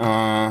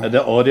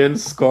 The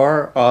audience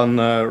score on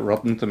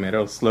Rotten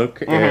Tomatoes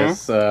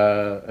is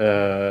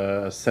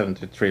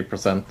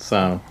 73%.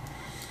 So,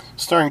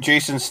 starring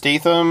Jason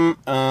Statham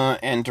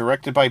and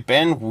directed by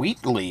Ben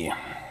Wheatley.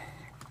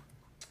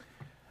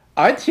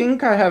 I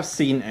think I have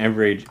seen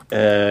every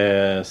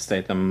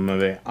Statham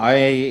movie.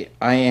 I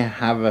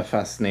have a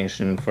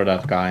fascination for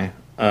that guy.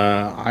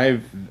 I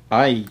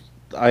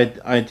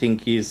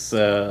think he's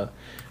very,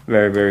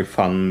 very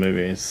fun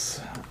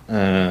movies.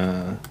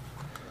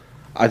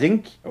 I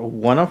think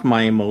one of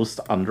my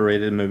most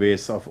underrated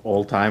movies of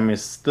all time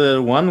is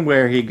the one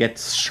where he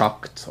gets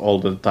shocked all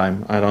the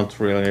time. I don't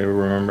really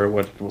remember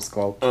what it was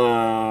called.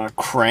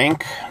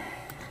 Crank?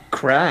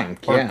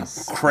 Crank,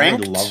 yes.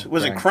 Cranked?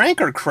 Was it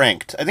Crank or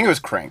Cranked? I think it was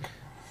Crank.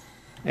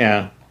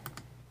 Yeah.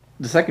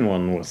 The second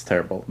one was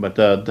terrible, but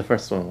the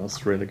first one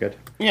was really good.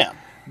 Yeah.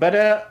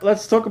 But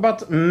let's talk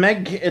about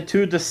Meg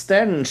to the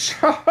Stench.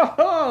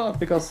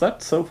 Because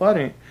that's so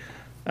funny.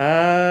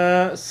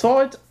 Saw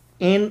it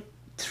in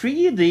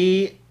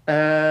 3D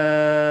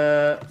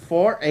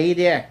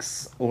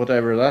 4ADX, or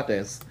whatever that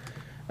is.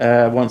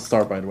 1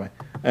 star, by the way.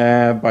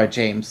 By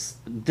James.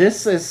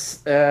 This is...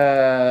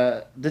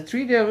 the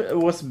 3D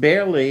was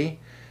barely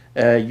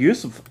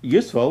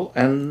useful,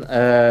 and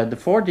the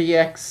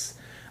 4DX...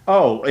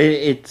 Oh,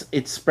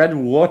 it spread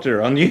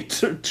water on you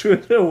through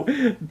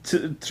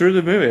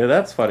the movie.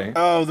 That's funny.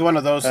 Oh, one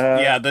of those.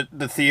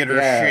 The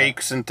theater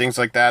shakes and things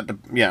like that.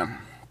 Yeah.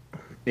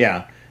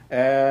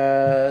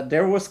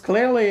 There was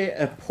clearly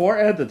a poor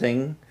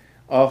editing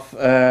of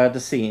the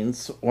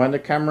scenes when the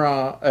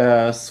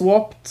camera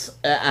swapped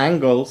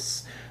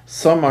angles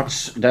so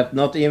much that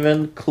not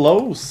even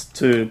close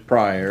to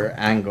prior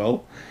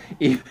angle,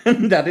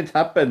 even that it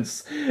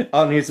happens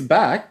on his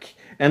back,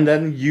 and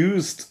then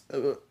used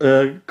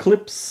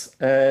clips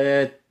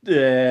 2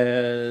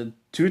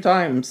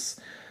 times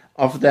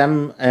of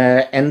them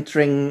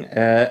entering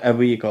a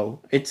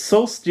vehicle. It's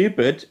so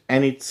stupid,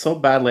 and it's so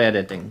badly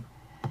editing.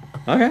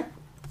 Okay.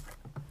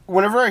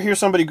 Whenever I hear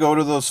somebody go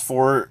to those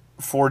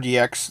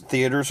 4DX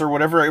theaters or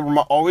whatever, it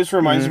always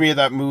reminds me of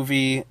that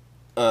movie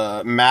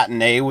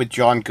Matinee with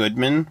John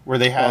Goodman, where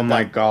they had... Oh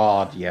my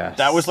god, yes.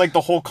 That was like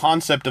the whole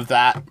concept of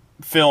that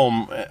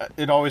film.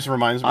 It always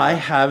reminds me. I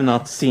have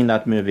not seen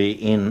that movie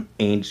in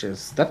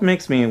ages. That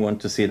makes me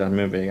want to see that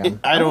movie again.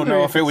 I don't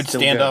know if it would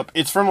stand up.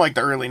 It's from like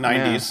the early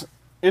 90s. Yeah.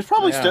 It's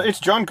probably still... It's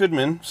John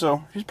Goodman,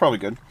 so he's probably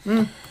good.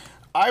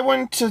 I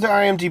went to the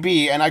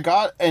IMDb and I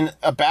got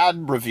a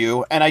bad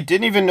review, and I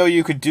didn't even know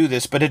you could do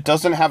this, but it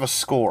doesn't have a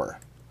score.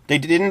 They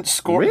didn't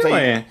score...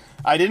 Really?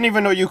 I didn't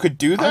even know you could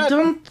do that.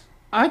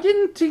 I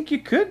didn't think you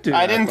could do that.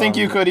 I didn't think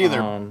you could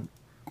either.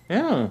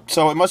 Yeah.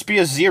 So it must be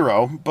a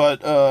 0, but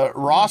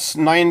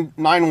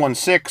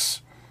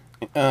Ross916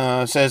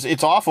 says,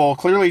 it's awful.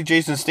 Clearly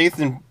Jason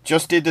Statham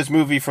just did this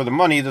movie for the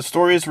money. The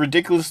story is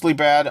ridiculously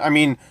bad. I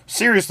mean,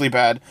 seriously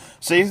bad.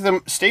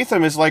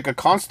 Statham is like a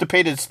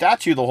constipated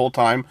statue the whole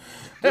time.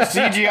 The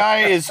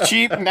CGI is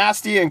cheap,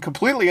 nasty, and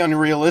completely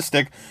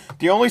unrealistic.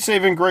 The only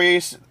saving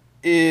grace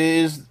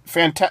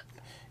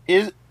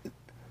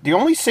the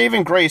only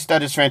saving grace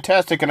that is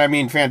fantastic, and I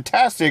mean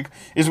fantastic,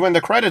 is when the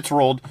credits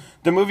rolled.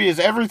 The movie is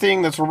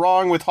everything that's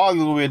wrong with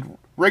Hollywood,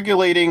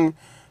 regulating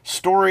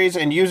stories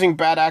and using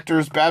bad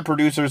actors, bad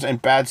producers,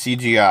 and bad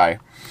CGI.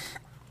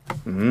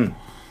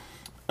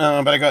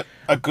 But I got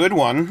a good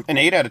one, an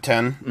 8 out of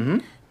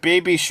 10.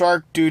 Baby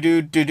Shark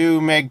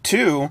Doo-Doo Meg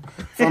 2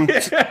 from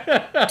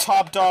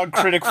Top Dog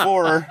Critic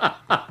 4.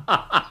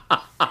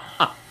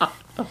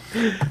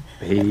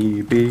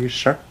 Baby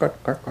Shark.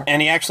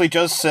 And he actually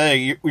does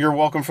say, you're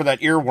welcome for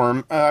that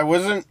earworm.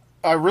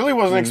 I really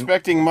wasn't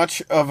expecting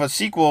much of a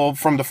sequel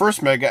from the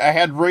first Meg. I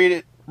had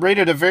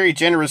rated a very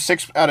generous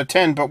 6 out of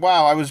 10, but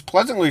wow, I was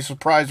pleasantly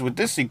surprised with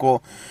this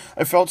sequel.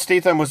 I felt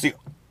Statham was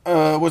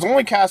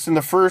only cast in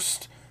the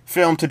first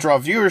film to draw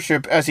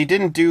viewership, as he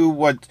didn't do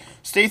what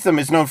Statham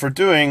is known for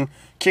doing,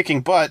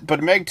 kicking butt,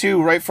 but Meg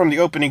 2, right from the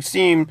opening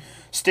scene,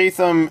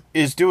 Statham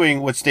is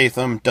doing what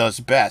Statham does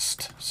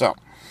best. So,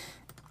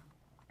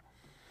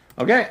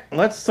 okay,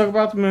 let's talk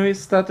about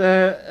movies that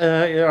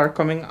are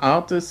coming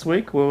out this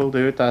week. We will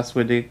do it as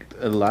we did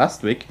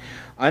last week.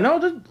 I know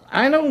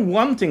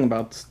one thing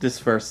about this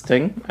first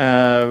movie.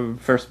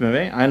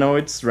 I know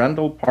it's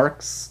Randall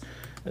Park's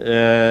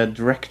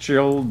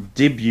directorial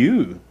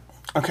debut.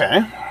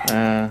 Okay.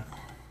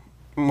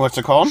 What's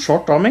it called?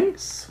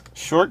 Shortcomings.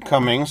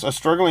 A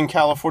struggling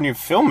California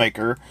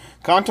filmmaker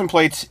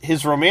contemplates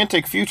his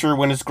romantic future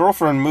when his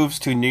girlfriend moves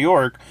to New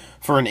York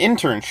for an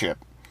internship.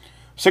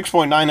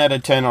 6.9 out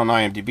of 10 on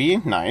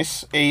IMDb.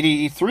 Nice.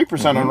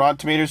 83% on Rotten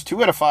Tomatoes.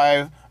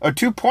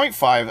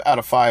 2.5 out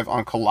of 5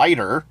 on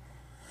Collider.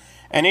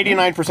 And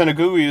 89% of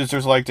Google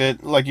users liked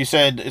it. Like you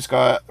said, it's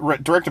got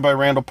directed by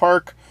Randall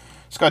Park.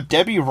 It's got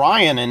Debbie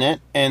Ryan in it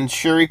and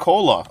Sherry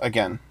Cola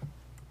again.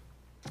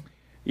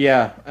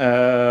 Yeah,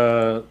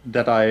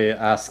 that I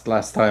asked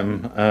last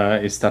time,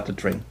 is that a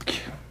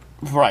drink?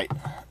 Right.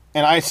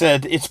 And I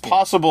said, it's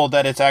possible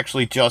that it's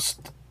actually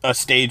just a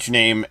stage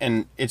name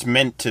and it's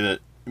meant to,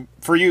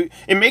 for you,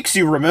 it makes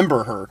you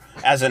remember her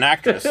as an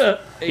actress.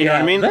 You know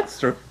what I mean? That's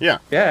true. Yeah.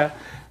 Yeah.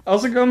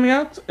 Also coming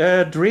out,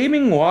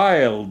 Dreaming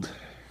Wild.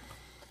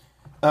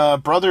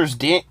 Brothers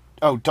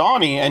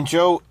Donnie and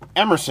Joe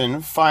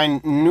Emerson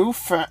find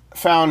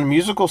newfound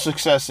musical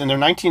success in their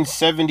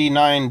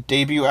 1979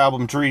 debut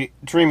album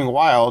Dreaming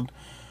Wild,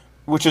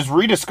 which is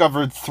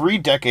rediscovered 3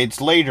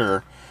 decades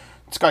later.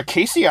 It's got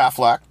Casey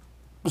Affleck,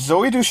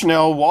 Zooey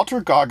Deschanel,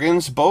 Walter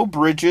Goggins, Beau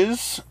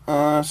Bridges,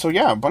 a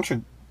bunch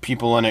of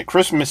people in it.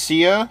 Chris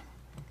Messina,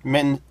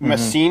 who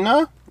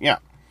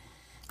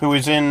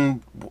was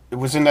in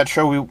that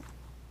show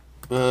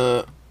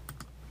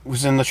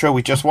was in the show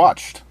we just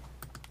watched.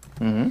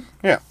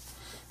 Yeah.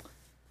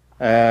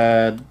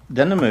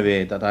 Then a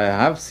movie that I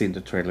have seen the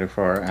trailer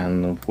for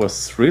and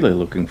was really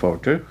looking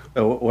forward to.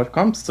 What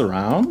comes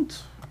around?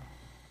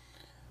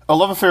 A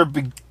love affair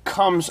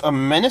becomes a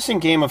menacing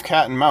game of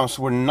cat and mouse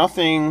where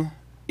nothing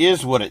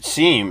is what it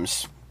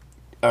seems.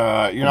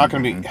 You're not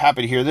going to be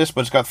happy to hear this, but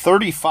it's got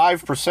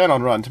 35%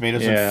 on Rotten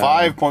Tomatoes and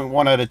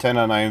 5.1 out of 10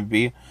 on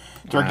IMDb.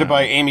 Directed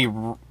by Amy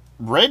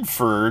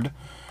Redford.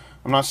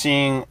 I'm not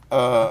seeing...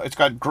 it's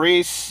got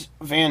Grace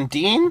Van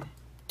Dien.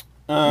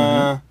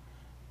 And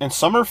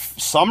Summer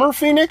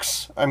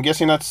Phoenix? I'm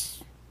guessing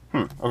that's...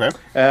 okay.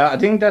 I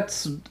think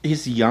that's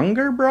his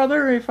younger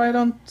brother, if I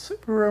don't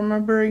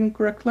remember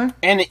incorrectly.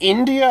 And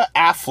India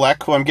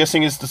Affleck, who I'm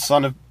guessing is the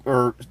son of,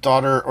 or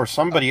daughter, or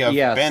somebody of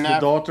Ben Affleck. The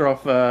daughter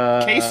of...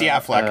 Casey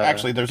Affleck,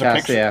 actually, there's a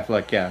picture. Casey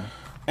Affleck, yeah.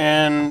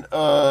 And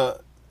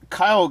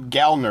Kyle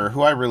Gallner,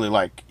 who I really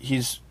like. He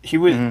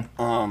was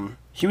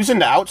in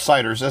The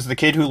Outsiders as the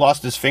kid who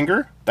lost his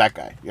finger. That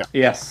guy, yeah.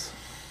 Yes.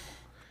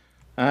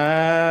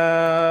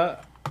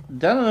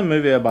 Then a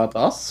movie about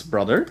us,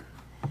 brother.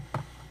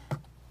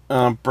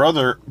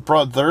 Brother.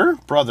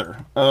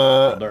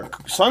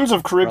 Sons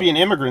of Caribbean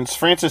immigrants,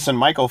 Francis and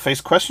Michael,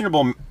 face questions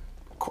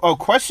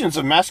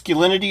of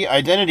masculinity,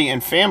 identity,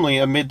 and family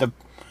amid the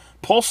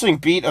pulsing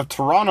beat of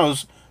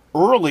Toronto's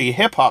early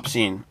hip-hop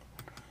scene.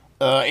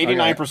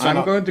 89%. Okay.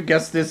 I'm going to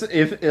guess this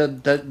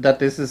that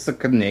this is a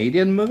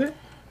Canadian movie?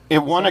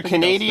 It won a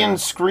Canadian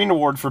Screen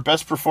Award for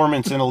Best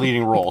Performance in a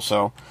Leading Role,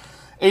 so...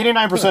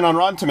 89% on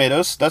Rotten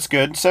Tomatoes, that's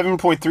good.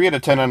 7.3 out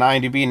of 10 on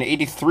IMDb, and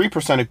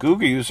 83% of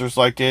Google users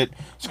liked it.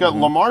 It's got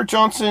Lamar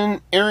Johnson,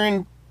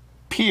 Aaron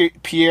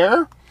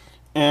Pierre,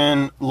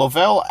 and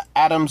Lavelle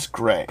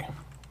Adams-Gray.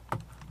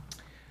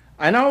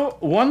 I know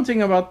one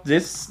thing about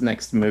this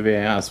next movie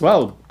as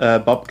well,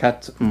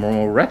 Bobcat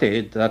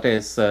Moretti,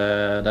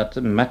 that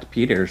Matt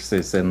Peters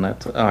is in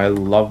it. I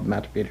love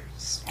Matt Peters.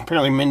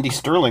 Apparently Mindy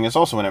Sterling is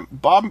also in it.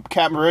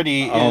 Bobcat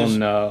Moretti is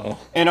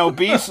an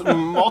obese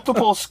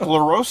multiple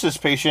sclerosis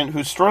patient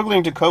who's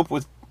struggling to cope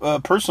with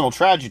personal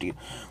tragedy.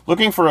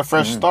 Looking for a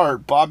fresh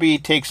start, Bobby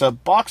takes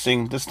up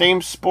boxing, the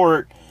same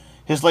sport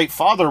his late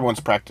father once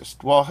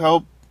practiced.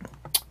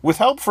 With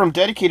help from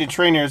dedicated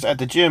trainers at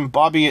the gym,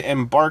 Bobby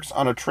embarks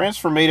on a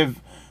transformative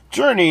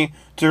journey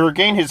to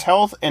regain his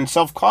health and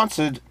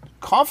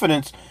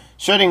self-confidence,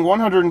 shedding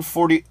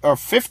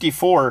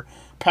 54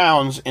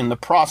 pounds in the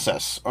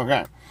process.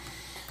 Okay.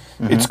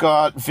 It's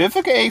got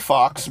Vivica A.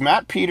 Fox,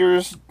 Matt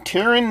Peters,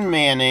 Taryn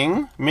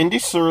Manning, Mindy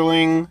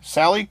Serling,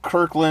 Sally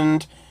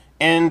Kirkland,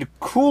 and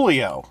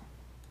Coolio,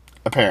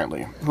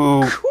 apparently.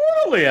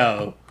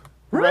 Coolio?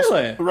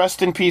 Really?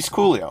 Rest in peace,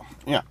 Coolio.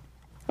 Yeah.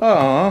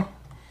 Aww.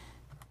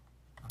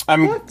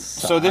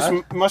 So this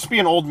must be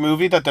an old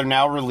movie that they're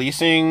now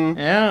releasing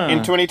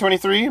in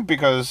 2023,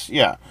 because,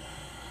 yeah.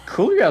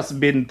 Coolio's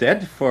been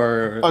dead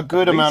for a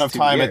good amount of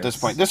time at this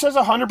point. This has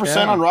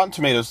 100% on Rotten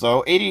Tomatoes,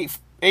 though.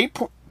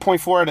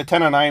 8.4 out of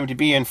 10 on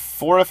IMDb, and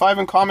 4 out of 5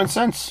 in Common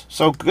Sense.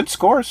 So, good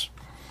scores.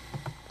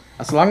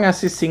 As long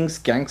as he sings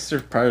Gangster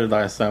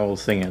Paradise, I will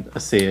see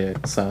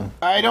it, so...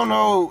 I don't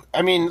know.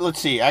 I mean,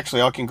 let's see.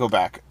 Actually, I can go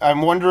back.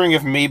 I'm wondering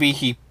if maybe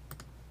he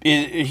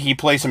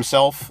plays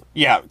himself.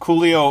 Yeah,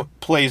 Coolio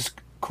plays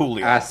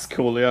Coolio. As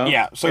Coolio?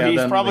 Yeah, so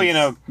he's probably in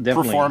a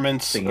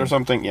performance singing or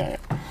something. Yeah.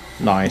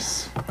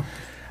 Nice.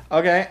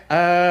 Okay,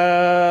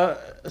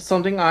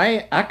 something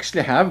I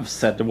actually have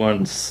said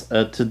once,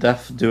 to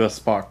death do us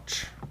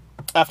part.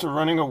 After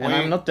running away... And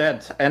I'm not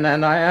dead, and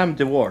I am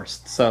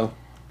divorced, so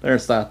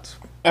there's that.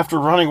 After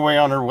running away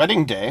on her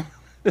wedding day,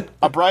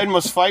 a bride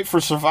must fight for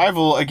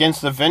survival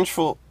against her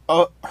vengeful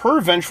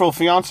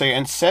fiancé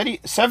and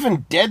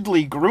 7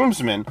 deadly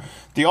groomsmen.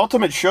 The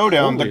ultimate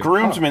showdown, the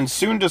groomsmen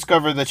soon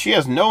discover that she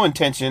has no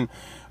intention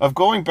of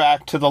going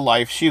back to the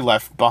life she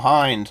left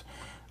behind.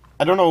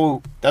 I don't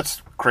know,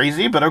 that's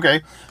crazy, but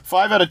okay.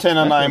 5 out of 10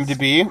 on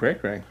IMDb.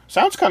 Great.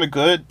 Sounds kind of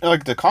good.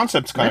 Like, the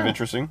concept's kind of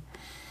interesting.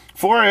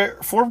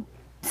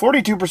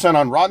 42%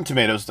 on Rotten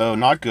Tomatoes, though,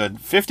 not good.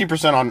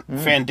 50% on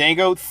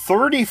Fandango.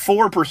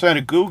 34%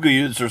 of Google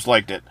users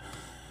liked it.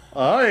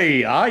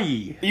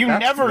 Aye. You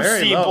never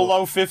see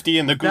below 50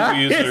 in the Google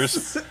users.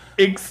 Is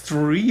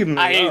extreme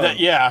low.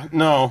 Yeah,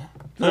 no.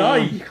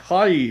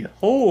 Aye.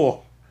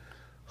 Oh.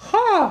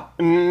 Ha!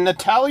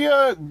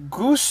 Natalia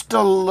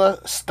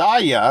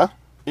Gustalstaya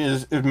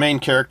is the main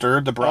character,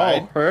 the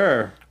bride. Oh,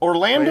 her.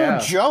 Orlando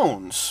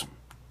Jones,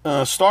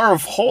 star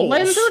of Holes.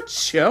 Orlando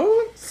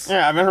Jones?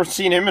 Yeah, I've never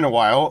seen him in a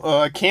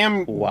while.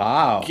 Cam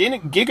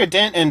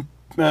Gigadent and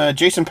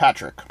Jason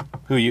Patrick,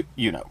 who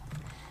you know.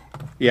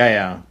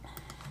 Yeah.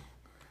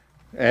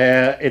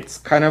 It's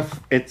kind of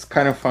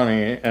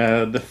funny.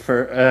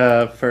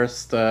 The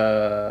first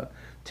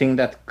thing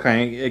that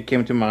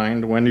came to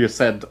mind when you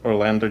said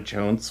Orlando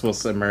Jones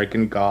was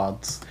American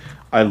Gods.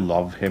 I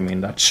love him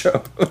in that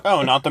show.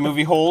 Oh, not the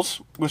movie Holes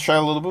with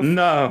Shia LaBeouf?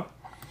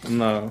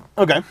 No.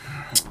 Okay.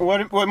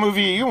 What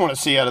movie you want to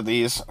see out of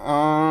these?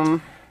 To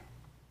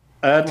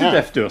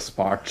Death Do Us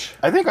Part.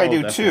 I think I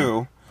do definitely.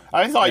 Too.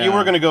 I thought you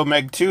were going to go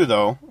Meg 2,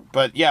 though.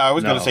 But yeah, I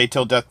was going to say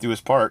Till Death Do Us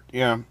Part.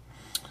 Yeah.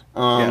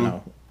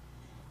 No.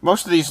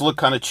 Most of these look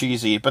kind of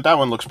cheesy, but that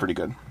one looks pretty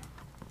good.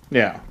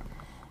 Yeah.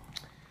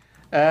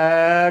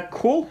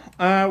 Cool.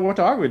 What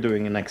are we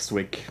doing next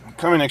week?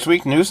 Coming next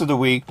week, news of the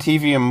week,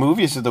 TV and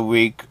movies of the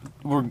week.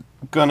 We're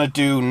gonna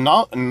do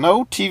no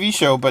TV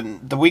show, but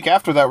the week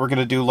after that, we're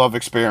gonna do Love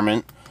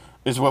Experiment,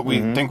 is what we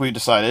think we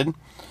decided.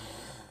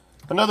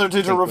 Another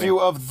digital review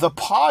of The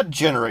Pod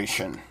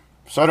Generation.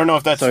 So I don't know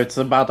if that's... So it's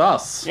about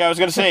us. Yeah, I was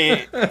gonna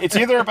say, it's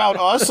either about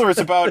us or it's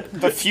about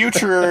the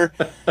future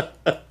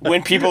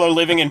when people are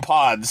living in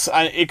pods.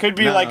 It could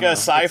be like a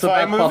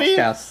sci-fi movie,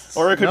 podcasts.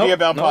 Or it could be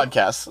about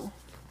podcasts.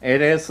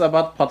 It is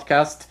about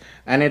podcast,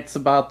 and it's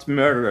about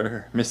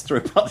murder mystery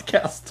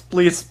podcast.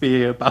 Please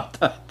be about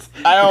that.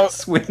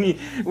 We need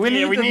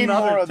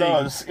more of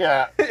those.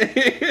 Yeah.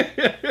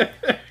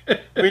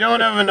 We don't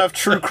have enough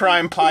true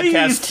crime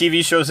podcasts,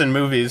 TV shows, and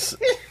movies.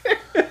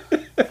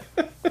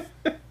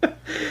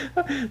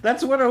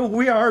 That's what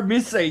we are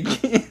missing.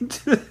 Can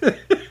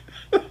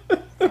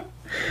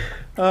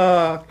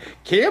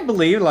you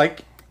believe,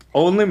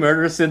 Only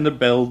Murders in the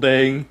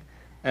Building,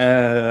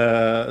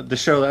 the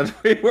show that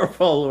we were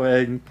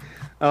following,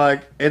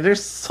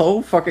 there's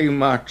so fucking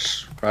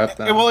much right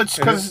now. Well, it's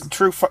because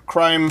true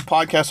crime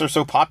podcasts are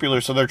so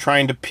popular, so they're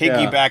trying to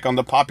piggyback on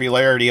the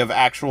popularity of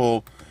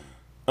actual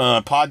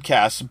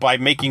podcasts by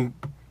making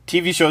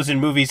TV shows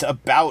and movies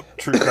about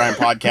true crime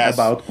podcasts.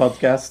 About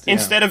podcasts,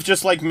 instead of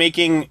just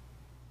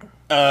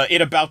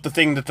it about the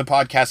thing that the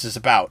podcast is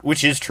about,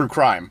 which is true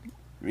crime.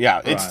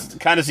 Yeah, it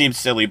kind of seems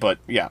silly, but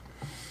yeah.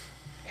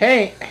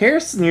 Hey,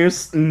 here's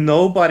news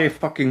nobody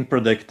fucking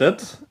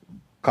predicted.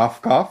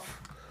 Cough, cough.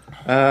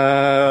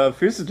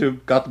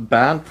 FuseTube got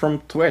banned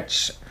from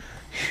Twitch.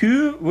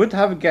 Who would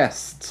have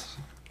guessed?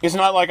 It's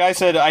not like I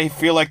said, I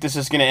feel like this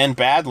is going to end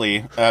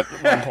badly at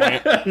one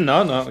point.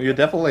 No, you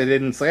definitely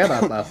didn't say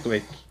that last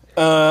week.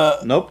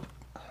 Nope.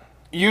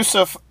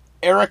 Yusuf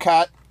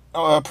Erakat,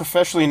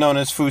 professionally known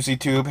as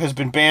FuseTube, has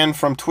been banned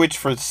from Twitch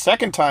for the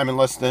second time in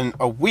less than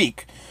a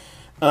week.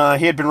 He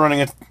had been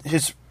running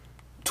his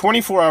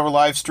 24-hour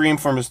live stream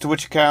from his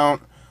Twitch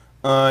account.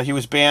 He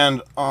was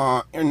banned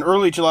in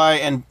early July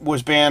and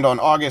was banned on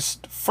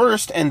August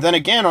 1st and then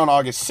again on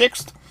August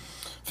 6th.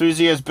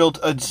 Fuzi has built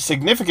a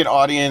significant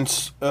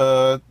audience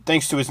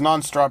thanks to his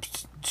non-stop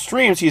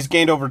streams. He's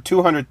gained over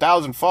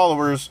 200,000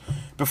 followers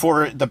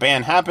before the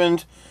ban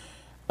happened.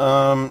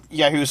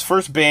 He was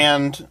first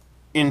banned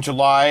in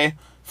July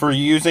for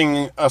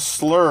using a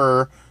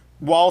slur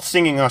while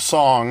singing a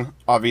song,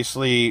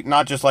 obviously,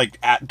 not just like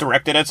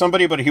directed at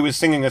somebody, but he was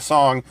singing a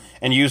song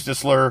and used a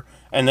slur,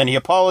 and then he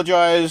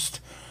apologized.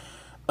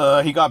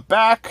 He got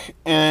back,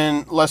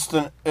 and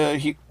then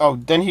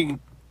he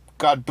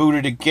got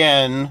booted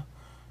again.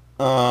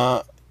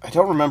 I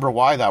don't remember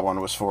why that one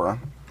was for.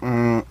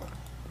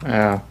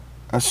 Yeah.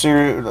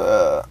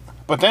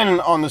 But then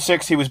on the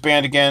 6th, he was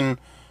banned again.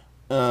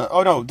 The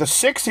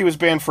 6th he was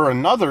banned for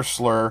another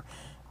slur.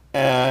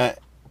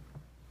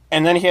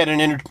 And then he had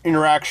an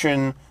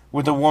interaction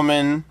with a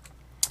woman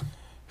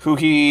who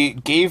he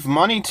gave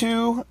money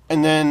to,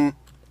 and then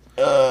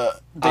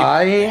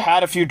they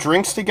had a few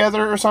drinks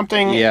together or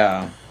something.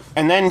 Yeah.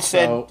 And then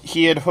said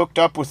he had hooked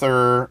up with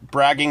her,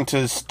 bragging to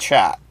his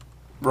chat.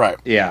 Right.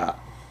 Yeah.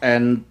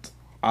 And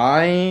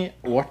I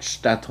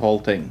watched that whole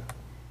thing.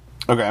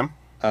 Okay.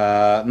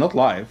 Not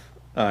live.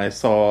 I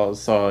saw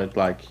it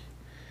like...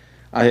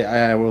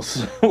 I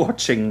was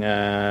watching...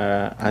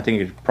 I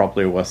think it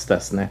probably was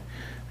Destiny.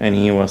 And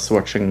he was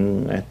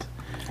watching it.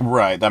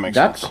 Right, that makes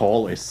sense. That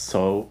call is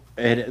so...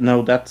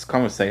 that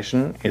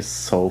conversation is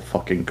so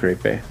fucking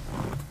creepy.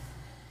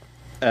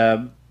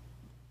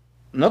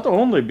 Not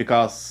only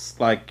because,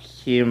 like,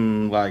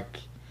 him, like,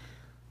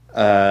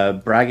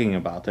 bragging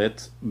about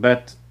it,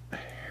 but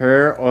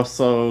her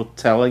also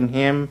telling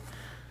him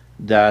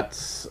that,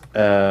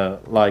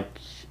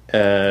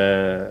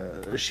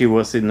 she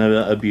was in an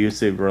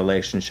abusive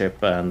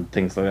relationship and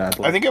things like that.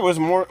 I think it was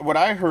more what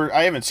I heard.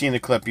 I haven't seen the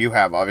clip, you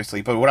have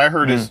obviously, but what I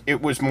heard is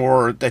it was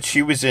more that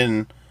she was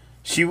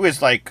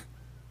like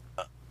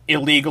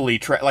illegally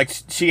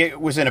she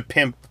was in a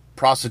pimp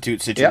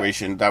prostitute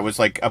situation that was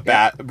like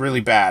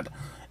really bad,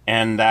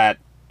 and that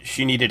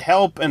she needed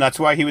help, and that's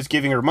why he was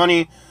giving her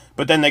money.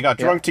 But then they got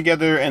drunk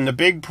together, and the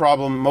big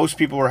problem most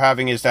people were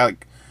having is that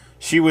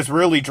she was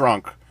really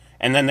drunk,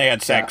 and then they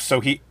had sex, so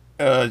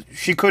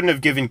she couldn't have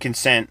given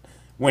consent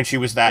when she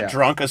was that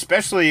drunk,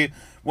 especially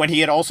when he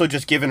had also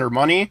just given her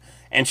money,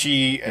 and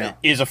she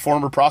is a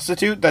former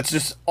prostitute. That's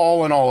just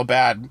all in all a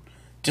bad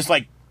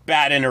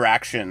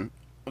interaction,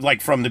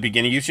 like from the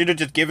beginning. You should have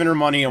just given her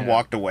money and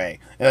walked away.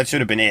 That should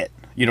have been it.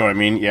 You know what I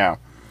mean? Yeah.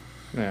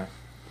 Yeah.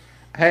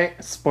 Hey,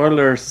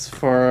 spoilers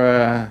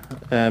for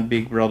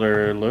Big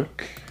Brother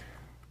Luke.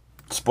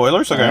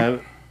 Spoilers? Okay.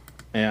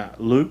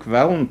 Luke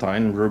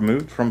Valentine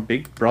removed from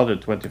Big Brother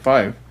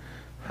 25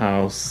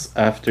 house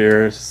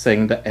after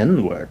saying the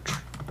N-word.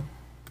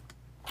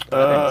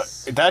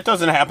 That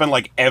doesn't happen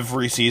like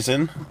every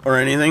season or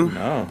anything.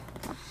 No.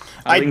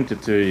 I linked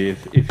it to you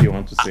if you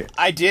want to see it.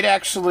 I did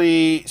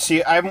actually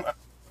see.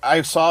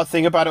 I saw a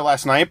thing about it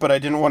last night, but I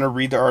didn't want to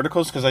read the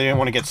articles because I didn't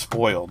want to get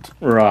spoiled.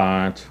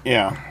 Right.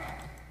 Yeah.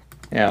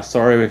 Yeah,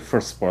 sorry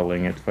for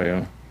spoiling it for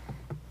you.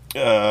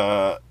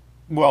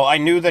 Well, I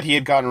knew that he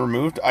had gotten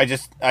removed. I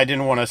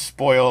didn't want to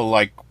spoil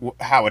like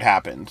how it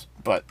happened.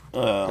 But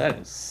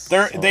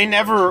they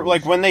never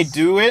like when they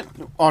do it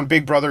on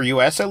Big Brother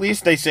US. At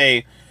least they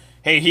say,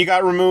 "Hey, he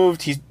got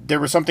removed.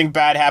 There was something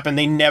bad happened."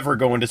 They never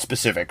go into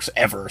specifics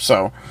ever.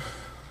 So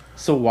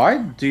why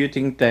do you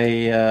think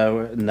they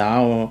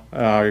now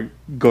are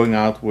going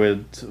out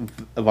with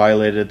a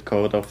violated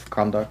code of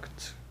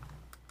conduct?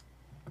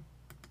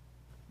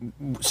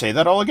 Say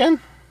that all again.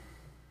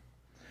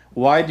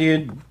 Why do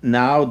you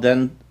now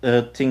then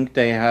think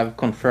they have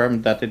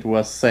confirmed that it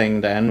was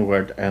saying the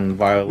N-word and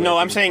violating? No,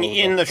 I'm saying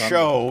in the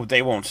show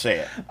they won't say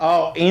it.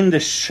 Oh, in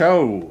the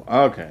show.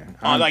 Okay.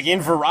 Like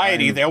in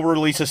Variety, they'll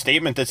release a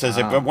statement that says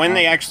it, but when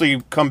they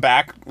actually come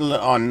back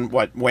on,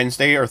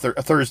 Wednesday or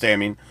Thursday, I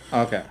mean.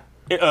 Okay.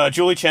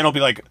 Julie Chen will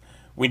be like,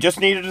 we just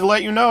needed to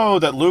let you know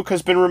that Luke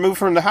has been removed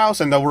from the house,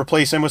 and they'll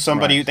replace him with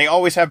somebody. Right. They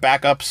always have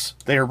backups.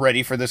 They're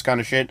ready for this kind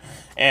of shit.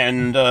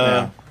 And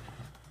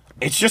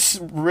it's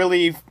just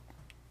really...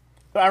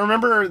 I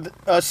remember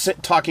us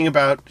talking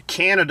about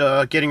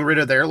Canada getting rid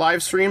of their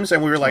live streams,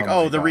 and we were like,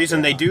 the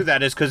reason they do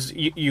that is because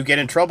you get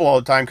in trouble all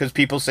the time because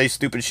people say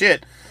stupid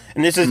shit.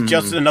 And this is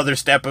just another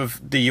step of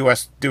the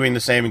U.S. doing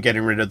the same and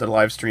getting rid of the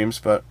live streams,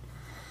 but...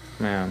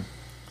 Man.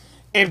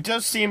 It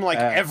does seem like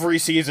every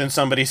season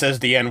somebody says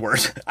the N-word.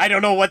 I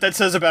don't know what that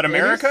says about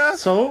America,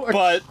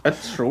 but...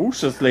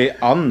 atrociously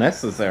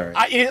unnecessary.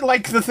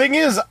 The thing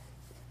is...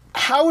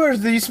 How are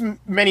these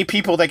many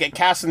people that get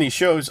cast in these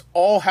shows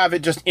all have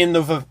it just in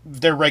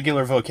their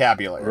regular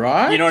vocabulary?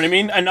 Right. You know what I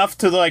mean? Enough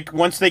to, like,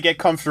 once they get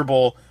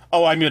comfortable,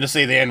 I'm going to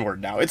say the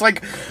N-word now. It's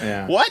like,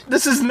 what?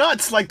 This is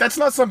nuts. Like, that's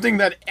not something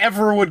that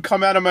ever would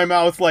come out of my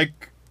mouth,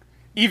 like,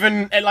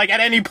 even, at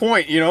any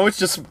point, you know? It's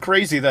just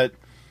crazy that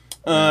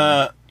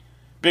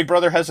Big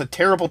Brother has a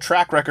terrible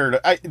track record.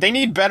 They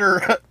need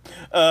better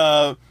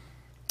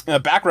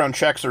background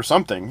checks or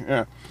something.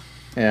 Yeah.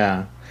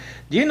 Yeah.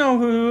 Do you know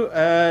who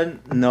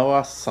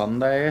Noah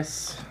Sunday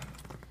is?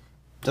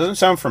 Doesn't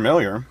sound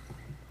familiar.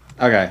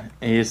 Okay,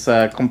 he's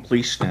a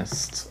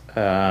completionist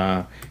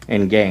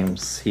in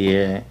games.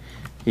 He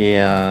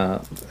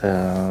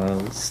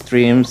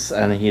streams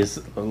and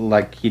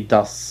he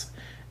does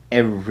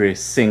every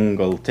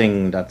single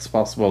thing that's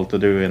possible to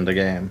do in the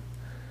game.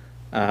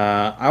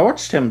 I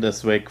watched him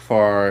this week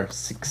for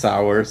 6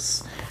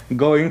 hours,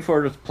 going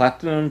for the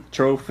platinum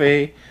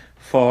trophy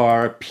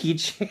for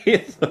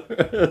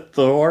PGA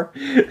Tour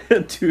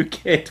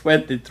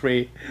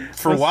 2K23.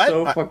 For what?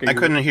 So I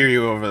couldn't hear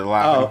you over the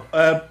laughing.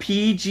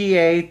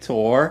 PGA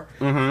Tour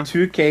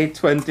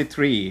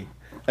 2K23,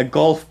 a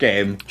golf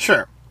game.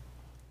 Sure.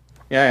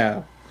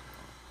 Yeah.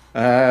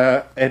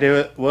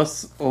 It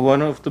was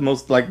one of the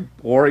most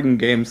boring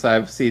games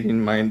I've seen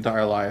in my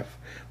entire life,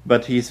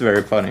 but he's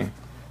very funny.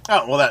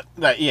 Oh well,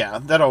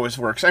 that always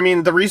works. I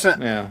mean, the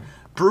reason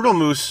Brutal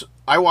Moose,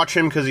 I watch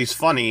him because he's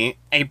funny,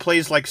 and he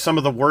plays some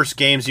of the worst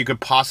games you could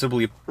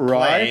possibly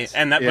play,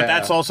 but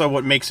that's also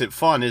what makes it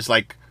fun, is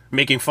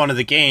making fun of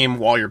the game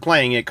while you're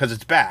playing it because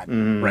it's bad,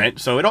 right?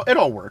 So it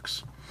all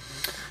works.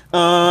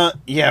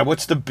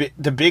 What's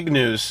the big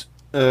news?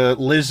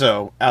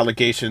 Lizzo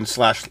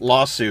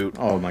allegation/lawsuit.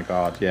 Oh my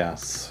god,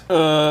 yes.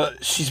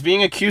 She's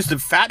being accused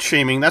of fat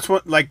shaming. That's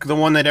what the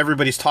one that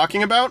everybody's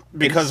talking about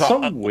because it's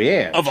so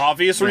weird of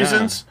obvious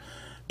reasons.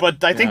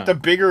 But I think the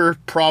bigger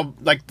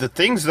the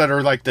things that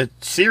are the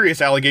serious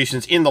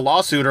allegations in the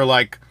lawsuit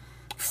are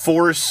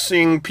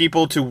forcing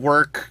people to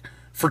work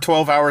for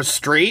 12 hours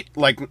straight,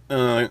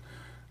 to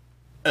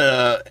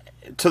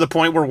the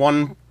point where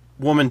one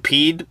woman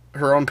peed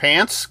her own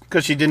pants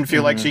because she didn't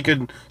feel like she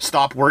could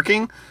stop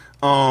working.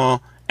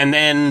 And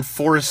then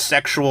force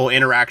sexual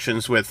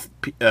interactions with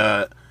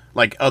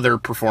other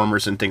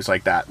performers and things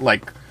like that.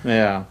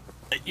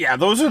 Yeah,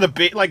 those are the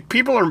big,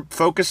 people are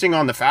focusing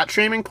on the fat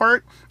shaming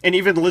part, and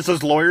even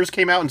Lizzo's lawyers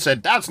came out and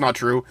said that's not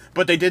true,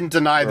 but they didn't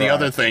deny the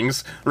other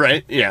things,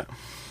 right? Yeah.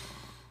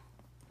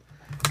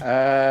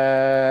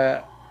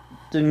 The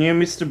new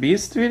Mr.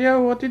 Beast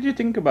video, what did you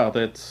think about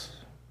it?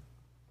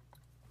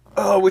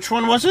 Which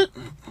one was it?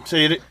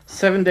 Say it.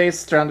 7 Days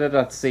Stranded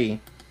at Sea.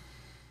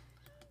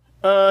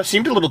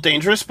 Seemed a little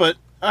dangerous, but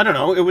I don't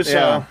know. It was,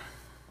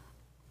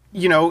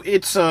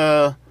 it's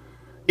a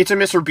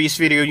Mr. Beast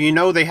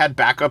video. They had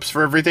backups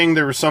for everything.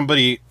 There was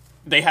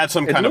they had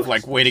some kind of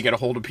way to get a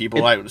hold of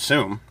people, I would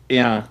assume.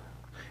 Yeah.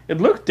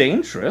 It looked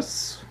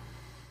dangerous.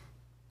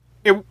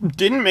 It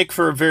didn't make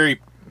for a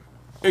very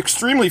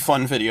extremely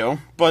fun video,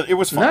 but it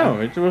was fun. No,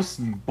 it was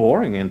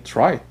boring and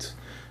trite.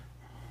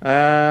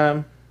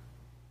 I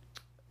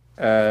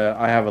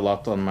have a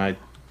lot on my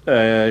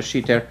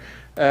sheet here.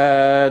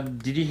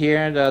 Did you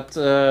hear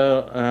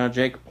that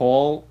Jake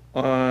Paul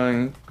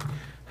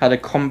had a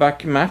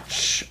comeback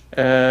match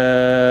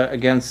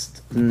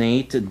against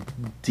Nate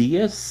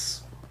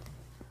Diaz?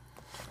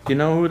 Do you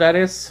know who that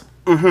is?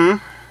 Mm-hmm.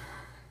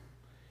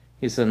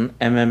 He's an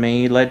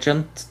MMA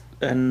legend,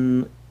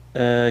 and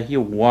he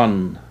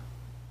won.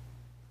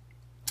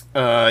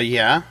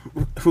 Yeah.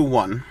 Who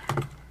won?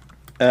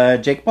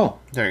 Jake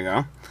Paul. There you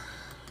go.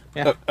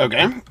 Yeah.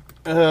 Okay.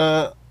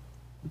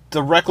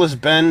 The Reckless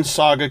Ben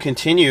saga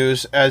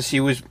continues as he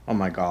was... Oh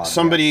my god.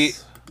 Somebody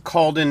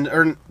called in,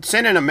 or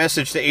sent in a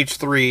message to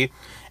H3,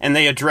 and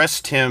they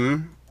addressed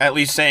him, at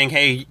least saying,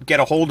 hey,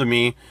 get a hold of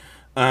me.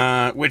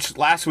 Which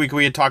last week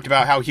we had talked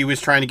about how he was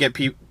trying to get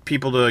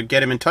people to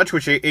get him in touch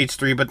with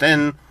H3, but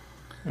then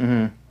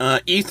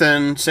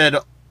Ethan said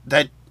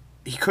that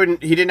he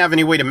didn't have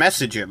any way to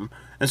message him.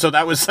 And so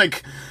that was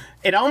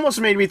it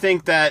almost made me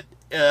think that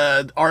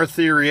our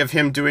theory of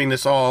him doing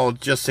this all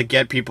just to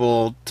get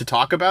people to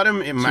talk about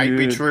him, it might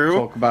be true.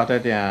 Talk about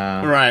it,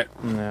 yeah. Right.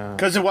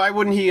 Because why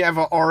wouldn't he have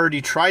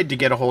already tried to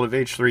get a hold of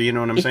H3, you know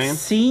what I'm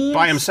saying?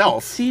 By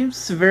himself. It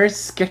seems very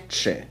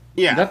sketchy.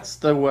 Yeah. That's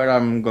the word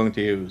I'm going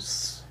to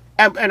use.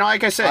 And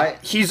like I said,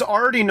 he's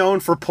already known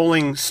for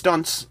pulling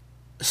stunts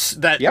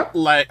that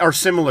are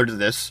similar to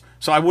this,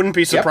 so I wouldn't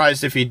be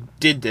surprised if he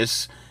did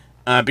this.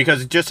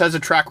 Because it just has a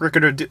track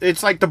record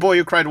it's like the boy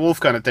who cried wolf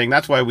kind of thing.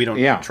 That's why we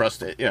don't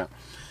trust it. Yeah.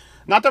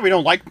 Not that we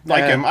don't like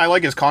him. I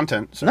like his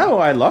content. So. No,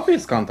 I love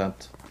his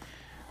content.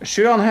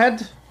 Shoe on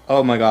Head.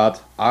 Oh my god.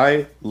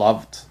 I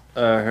loved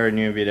her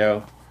new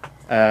video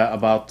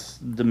about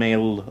the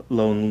male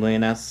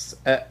loneliness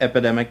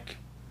epidemic.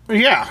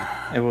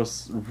 Yeah. It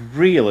was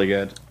really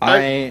good.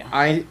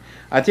 I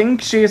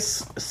think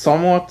she's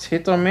somewhat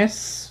hit or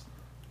miss.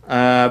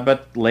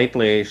 But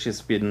lately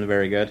she's been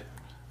very good.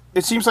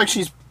 It seems like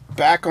she's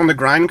back on the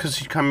grind because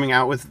she's coming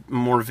out with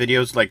more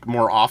videos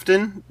more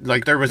often.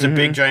 There was a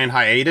big giant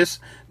hiatus.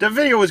 The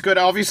video was good,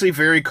 obviously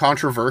very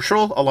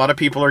controversial. A lot of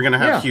people are going to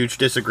have huge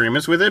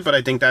disagreements with it, but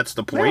I think that's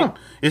the point,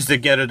 is to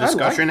get a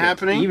discussion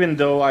happening. Even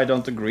though I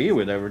don't agree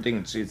with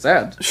everything she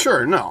said.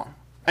 Sure, no.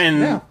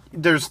 And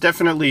there's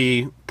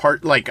definitely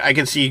I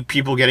can see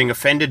people getting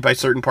offended by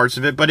certain parts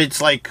of it, but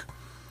it's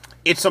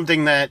it's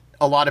something that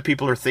a lot of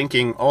people are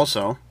thinking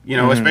also,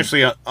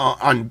 especially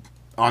on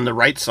the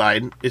right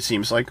side, it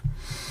seems like.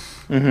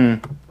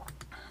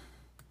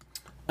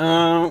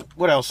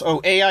 What else?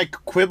 Oh, AI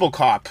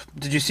Quibblecop.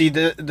 Did you see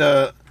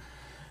the?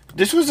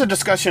 This was a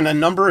discussion a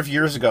number of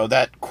years ago.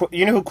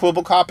 You know who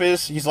Quibblecop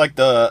is? He's like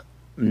the.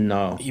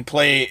 No. He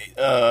play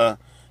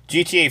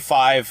GTA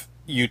 5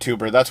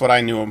 YouTuber. That's what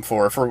I knew him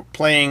for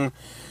playing.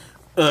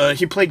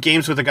 He played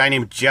games with a guy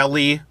named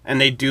Jelly,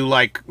 and they do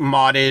like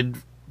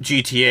modded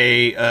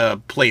GTA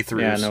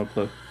playthroughs. Yeah, no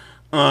clue.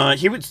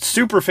 He was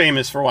super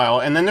famous for a while,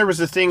 and then there was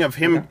the thing of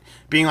him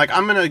being like,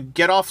 I'm going to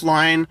get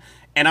offline,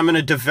 and I'm going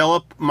to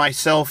develop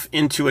myself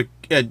into a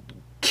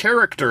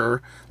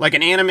character, like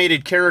an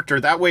animated character.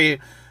 That way,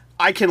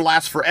 I can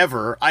last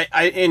forever.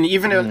 And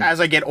even as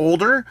I get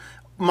older,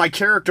 my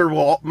character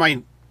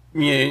my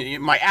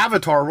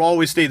avatar will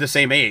always stay the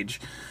same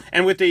age.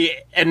 And with the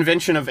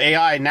invention of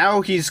AI, now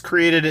he's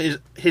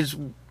created his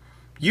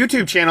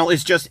YouTube channel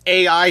is just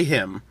AI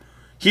him.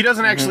 He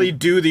doesn't actually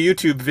do the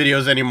YouTube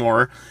videos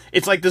anymore.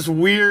 It's like this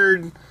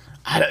weird,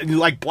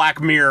 like Black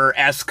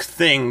Mirror-esque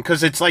thing,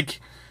 because it's like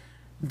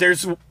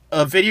there's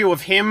a video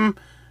of him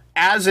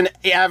as an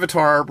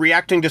avatar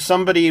reacting to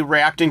somebody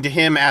reacting to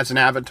him as an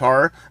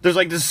avatar. There's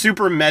like this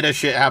super meta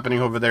shit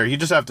happening over there. You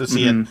just have to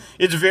see it.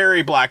 It's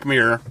very Black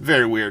Mirror.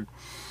 Very weird.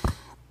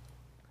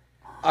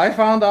 I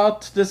found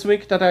out this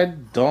week that I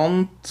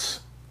don't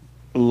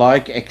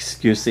like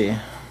XQC.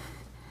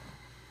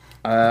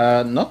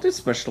 Not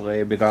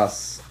especially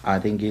because I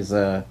think he's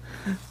a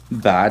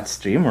bad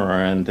streamer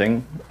or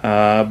anything,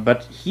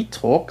 but he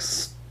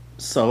talks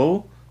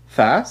so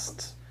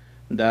fast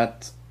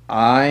that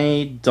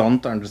I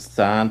don't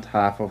understand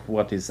half of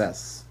what he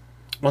says.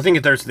 Well, I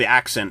think there's the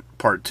accent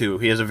part too.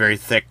 He has a very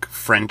thick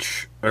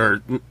French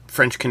or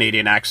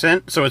French-Canadian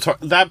accent, so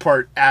that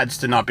part adds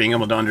to not being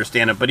able to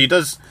understand it, but he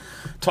does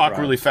talk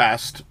really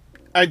fast.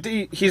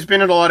 He's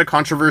been in a lot of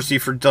controversy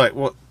for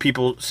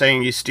people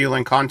saying he's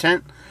stealing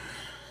content.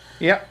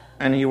 Yeah,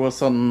 and he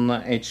was on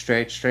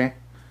H3H3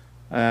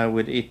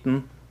 with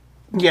Ethan.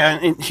 Yeah,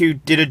 and he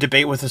did a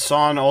debate with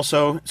Hassan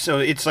also, so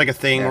it's like a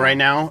thing right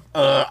now.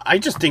 I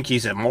just think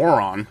he's a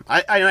moron.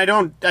 I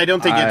don't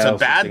think it's a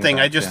bad thing.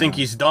 I just think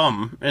he's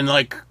dumb, and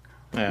like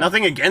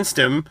nothing against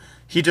him.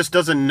 He just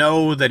doesn't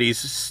know that he's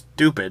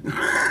stupid,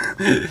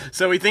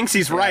 so he thinks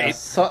he's right.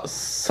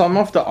 Some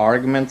of the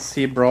arguments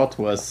he brought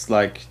was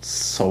like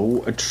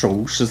so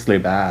atrociously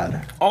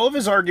bad. All of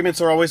his arguments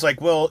are always like,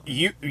 "Well,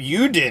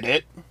 you did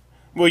it."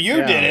 Well, you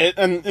did it,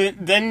 and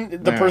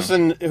then the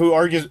person who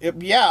argues,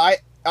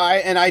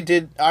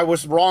 I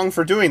was wrong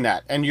for doing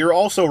that, and you're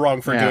also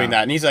wrong for doing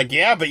that. And he's like,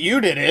 yeah, but you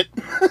did it.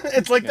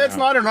 It's like, that's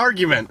not an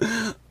argument.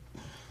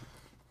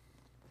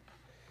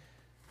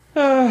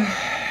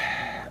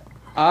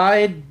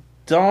 I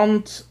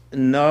don't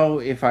know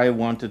if I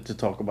wanted to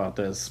talk about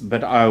this,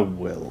 but I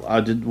will.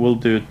 We'll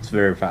do it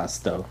very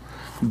fast, though.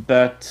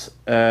 But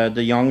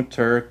the Young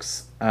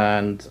Turks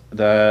and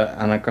the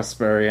Anna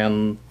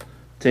Kasparian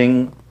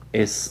thing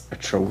is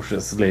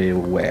atrociously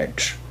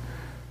weird.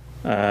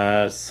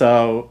 If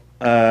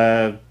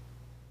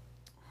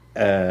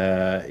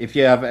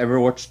you have ever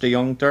watched The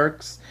Young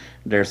Turks,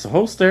 there's a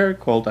host there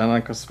called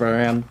Anna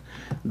Kasparian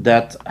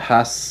that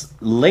has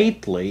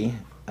lately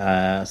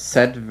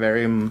said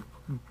very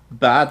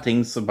bad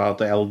things about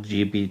the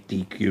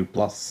LGBTQ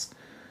plus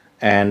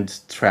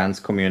and trans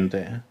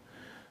community.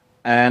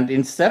 And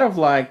instead of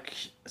like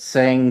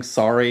saying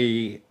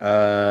sorry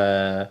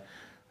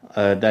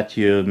that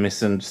you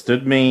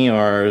misunderstood me,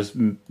 or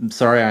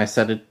sorry I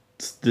said it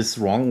this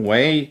wrong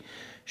way,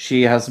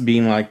 she has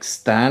been like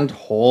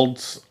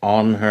hold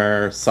on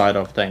her side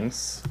of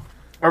things.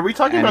 Are we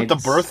talking about the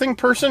birthing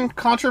person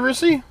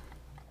controversy?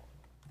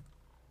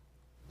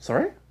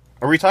 Sorry?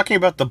 Are we talking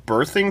about the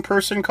birthing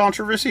person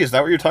controversy? Is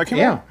that what you're talking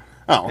about?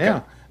 Oh, okay.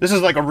 Yeah. This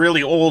is like a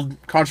really old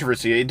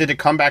controversy. Did it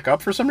come back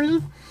up for some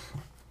reason?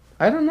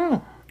 I don't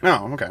know.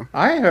 Oh, okay.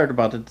 I heard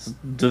about it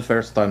the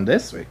first time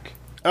this week.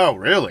 Oh,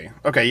 really?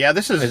 Okay, yeah,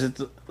 this is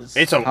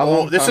it's a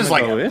old, this is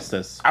like is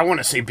this? I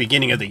want to say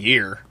beginning of the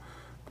year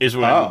is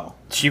when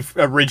she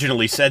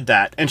originally said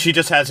that, and she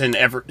just hasn't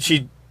ever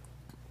she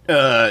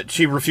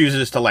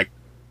refuses to like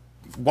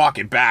walk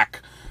it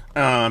back.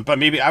 But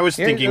maybe I was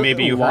thinking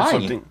maybe you heard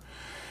something,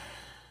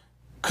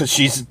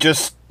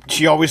 because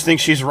she always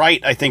thinks she's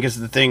right, I think is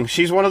the thing.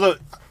 She's one of the,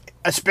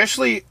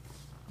 especially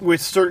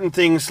with certain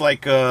things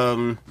like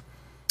the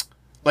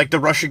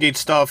Russiagate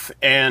stuff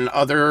and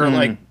other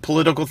like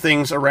political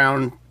things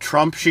around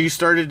Trump.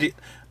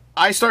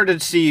 I started to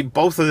see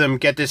both of them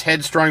get this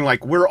headstrong,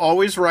 like we're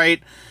always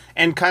right,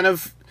 and kind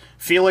of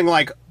feeling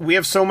like we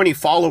have so many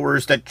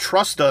followers that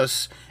trust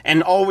us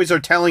and always are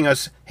telling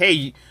us,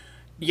 hey,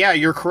 yeah,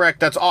 you're correct,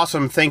 that's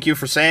awesome, thank you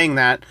for saying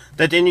that,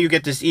 that then you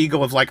get this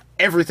ego of like,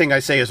 everything I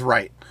say is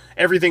right.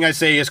 Everything I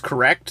say is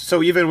correct.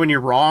 So even when you're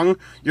wrong,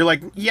 you're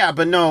like, yeah,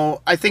 but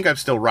no, I think I'm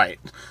still right.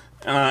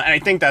 And I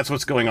think that's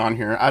what's going on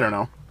here. I don't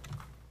know.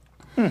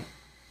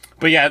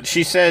 But yeah,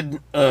 she said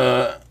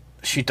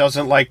she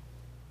doesn't like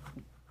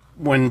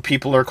when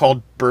people are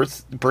called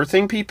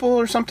birthing people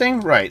or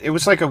something. Right. It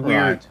was like a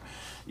weird... Right.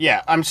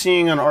 Yeah, I'm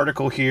seeing an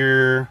article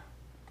here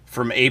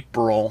from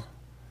April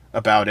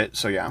about it,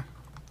 so yeah.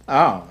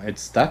 Oh,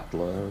 it's that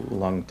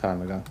long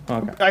time ago.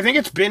 Okay. I think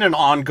it's been an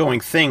ongoing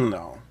thing,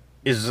 though.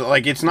 Is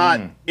like it's not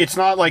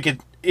like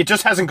it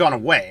just hasn't gone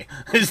away.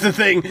 Is the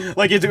thing.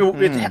 Like it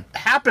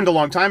happened a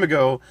long time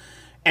ago,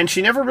 and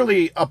she never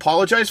really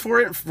apologized for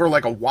it for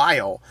like a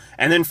while,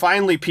 and then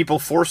finally people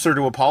forced her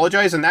to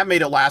apologize, and that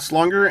made it last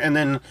longer. And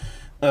then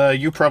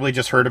you probably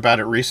just heard about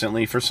it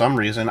recently for some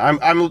reason.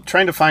 I'm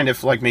trying to find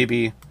if like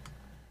maybe,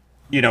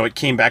 it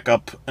came back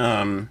up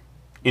in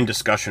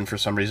discussion for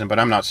some reason, but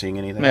I'm not seeing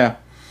anything. Yeah.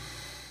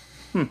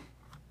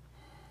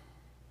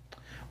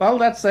 Well,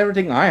 that's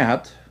everything I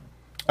had.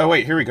 Oh,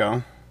 wait, here we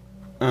go.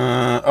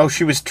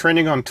 She was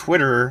trending on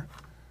Twitter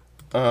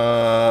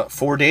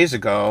 4 days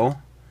ago.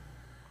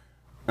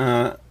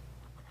 Why?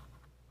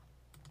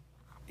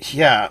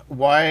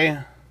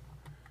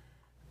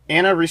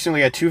 Anna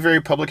recently had 2 very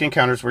public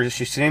encounters where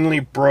she seemingly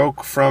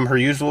broke from her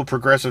usual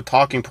progressive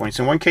talking points.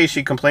 In one case,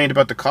 she complained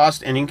about the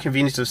cost and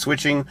inconvenience of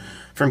switching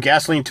from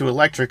gasoline to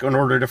electric in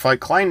order to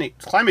fight climate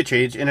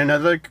change. In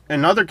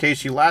another case,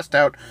 she lashed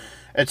out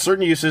at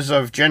certain uses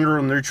of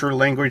gender-neutral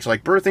language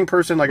like birthing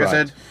person, like I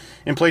said,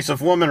 in place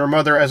of woman or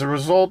mother. As a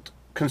result,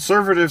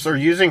 conservatives are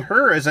using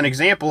her as an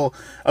example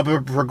of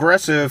a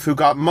progressive who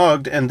got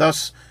mugged and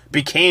thus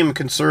became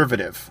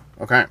conservative.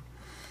 Okay.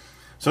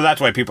 So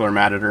that's why people are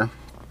mad at her.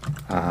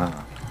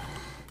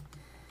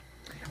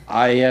 I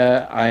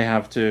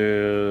have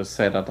to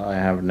say that I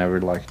have never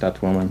liked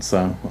that woman,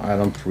 so I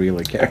don't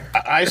really care.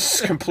 I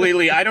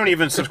don't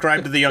even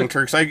subscribe to the Young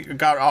Turks. I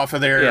got off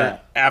of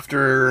there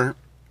after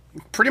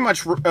pretty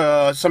much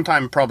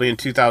sometime probably in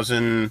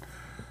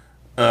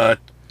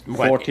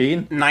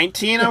 2014,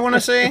 19, I want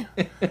to say.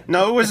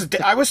 No,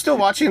 I was still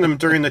watching them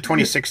during the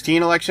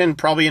 2016 election,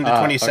 probably into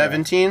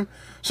 2017. Okay.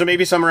 So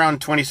maybe some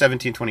around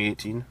 2017,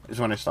 2018 is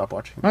when I stopped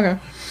watching. Okay.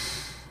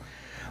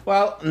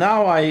 Well,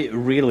 now I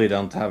really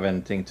don't have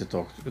anything to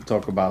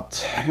talk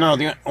about. No,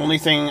 the only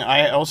thing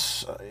that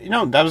was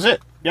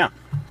it. Yeah.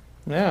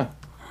 Yeah.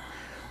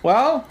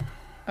 Well,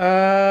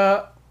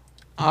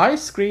 I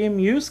scream,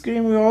 you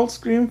scream, we all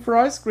scream for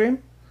ice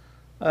cream.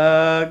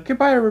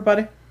 Goodbye,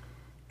 everybody.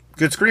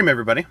 Good scream,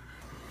 everybody.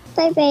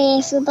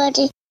 Bye-bye,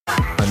 everybody.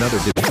 Another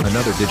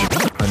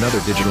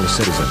digital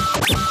citizen.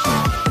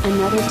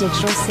 Another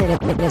digital citizen.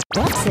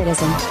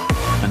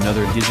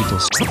 Another digital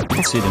citizen.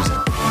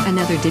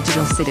 Another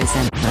digital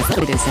citizen.